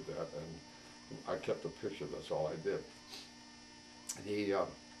around, we did that, and I kept a picture. That's all I did.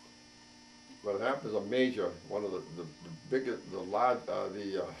 What happened is a major, one of the biggest, the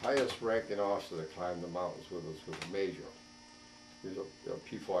highest ranking officer that climbed the mountains with us was a major. He was a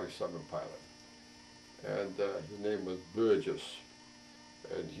P-47 pilot, and his name was Burgess.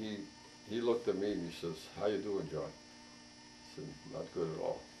 And he looked at me and he says, "How you doing, John?" I said, "Not good at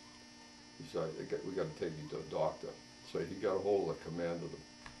all." He said, "We got to take you to a doctor." So he got a hold of the commander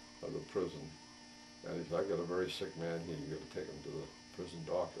of the prison, and he said, "I got a very sick man here. You got to take him to the prison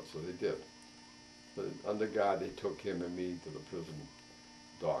doctor." So they did. Under guard, they took him and me to the prison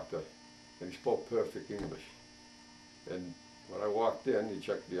doctor, and he spoke perfect English. And when I walked in, he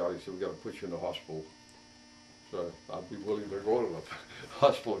checked me out. He said, "We got to put you in the hospital." So I'd be willing to go to the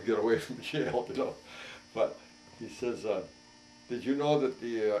hospital and get away from jail, you know. But he says, "Did you know that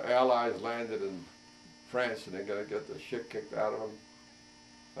the Allies landed in France and they're going to get the shit kicked out of them?"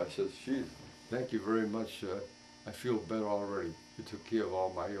 I said, "Gee, thank you very much. I feel better already. You took care of all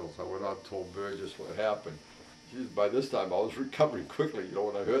my ills." I went out and told Burgess what happened. Geez, by this time I was recovering quickly, you know,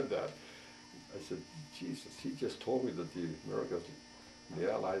 when I heard that. I said, "Jesus, he just told me that the Americans,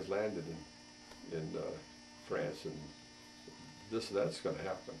 the Allies landed in France, and that's going to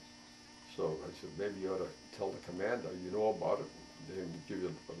happen." So I said, "Maybe you ought to tell the commander you know about it.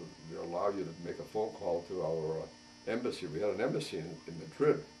 They'll allow you to make a phone call to our embassy." We had an embassy in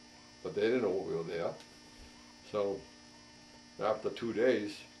Madrid, but they didn't know we were there. So after 2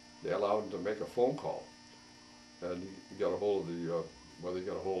 days, they allowed him to make a phone call, and he got a hold of whether he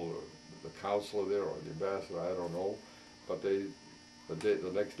got a hold of the consular there or the ambassador, I don't know. But the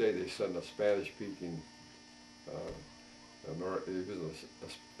next day they sent a Spanish-speaking, he was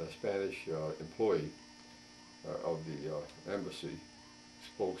a Spanish employee of the embassy,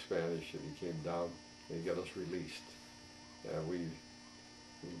 spoke Spanish, and he came down and he got us released. And we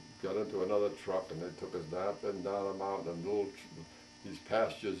got into another truck, and they took us down a mountain, and these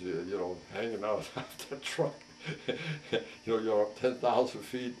pastures, you know, hanging out of the truck. You know, you're up 10,000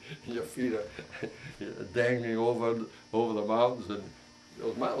 feet, and your feet are dangling over the mountains, and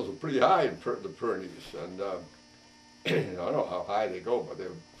those mountains are pretty high in the Pyrenees, and I don't know how high they go, but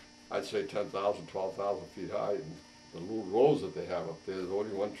I'd say 10,000, 12,000 feet high, and the little roads that they have up there, there's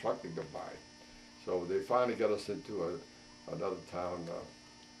only one truck that could by. So they finally got us into another town,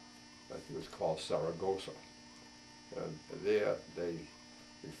 I think it was called Saragossa, and there they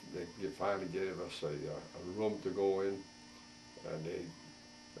finally gave us a room to go in, and we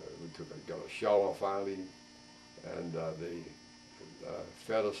got a shower finally, and they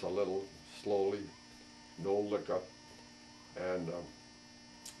fed us a little slowly, no liquor, and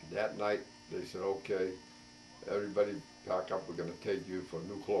that night they said, "Okay, everybody pack up, we're going to take you for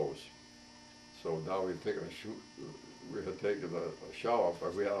new clothes." So now we had taken a shower,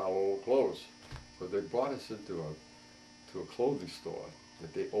 but we had our old clothes. So they brought us into a clothing store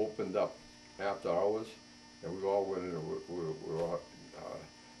that they opened up after hours, and we all went in and we all,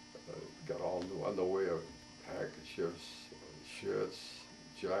 got all new underwear, handkerchiefs, shirts,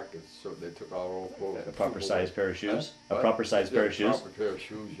 jackets. So they took our old clothes. A proper size pair of shoes? A proper size pair of shoes? A proper pair of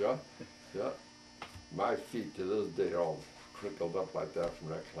shoes, yeah. Yeah. My feet to this day are all crinkled up like that from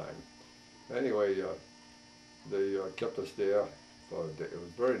that climb. Anyway, they kept us there for a day. It was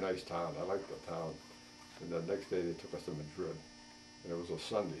a very nice town. I liked the town. And the next day they took us to Madrid. And it was a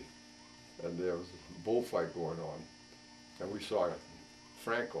Sunday. And there was a bullfight going on. And we saw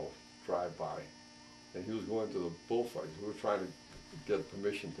Franco drive by, and he was going to the bullfights. We were trying to get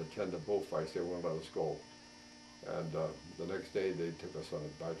permission to attend the bullfights. They wouldn't let us go. And the next day they took us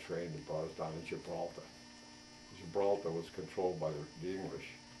by train and brought us down to Gibraltar. Gibraltar was controlled by the English.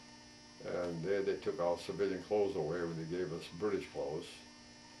 And there they took our civilian clothes away and they gave us British clothes.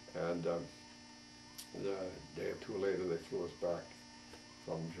 And a day or two later they flew us back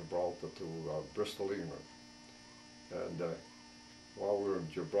from Gibraltar to Bristol, England. And while we were in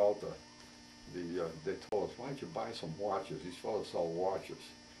Gibraltar, they told us, why'd you buy some watches? These fellows sell watches.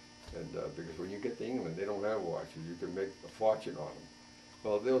 And because when you get to England, they don't have watches. You can make a fortune on them.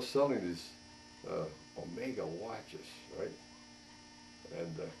 Well, they were selling these Omega watches, right?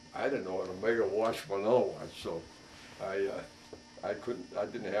 And I didn't know an Omega watch from another watch, so I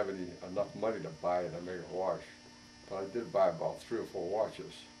didn't have enough money to buy an Omega watch. But I did buy about 3 or 4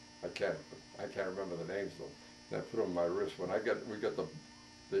 watches. I can't remember the names though. And I put them on my wrist. When we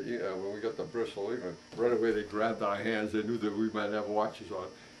got the Bristol, England, right away they grabbed our hands. They knew that we might have watches on,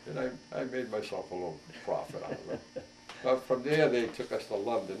 and I made myself a little profit out of it. But from there they took us to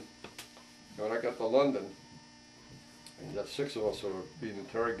London. And when I got to London, and the 6 of us were being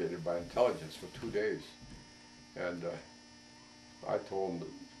interrogated by intelligence for 2 days, and I told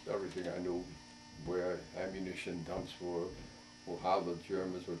them everything I knew, where ammunition dumps were, how the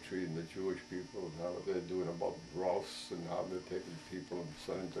Germans were treating the Jewish people, and how they're doing about Ross, and how they're taking people and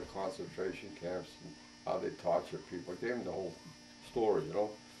sending them to concentration camps, and how they torture people. I gave them the whole story, you know.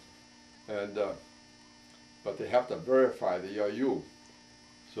 And but they have to verify that you're you.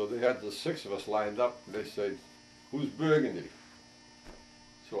 So they had the 6 of us lined up, and they said, "Who's Burgundy?"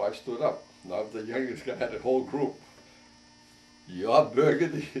 So I stood up. Now I'm the youngest guy in the whole group. "You're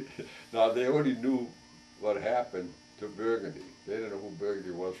Burgundy?" Now they already knew what happened to Burgundy. They didn't know who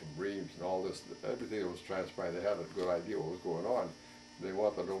Burgundy was from Reims and all this, everything that was transpiring. They had a good idea what was going on. They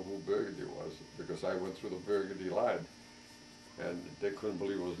wanted to know who Burgundy was because I went through the Burgundy line, and they couldn't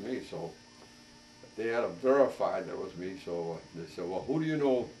believe it was me. So they had to verify that it was me. So they said, "Well, who do you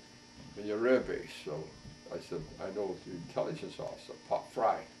know in your air base?" So I said, "I know the intelligence officer, Pop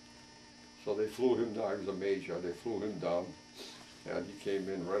Fry." So they flew him down. He was a major. They flew him down. And he came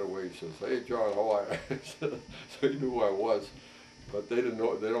in right away. He says, "Hey, John, how are you?" So he knew who I was, but they didn't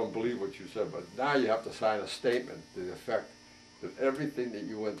know. They don't believe what you said. But now you have to sign a statement to the effect that everything that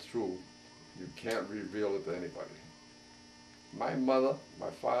you went through, you can't reveal it to anybody. My mother, my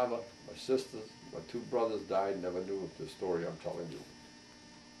father, my sisters, my 2 brothers died. Never knew the story I'm telling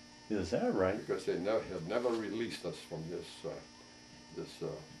you. Is that right? Because they have never released us from this.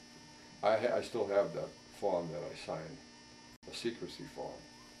 I still have that form that I signed. A secrecy form.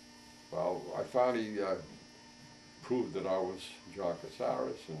 Well, I finally proved that I was John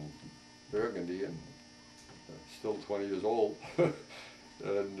Katsaros and Burgundy, and still 20 years old.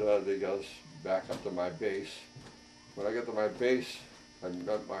 And they got us back up to my base. When I got to my base, I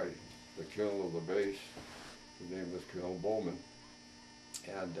met the colonel of the base. His name was Colonel Bowman,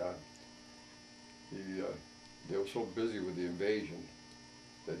 and they were so busy with the invasion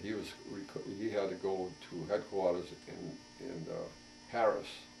that he had to go to headquarters in Paris,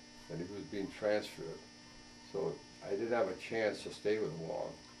 and he was being transferred. So I didn't have a chance to stay with him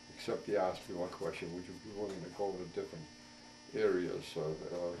long, except he asked me one question: would you be willing to go to different areas,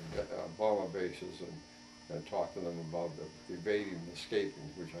 bomber bases, and talk to them about the evading and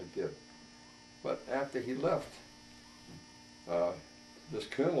escaping, which I did. But after he left, this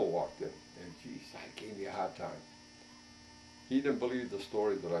colonel walked in, and geez, that gave me a hard time. He didn't believe the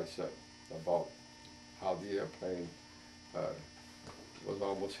story that I said about how the airplane was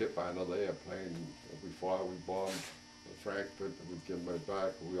almost hit by another airplane. We bombed Frankfurt, we came right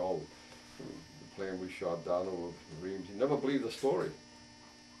back, the plane we shot down over Reims. He never believed the story.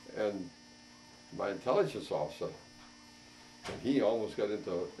 And my intelligence officer, and he almost got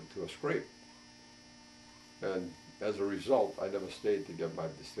into a scrape. And as a result, I never stayed to get my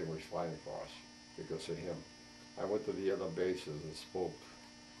Distinguished Flying Cross because of him. I went to the other bases and spoke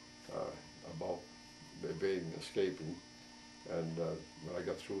about evading and escaping. And when I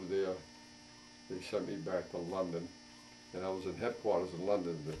got through there, they sent me back to London. And I was in headquarters in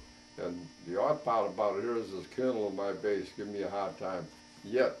London. And the odd part about it here is this colonel of my base giving me a hard time.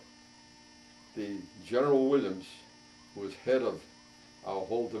 Yet, the General Williams, who was head of our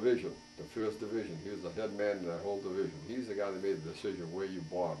whole division, the 1st Division, he was the head man in that whole division. He's the guy that made the decision where you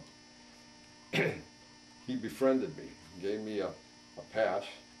bombed. He befriended me, gave me a pass.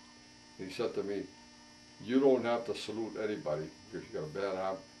 He said to me, "You don't have to salute anybody because you got a bad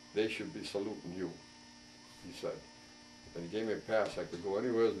arm. They should be saluting you," he said. And he gave me a pass. I could go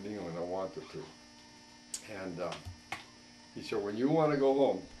anywhere in England I wanted to. And He said, when you want to go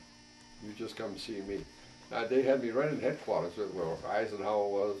home, you just come see me. They had me right in headquarters where Eisenhower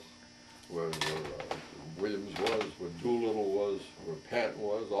was, where Williams was, where Doolittle was, where Patton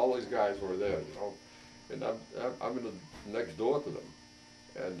was. All these guys were there, you know. And I'm in the next door to them.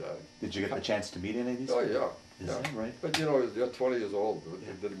 And did you get the chance to meet any of these? Oh people? yeah. Is that right? But you know, you're 20 years old.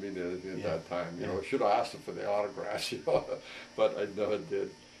 It didn't mean anything at that time. You know, I should have asked them for their autographs, you know, but I never did.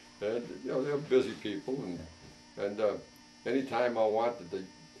 And you know, they're busy people, and anytime I wanted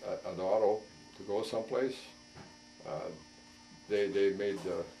an auto to go someplace, they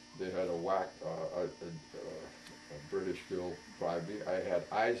had a whack a British girl drive me. I had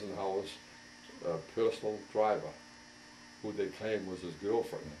Eisenhower's personal driver, who they claimed was his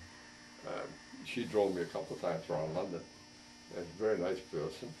girlfriend. She drove me a couple of times around London. And a very nice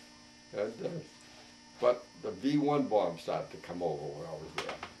person. And but the V-1 bomb started to come over when I was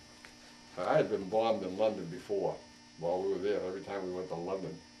there. I had been bombed in London before. While we were there, every time we went to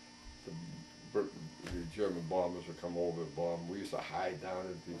London, the German bombers would come over and bomb. We used to hide down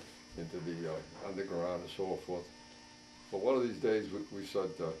into the underground and so forth. But one of these days we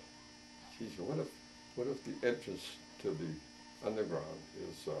said, geez, what if the entrance to the underground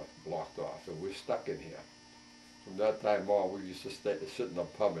is blocked off and we're stuck in here? From that time on, we used to sit in a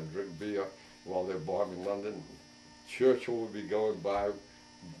pub and drink beer while they're bombing London. Churchill would be going by,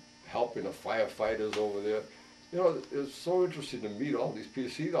 helping the firefighters over there. You know, it was so interesting to meet all these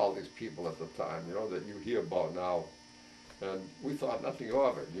people, see all these people at the time, you know, that you hear about now. And we thought nothing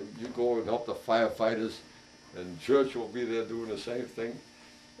of it. You go and help the firefighters, and Churchill will be there doing the same thing.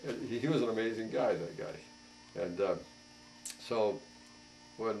 He was an amazing guy, that guy. And so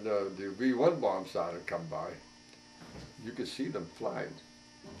when the V-1 bomb started to come by, you could see them flying.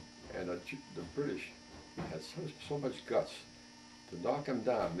 And the British had so much guts to knock them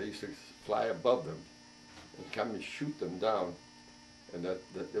down. They used to fly above them and come and shoot them down. And that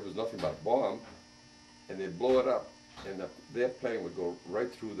there was nothing but a bomb, and they'd blow it up, and their plane would go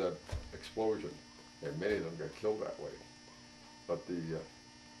right through the explosion. And many of them got killed that way. But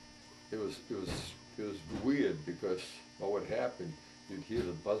it was weird, because what would happen, you'd hear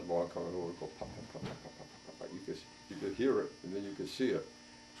the buzz bomb coming over and go pop, pop, pop, pop, pop, pop, pop. You could hear it, and then you could see it.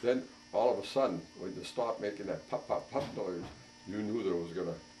 Then all of a sudden, when you start making that pop, pop, pop noise, you knew that it was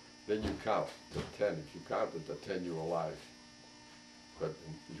gonna. Then you count to 10. If you counted to 10, you were alive. But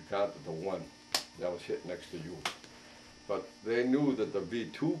if you counted to 1, that was hit next to you. But they knew that the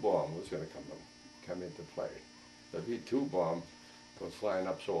V-2 bomb was going to come into play. The V-2 bomb was flying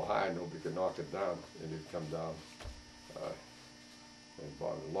up so high, nobody could knock it down, and it'd come down. And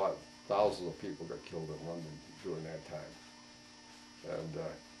bomb thousands of people got killed in London during that time. And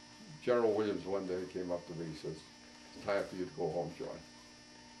General Williams one day came up to me, he says, "It's time for you to go home, John."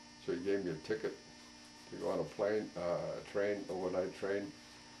 So he gave me a ticket to go on a plane, train, overnight train,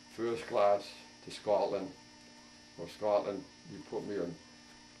 first class to Scotland. From Scotland, they put me on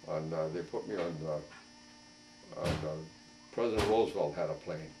President Roosevelt had a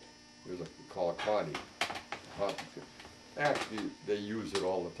plane. It was called a Connie. Actually, they use it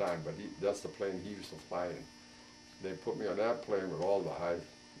all the time, but that's the plane he used to fly in. They put me on that plane with all the high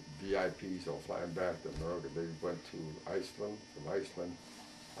VIPs that were flying back to America. They went to Iceland. From Iceland,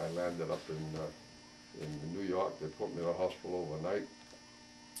 I landed up in New York. They put me in a hospital overnight.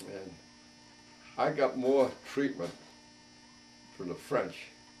 And I got more treatment from the French,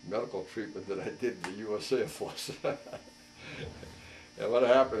 medical treatment, than I did in the U.S. Air Force. And what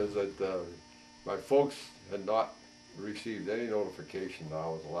happened is that my folks had not received any notification that I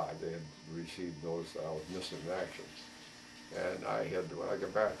was alive. They had received notice that I was missing in action. And when I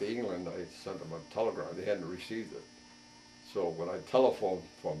got back to England, I sent them a telegram. They hadn't received it. So when I telephoned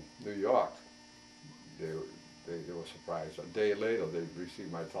from New York, they were surprised. A day later, they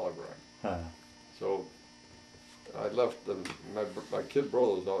received my telegram. Huh. So I left my kid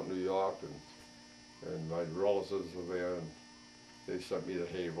brothers out in New York, and my relatives were there, and they sent me to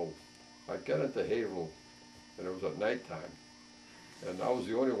Haverhill. I got into Haverhill, and it was at nighttime, and I was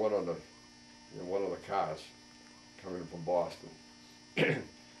the only one in one of the cars coming from Boston.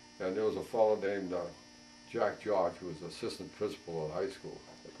 And there was a fellow named Jack George, who was the assistant principal at high school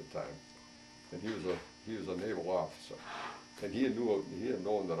at the time, and he was a naval officer, and he had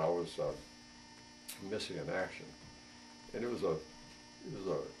known that I was missing in action, and it was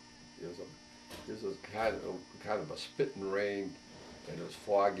kind of a spitting rain, and it was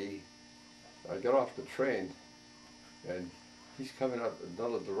foggy. I got off the train, and he's coming up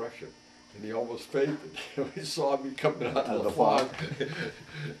another direction, and he almost fainted. He saw me coming out of the fog.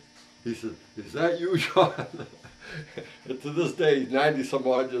 He said, "Is that you, John?" And to this day, he's 90 some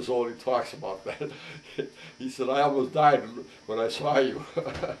odd years old, he talks about that. He said, I almost died when I saw you.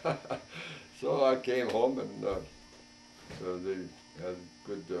 So I came home and they had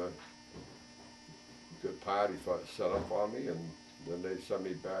a good party set up for me, and then they sent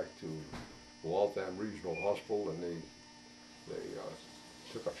me back to Waltham Regional Hospital, and they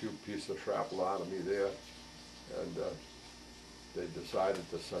took a few pieces of shrapnel out of me there, and they decided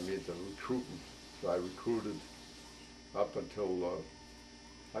to send me to recruiting. So I recruited up until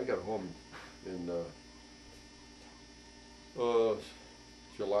I got home in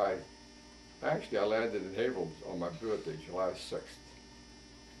July. Actually, I landed in Haverhill on my birthday, July 6th.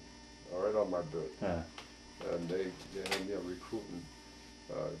 All right, on my birthday. And they had me recruiting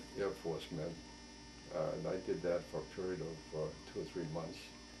Air Force men. And I did that for a period of 2 or 3 months.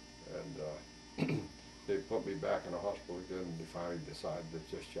 And they put me back in the hospital again, and they finally decided to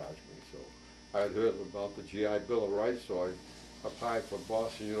discharge me. So I had heard about the GI Bill of Rights, so I applied for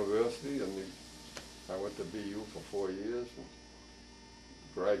Boston University, and I went to BU for 4 years and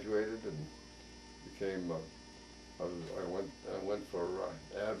graduated and became. I went for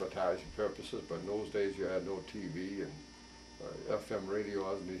advertising purposes, but in those days you had no TV, and FM radio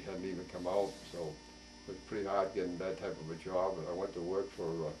hadn't even come out, so it was pretty hard getting that type of a job. And I went to work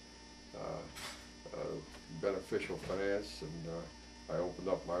for Beneficial Finance, and I opened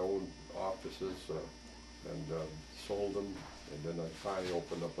up my own offices and sold them, and then I finally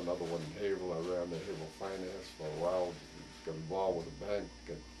opened up another one in Haverhill. I ran the Haverhill Finance for a while, got involved with the bank,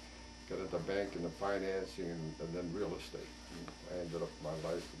 got at the bank and the financing, and then real estate. And I ended up my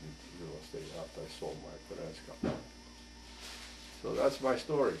life in real estate after I sold my finance company. So that's my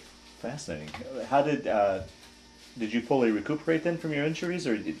story. Fascinating. How did you fully recuperate then from your injuries,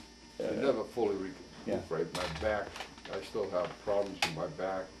 or did? I never fully recuperate. Yeah. My back, I still have problems with my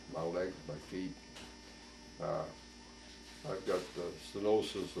back, my legs, my feet. I've got the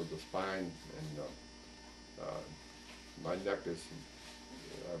stenosis of the spine, and my neck is.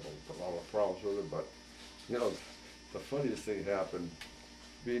 I have a lot of problems with it, but you know, the funniest thing happened,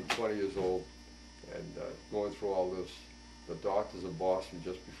 being 20 years old and going through all this. The doctors in Boston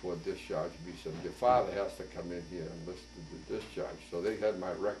just before discharge me said, your father has to come in here and listen to the discharge. So they had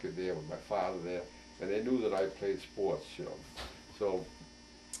my record there with my father there, and they knew that I played sports, you know. So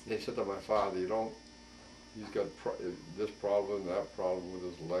they said to my father, you know, he's got this problem, that problem with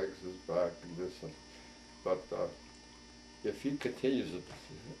his legs, his back, and this, but if he continues to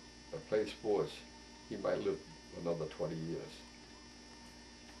play sports, he might live another 20 years.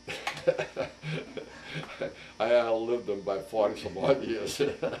 I outlived him by 40 some odd years.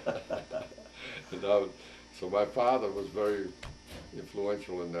 And so my father was very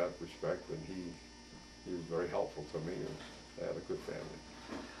influential in that respect, and he was very helpful to me, and I had a good family.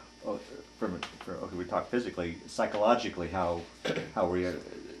 Oh, okay, we talk physically, psychologically, how were you?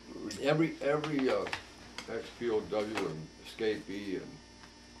 Every ex-POW and escapee and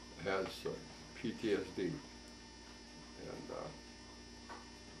has PTSD and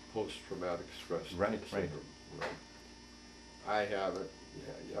post-traumatic stress syndrome. Right. I have it.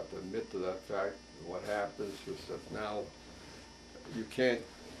 Yeah, you have to admit to that fact. What happens is that now you can't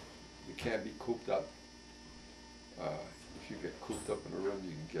be cooped up. If you get cooped up in a room,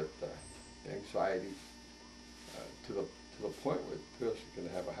 you can get anxiety to the point where the person can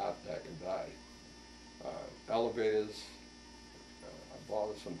have a heart attack and die. Elevators are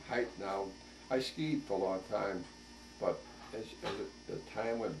bothersome. Height now. I skied for a long time, but as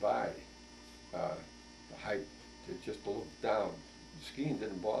time went by, the height, just to look down, skiing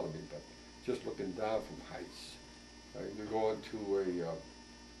didn't bother me, but just looking down from heights. You go into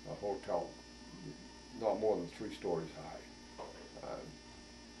a hotel not more than 3 stories high.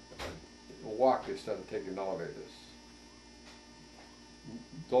 Walk instead of taking elevators.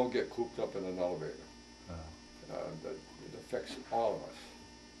 Don't get cooped up in an elevator. It affects all of us.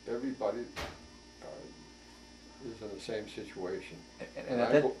 Everybody is in the same situation. And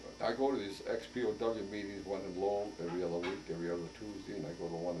I go to these ex-POW meetings, one in Lowell every other week, every other Tuesday, and I go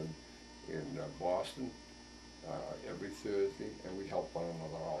to one in Boston every Thursday, and we help one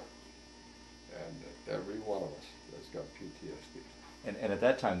another out. And every one of us has got PTSD. And at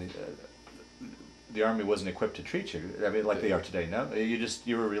that time, the Army wasn't equipped to treat you. I mean, like they are today. No,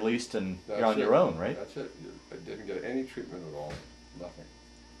 you were released and you're on your own, right? That's it. I didn't get any treatment at all. Nothing.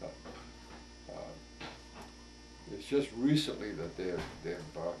 It's just recently that they've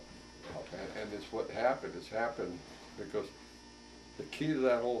and it's what happened. It's happened because the key to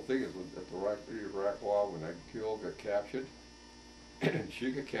that whole thing is at the Iraq War when that girl got captured.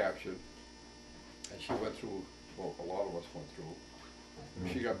 She got captured, and she went through. Well, a lot of us went through.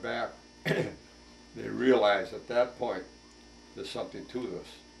 When she got back, they realized at that point there's something to this.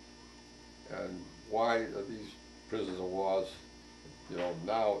 And why are these prisoners of wars, you know,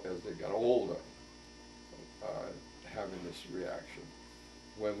 now as they got older, having this reaction?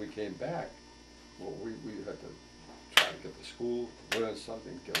 When we came back, well, we had to try to get to school, learn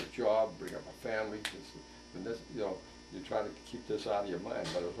something, get a job, bring up a family. And this, you know, you try to keep this out of your mind,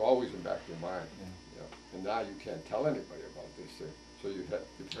 but it was always in the back of your mind. Yeah. You know? And now you can't tell anybody about this thing. So you've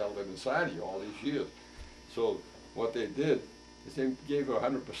held it inside of you all these years. So what they did is they gave her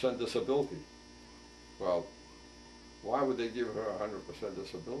 100% disability. Well, why would they give her 100%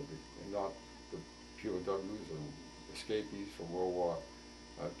 disability and not the POWs and escapees from World War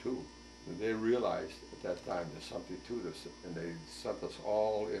II? And they realized at that time there's something to this, and they sent us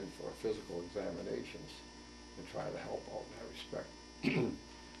all in for physical examinations and try to help out in that respect.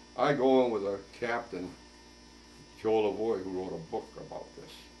 I go in with a captain, Joe Lavoie, who wrote a book about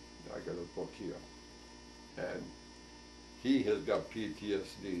this. I got his book here. And he has got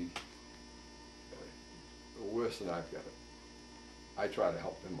PTSD worse than I've got it. I try to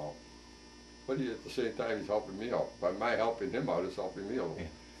help him out. But at the same time, he's helping me out. By my helping him out, it's helping me out. Yeah.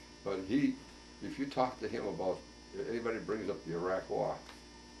 But if you talk to him about, if anybody brings up the Iraq War,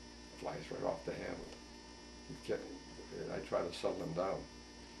 it flies right off the handle. I try to settle him down.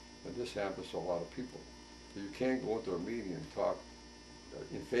 And this happens to a lot of people. So you can't go into a meeting and talk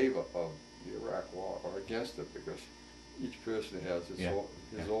in favor of the Iraq War or against it, because each person has his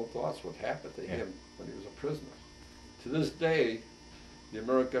own thoughts what happened to him when he was a prisoner. To this day, the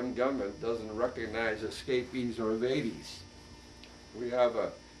American government doesn't recognize escapees or evaders. We have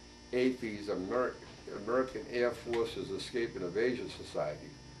a AFES, American Air Forces Escape and Evasion Society,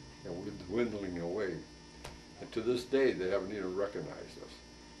 and we're dwindling away. And to this day, they haven't even recognized us.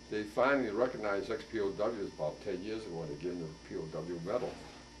 They finally recognized ex-POWs about 10 years ago, and they gave them the POW medal.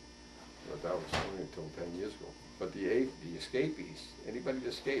 But that was only until 10 years ago. But the escapees, anybody that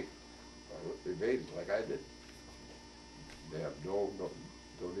escaped, evaded like I did, they have don't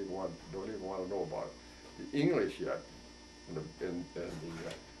even want to know about it. The English yet, and the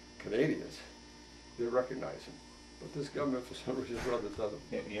Canadians, they recognize him. But this government, for some reason or other, doesn't.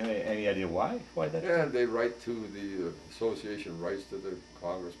 Yeah, any idea why? Why that? Yeah, they write to the association, writes to the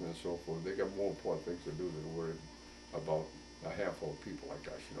congressmen and so forth. They got more important things to do than worry about a handful of people like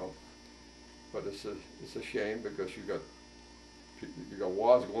us, you know. But it's a shame, because you got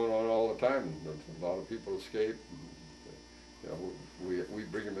wars going on all the time. And a lot of people escape. And, you know, we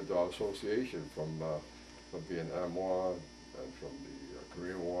bring them into our association from Vietnam War and from the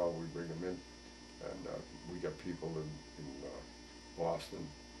Korean War. We bring them in. And we got people in Boston,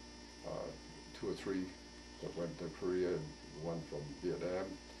 2 or 3 that went to Korea, and 1 from Vietnam.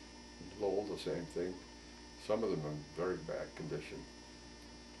 In Lowell, the same thing. Some of them in very bad condition.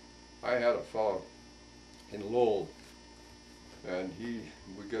 I had a fellow in Lowell, and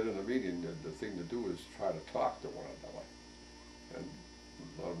we got in a meeting. The thing to do is try to talk to one another and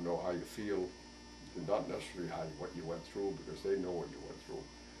let them know how you feel, and not necessarily what you went through, because they know what you went through.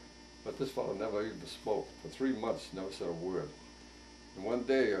 But this fellow never even spoke. For 3 months, never said a word. And one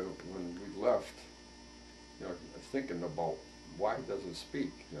day, when we left, you know, thinking about why he doesn't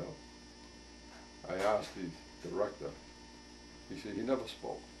speak, you know, I asked the director. He said he never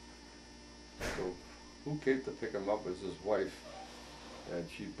spoke. So who came to pick him up was his wife, and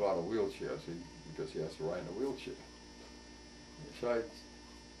she brought a wheelchair, because he has to ride in a wheelchair. So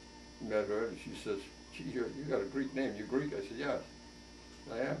I met her, and she says, "Gee, you got a Greek name. You Greek?" I said, "Yeah,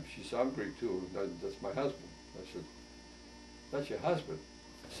 I am." She said, "I'm Greek too. That's my husband." I said, "That's your husband?"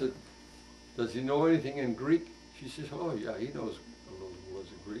 I said, "Does he know anything in Greek?" She says, "Oh yeah, he knows a little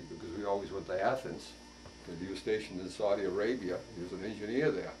words of Greek, because we always went to Athens, because he was stationed in Saudi Arabia. He was an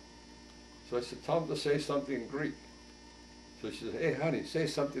engineer there." So I said, "Tell him to say something in Greek." So she said, "Hey honey, say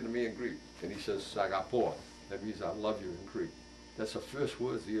something to me in Greek." And he says, "Sagapo." That means "I love you" in Greek. That's the first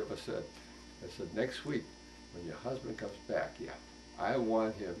words he ever said. I said, "Next week, when your husband comes back, I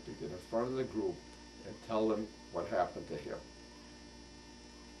want him to get in front of the group and tell them what happened to him."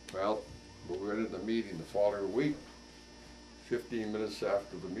 Well, we went in the meeting the following week. 15 minutes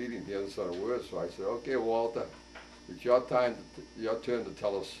after the meeting, he hadn't said a word. So I said, "Okay, Walter, it's your turn to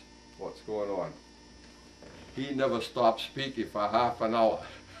tell us what's going on." He never stopped speaking for half an hour.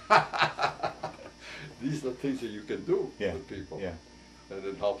 These are things that you can do with people, and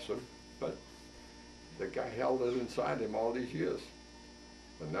it helps them. But the guy held it inside him all these years.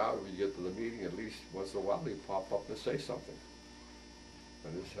 And now when you get to the meeting, at least once in a while, he pop up and say something.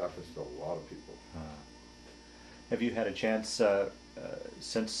 And this happens to a lot of people. Have you had a chance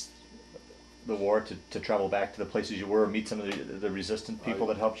since the war to travel back to the places you were, meet some of the resistant people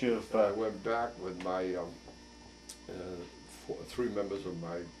that helped you? I went back with my 3 members of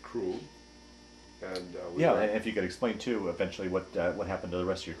my crew, and yeah, and if you could explain too, eventually what happened to the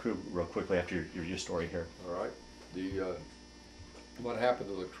rest of your crew, real quickly after your story here. All right. What happened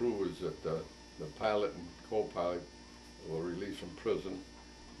to the crew is that the pilot and co-pilot were released from prison.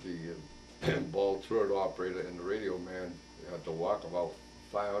 The ball turret operator and the radio man had to walk about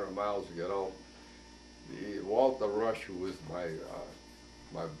 500 miles to get out. Walter Rush, who was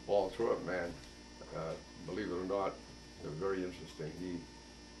my ball turret man, believe it or not, very interesting.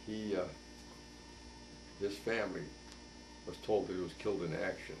 His family was told that he was killed in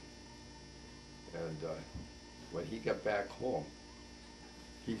action, and when he got back home,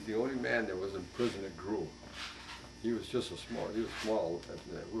 he's the only man that was in prison that grew. He was just he was small,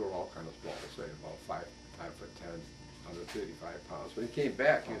 we were all kind of small, say about 5'10", 135 pounds. When he came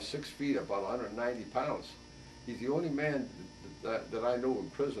back, he was 6 feet, about 190 pounds. He's the only man that I know in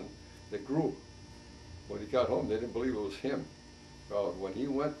prison that grew. When he got home, they didn't believe it was him. Well, when he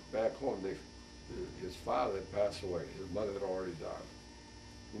went back home, his father had passed away. His mother had already died.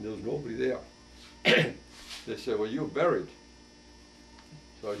 And there was nobody there. They said, well, you're buried.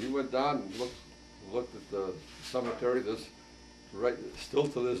 So he went down and looked at the cemetery. Still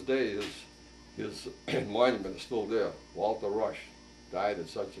to this day, his monument is still there. Walter Rush died at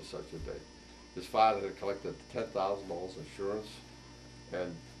such and such a day. His father had collected $10,000 insurance,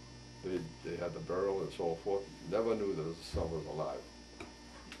 and they had the burial and so forth. Never knew that his son was alive.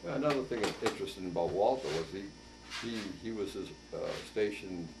 Another thing that's interesting about Walter was he was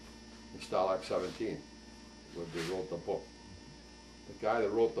stationed in Stalag 17, where they wrote the book. The guy that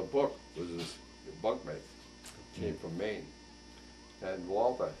wrote the book was his bunkmate, came from Maine. And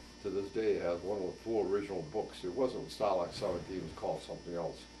Walter, to this day, has one of the 4 original books. It wasn't Stalag 17, it was called something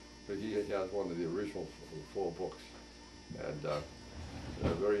else. But he has one of the original 4 books. And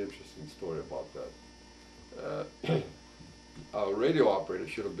a very interesting story about that. Our radio operator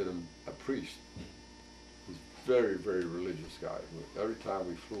should have been a priest. He's a very, very religious guy. Every time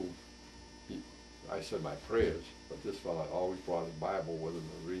we flew, I said my prayers, but this fellow always brought his Bible with him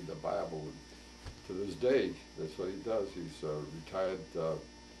and read the Bible. And to this day, that's what he does. He's a retired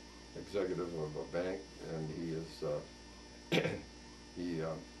executive of a bank, and he is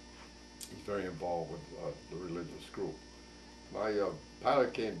he's very involved with the religious group. My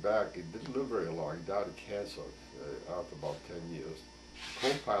pilot came back. He didn't live very long. He died of cancer after about 10 years.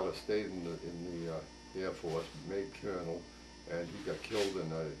 Co-pilot stayed in the Air Force, made colonel, and he got killed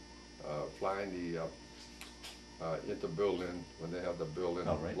in flying the inter-building, when they had the building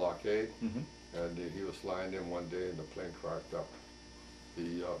blockade. Mm-hmm. And he was flying in one day and the plane cracked up.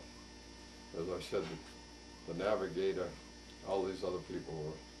 As I said, the navigator, all these other people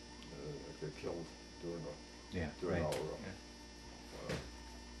were killed during our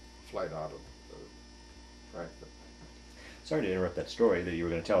flight out of Frankfurt. Sorry to interrupt that story that you were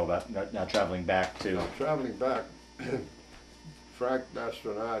going to tell about now traveling back to... Now, traveling back, Frank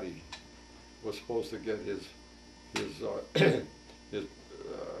Mastronati was supposed to get his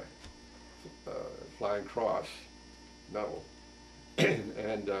Flying Cross medal.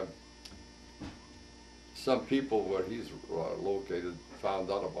 And some people where he's located found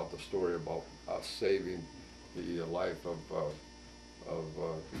out about the story about us saving the life of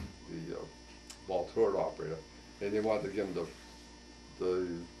the ball turret operator, and they wanted to give him the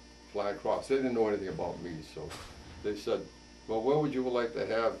Flying Cross. They didn't know anything about me, so they said, well, where would you like to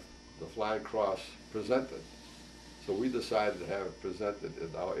have the Flying Cross presented? So we decided to have it presented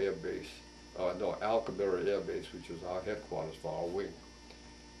at our air base, Alcabera Air Base, which is our headquarters for our wing.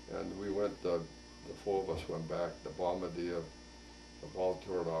 And we went, the 4 of us went back, the bombardier, the ball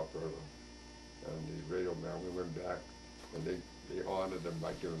turret operator, and the radio man. We went back, and they honored them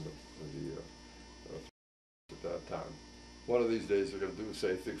by giving the at that time. One of these days they're going to do the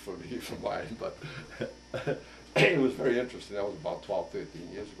same thing for me, for mine, but it was very interesting. That was about 12, 13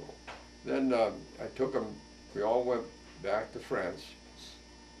 years ago. Then I took them, we all went back to France,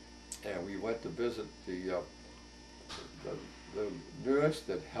 and we went to visit the nurse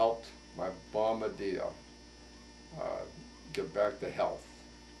that helped my bombardier get back to health.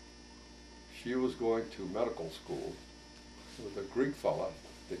 She was going to medical school with a Greek fella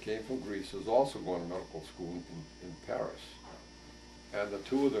that came from Greece, who was also going to medical school in Paris. And the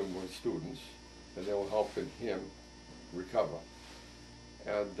 2 of them were students, and they were helping him recover.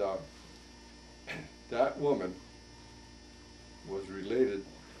 And that woman was related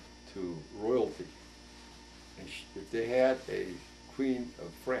to royalty. And if they had a Queen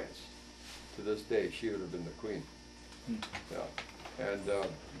of France, to this day, she would have been the Queen. Mm. Yeah. And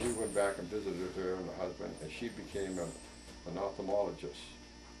we went back and visited her and her husband, and she became an ophthalmologist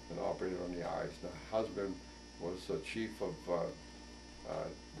and operated on the eyes. The husband was the chief of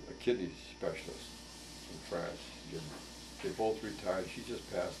a kidney specialist in France. They both retired. She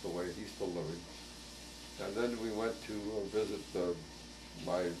just passed away. He's still living. And then we went to visit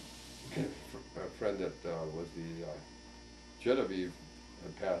my friend that was the Genevieve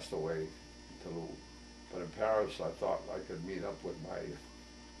had passed away in Toulouse. But in Paris, I thought I could meet up with my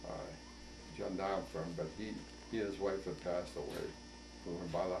gendarme friend, but he and his wife had passed away. We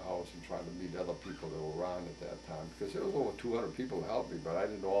went by the house and tried to meet other people that were around at that time, because there was over 200 people who helped me, but I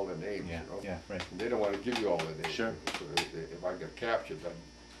didn't know all their names, Yeah, you know? yeah, right. And they don't want to give you all their names. Sure. So if I got captured, then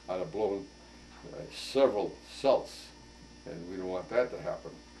I'd have blown several celts, and we don't want that to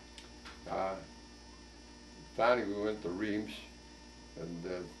happen. Finally, we went to Reims, and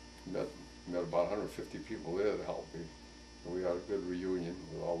met about 150 people there to help me. And we had a good reunion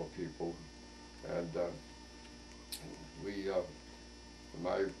with all the people. And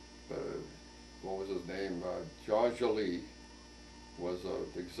what was his name? John Jolie was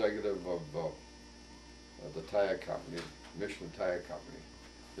the executive of the tire company, Michelin Tire Company.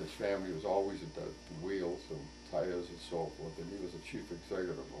 His family was always at the wheels and tires and so forth, and he was the chief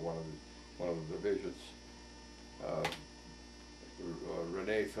executive of one of the divisions.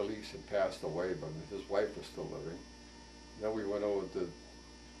 Rene Felice had passed away, but his wife was still living. Then we went over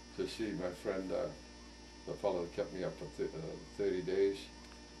to see my friend, the fellow that kept me up for 30 days,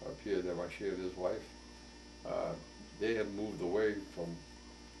 Pierre Desmarchais and his wife. They had moved away from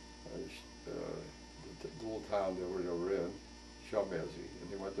the little town they were in, Chambéry,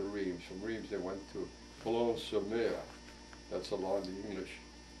 and they went to Reims. From Reims they went to Boulogne-sur-Mer. That's along the English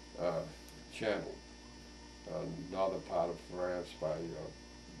Channel, northern part of France, by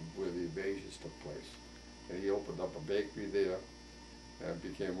where the invasions took place. And he opened up a bakery there and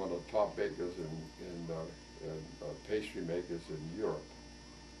became one of the top bakers and pastry makers in Europe.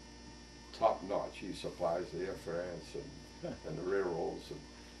 Top notch. He supplies the Air France and the railroads.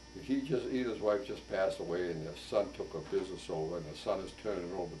 And he and his wife just passed away, and their son took a business over, and the son is turning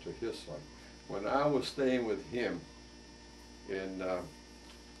it over to his son. When I was staying with him in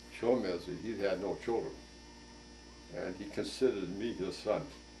Chambéry, he'd had no children, and he considered me his son.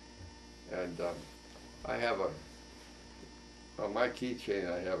 And I have on my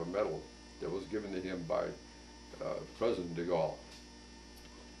keychain I have a medal that was given to him by President de Gaulle.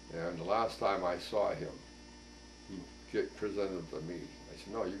 And the last time I saw him, he presented it to me. I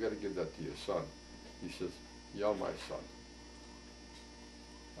said, "No, you got to give that to your son." He says, "You're my son.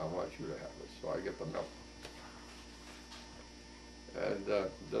 I want you to have it." So I get the medal. And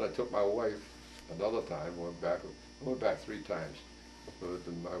then I took my wife another time. I went back 3 times. I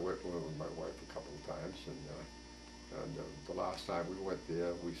went with my wife a couple of times, and the last time we went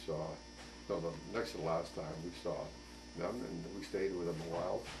there, we saw. No, the next to the last time we saw them, and we stayed with them a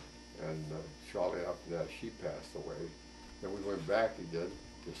while. And shortly after that, she passed away. Then we went back again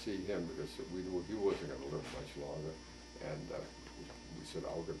to see him, because we knew he wasn't going to live much longer. And we said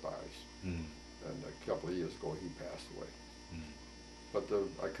our goodbyes. Mm. And a couple of years ago, he passed away. Mm. But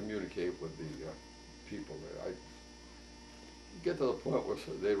I communicate with the people there. I get to the point where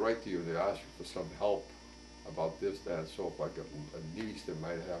they write to you, they ask you for some help about this, that, and so forth. Like a niece that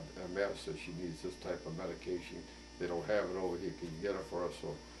might have MS, that she needs this type of medication. They don't have it over here. Can you get it for us?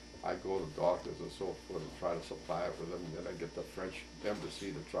 So I go to doctors and so forth and try to supply it with them. And then I get the French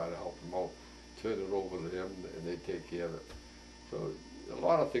embassy to try to help them out, turn it over to them, and they take care of it. So a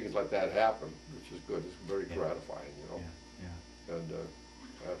lot of things like that happen, which is good. It's very gratifying, you know. Yeah, yeah. And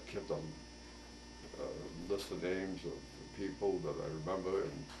I've kept a list of names of people that I remember,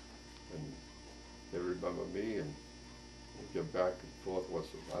 and they remember me, and we get back and forth.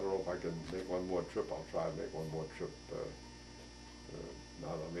 I don't know if I can make one more trip. I'll try to make one more trip.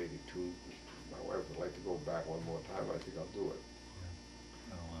 Now that I'm 82, my wife would like to go back one more time. I think I'll do it.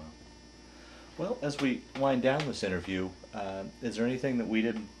 Yeah. Well, as we wind down this interview, is there anything that we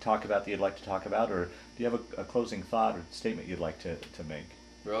didn't talk about that you'd like to talk about, or do you have a closing thought or statement you'd like to make?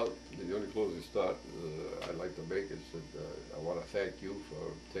 Well, the only closing thought I'd like to make is that I want to thank you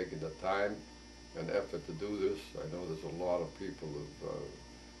for taking the time and effort to do this. I know there's a lot of people who've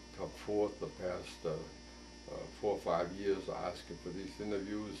come forth the past 4 or 5 years asking for these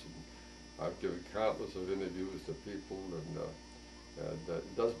interviews, and I've given countless of interviews to people, and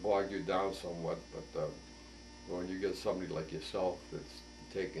it does bog you down somewhat, but when you get somebody like yourself that's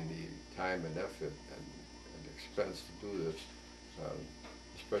taking the time and effort and expense to do this,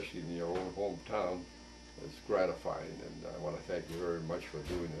 especially in your own hometown, it's gratifying, and I want to thank you very much for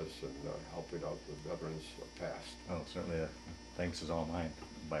doing this and helping out the veterans past. Oh, certainly thanks is all mine,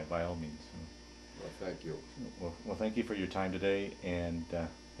 by all means. Well, thank you. Well, thank you for your time today, and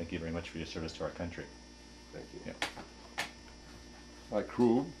thank you very much for your service to our country. Thank you. Yeah. My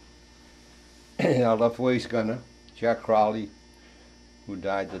crew, our left waist gunner, Jack Crowley, who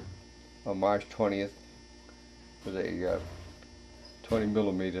died on March 20th with a 20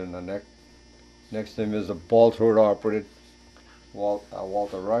 millimeter in the neck. Next to him is a ball turret operative,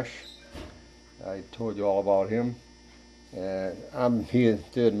 Walter Rush. I told you all about him. And I'm here,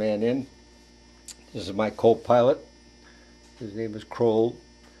 third man in. This is my co-pilot. His name is Kroll.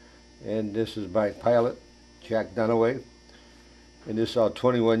 And this is my pilot, Jack Dunaway. And this is our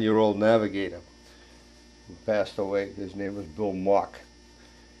 21-year-old navigator who passed away. His name was Bill Mock.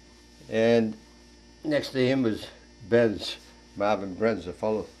 And next to him was Marvin Benz, the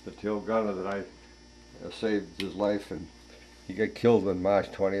fellow, the tail gunner that I saved his life, and he got killed on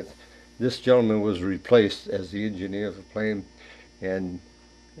March 20th. This gentleman was replaced as the engineer of the plane, and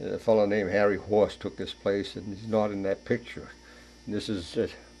a fellow named Harry Horse took his place, and he's not in that picture. And this is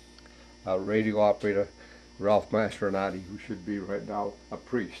our radio operator, Ralph Mastronati, who should be right now a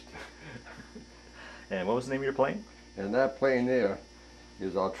priest. And what was the name of your plane? And that plane there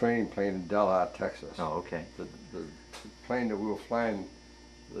is our training plane in Delaware, Texas. Oh, okay. The plane that we were flying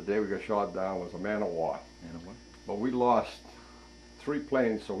the day we got shot down was a man of war. But we lost 3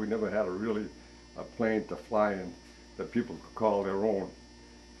 planes, so we never had a plane to fly in that people could call their own.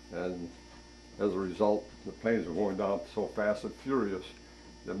 And as a result, the planes were going down so fast and furious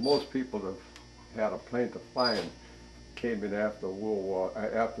that most people that had a plane to fly in came in after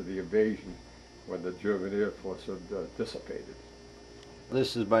after the invasion, when the German Air Force had dissipated.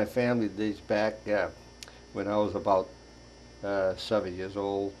 This is my family. Dates back when I was about 7 years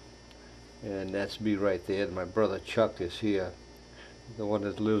old, and that's me right there. My brother Chuck is here, the one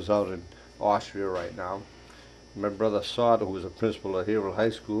that lives out in Austria right now. My brother Sauter, who was a principal at Haverhill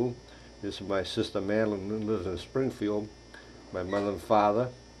High School. This is my sister Madeline, who lives in Springfield. My mother and father,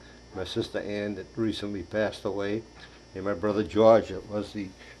 my sister Ann, that recently passed away, and my brother George, that was the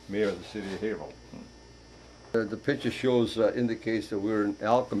mayor of the city of Haverhill. The picture shows, indicates that we're in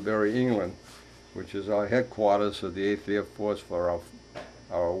Alconbury, England, which is our headquarters of the 8th Air Force for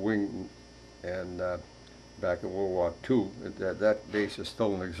our wing, and back in World War II. That base is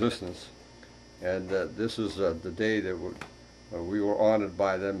still in existence. And this is the day that we were honored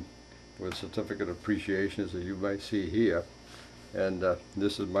by them with a certificate of appreciation, as you might see here. And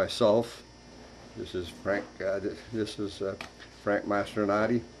this is myself. This is Frank. Frank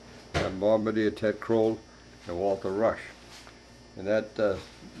Mastronati, and Bombardier Ted Kroll, and Walter Rush. And that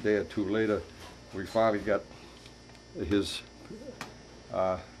day or two later, we finally got his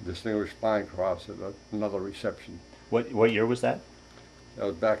Distinguished Flying Cross at another reception. What year was that? That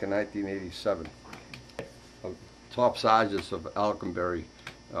was back in 1987. Top sergeants of Alconbury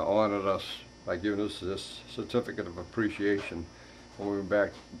honored us by giving us this certificate of appreciation when we were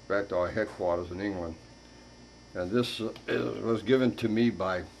back to our headquarters in England. And this was given to me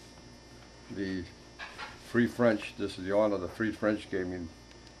by the Free French. This is the honor the Free French gave me,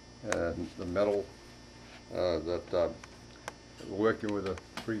 the medal that working with the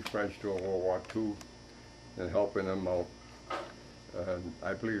Free French during World War II and helping them out. And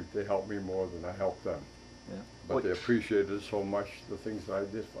I believe they helped me more than I helped them. Yeah. But they appreciated so much the things that I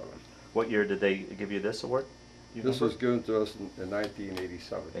did for them. What year did they give you this award? This was given to us in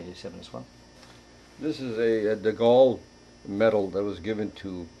 1987. 87 as well. This is a de Gaulle medal that was given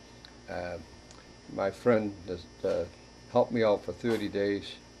to my friend that helped me out for 30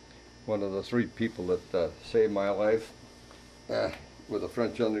 days. One of the 3 people that saved my life with the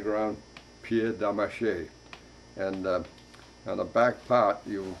French underground, Pierre Damarché. And on the back part,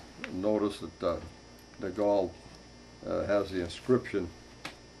 you'll notice that de Gaulle has the inscription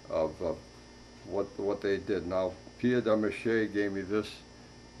of what they did. Now, Pierre Damarché gave me this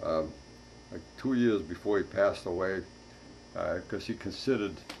like 2 years before he passed away, because he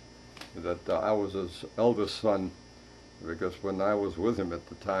considered that I was his eldest son, because when I was with him at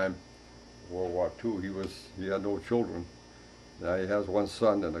the time, World War II, he had no children. Now he has 1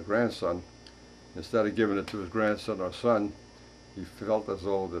 son and a grandson. Instead of giving it to his grandson or son, he felt as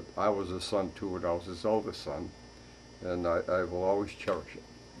though that I was his son too, and I was his eldest son, and I will always cherish it.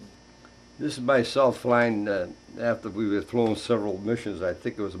 This is myself flying after we had flown several missions. I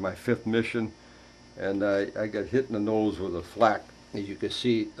think it was my 5th mission, and I got hit in the nose with a flak, as you can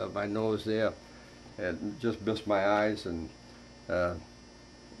see my nose there, and just missed my eyes, and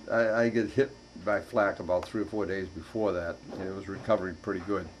I get hit by flak about 3 or 4 days before that, and it was recovering pretty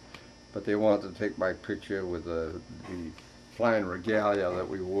good. But they wanted to take my picture with the flying regalia that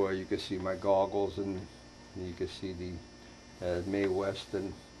we wore. You can see my goggles, and you can see Mae West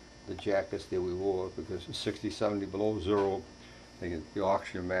and the jackets that we wore, because it's 60, 70 below zero, they get the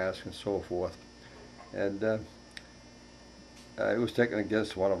oxygen mask and so forth. And it was taken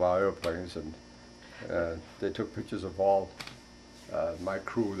against one of our airplanes, and they took pictures of all my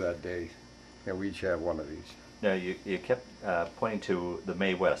crew that day, and we each had one of these. Now, you kept pointing to the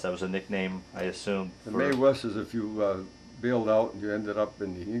Mae West. That was a nickname, I assume. The Mae West is if you bailed out and you ended up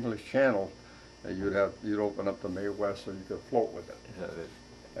in the English Channel, you'd open up the Mae West so you could float with it.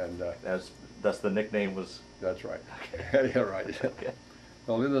 And that's the nickname was. That's right. Yeah, right. Okay.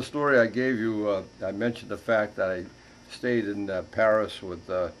 Well, in the story I gave you, I mentioned the fact that I stayed in Paris with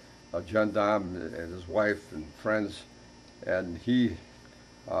a gendarme and his wife and friends, and he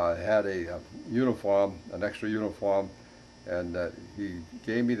had a uniform, an extra uniform, and he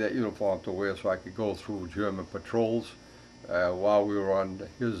gave me that uniform to wear so I could go through German patrols while we were on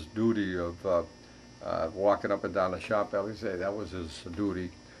his duty of walking up and down the Champs-Élysées. That was his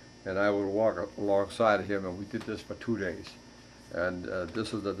duty, and I would walk alongside of him, and we did this for 2 days. And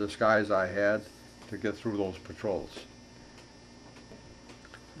this is the disguise I had to get through those patrols.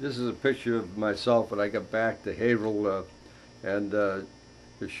 This is a picture of myself when I got back to Haverhill, and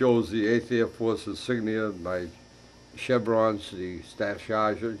it shows the 8th Air Force insignia, my chevrons, the staff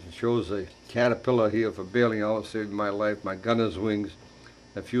sergeant. It shows a caterpillar here for bailing out, saving my life, my gunner's wings,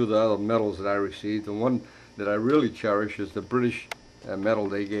 a few of the other medals that I received. The one that I really cherish is the British medal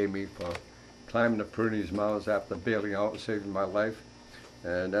they gave me for climbing the Pyrenees Mountains after bailing out and saving my life,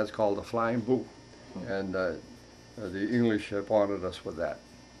 and that's called the Flying Boot. And the English have honored us with that.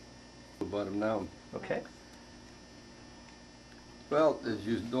 About him now. Okay. Well, as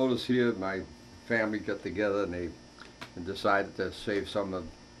you notice here, my family got together and they decided to save some of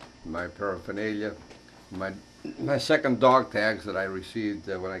my paraphernalia. My second dog tags that I received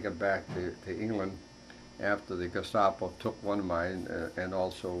when I got back to England after the Gestapo took one of mine, and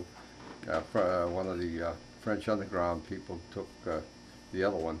also one of the French underground people took the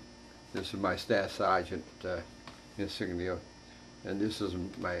other one. This is my staff sergeant insignia, and this is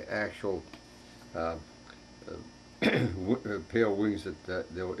my actual pair of wings that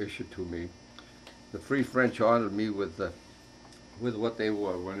they were issued to me. The Free French honored me with what they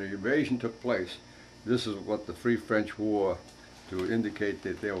wore. When the invasion took place, this is what the Free French wore to indicate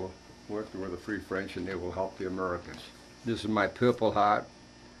that they were working with the Free French and they will help the Americans. This is my Purple Heart,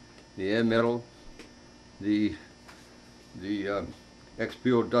 the Air Medal, the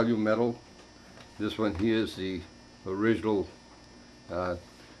XPOW medal. This one here is the original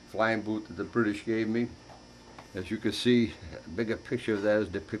flying boot that the British gave me. As you can see, a bigger picture of that is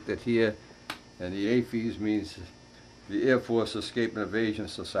depicted here, and the AFES means the Air Force Escape and Evasion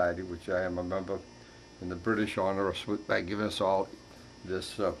Society, which I am a member, and the British honor us by giving us all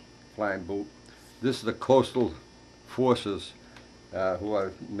this flying boot. This is the Coastal Forces who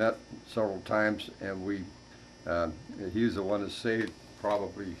I've met several times, and he's the one that saved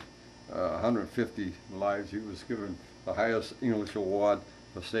probably 150 lives. He was given the highest English award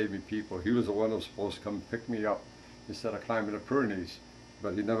for saving people. He was the one who was supposed to come pick me up instead of climbing the Pyrenees,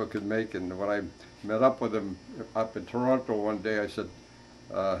 but he never could make it. And when I met up with him up in Toronto one day, I said,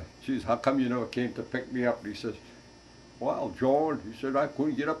 geez, how come you never came to pick me up? And he says, well, John, he said, I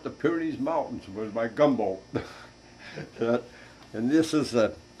couldn't get up the Pyrenees Mountains with my gunboat. And this is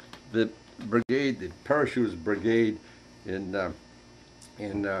the brigade, the Parachutes Brigade in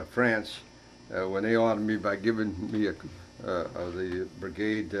France, when they honored me by giving me the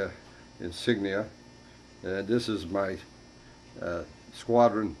brigade insignia. And this is my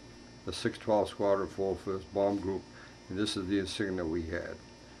squadron, the 612 Squadron 4th Bomb Group, and this is the insignia we had.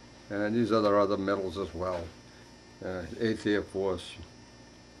 And these are the other medals as well. 8th Air Force,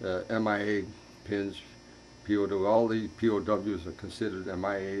 MIA pins, POW. All the POWs are considered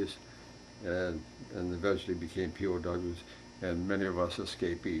MIAs, and eventually became POWs, and many of us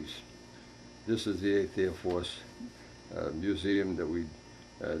escapees. This is the 8th Air Force museum that we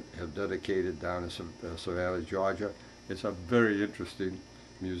have dedicated down in Savannah, Georgia. It's a very interesting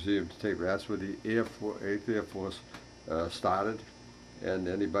museum to take. That's where the 8th Air Force started, and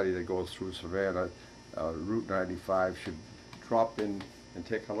anybody that goes through Savannah, Route 95 should drop in and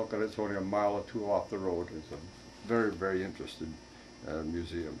take a look at it. It's only a mile or two off the road. It's a very, very interesting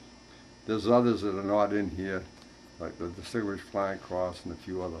museum. There's others that are not in here, like the Distinguished Flying Cross and a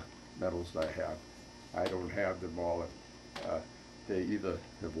few other medals that I have. I don't have them all. They either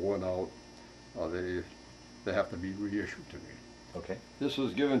have worn out or they have to be reissued to me. Okay. This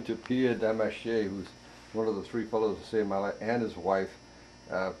was given to Pierre Damasche, who's one of the three fellows that saved my life, and his wife,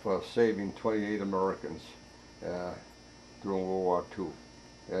 for saving 28 Americans during World War II.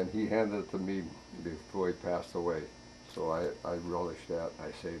 And he handed it to me before he passed away. So I relish that, and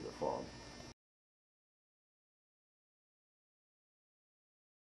I saved it for him.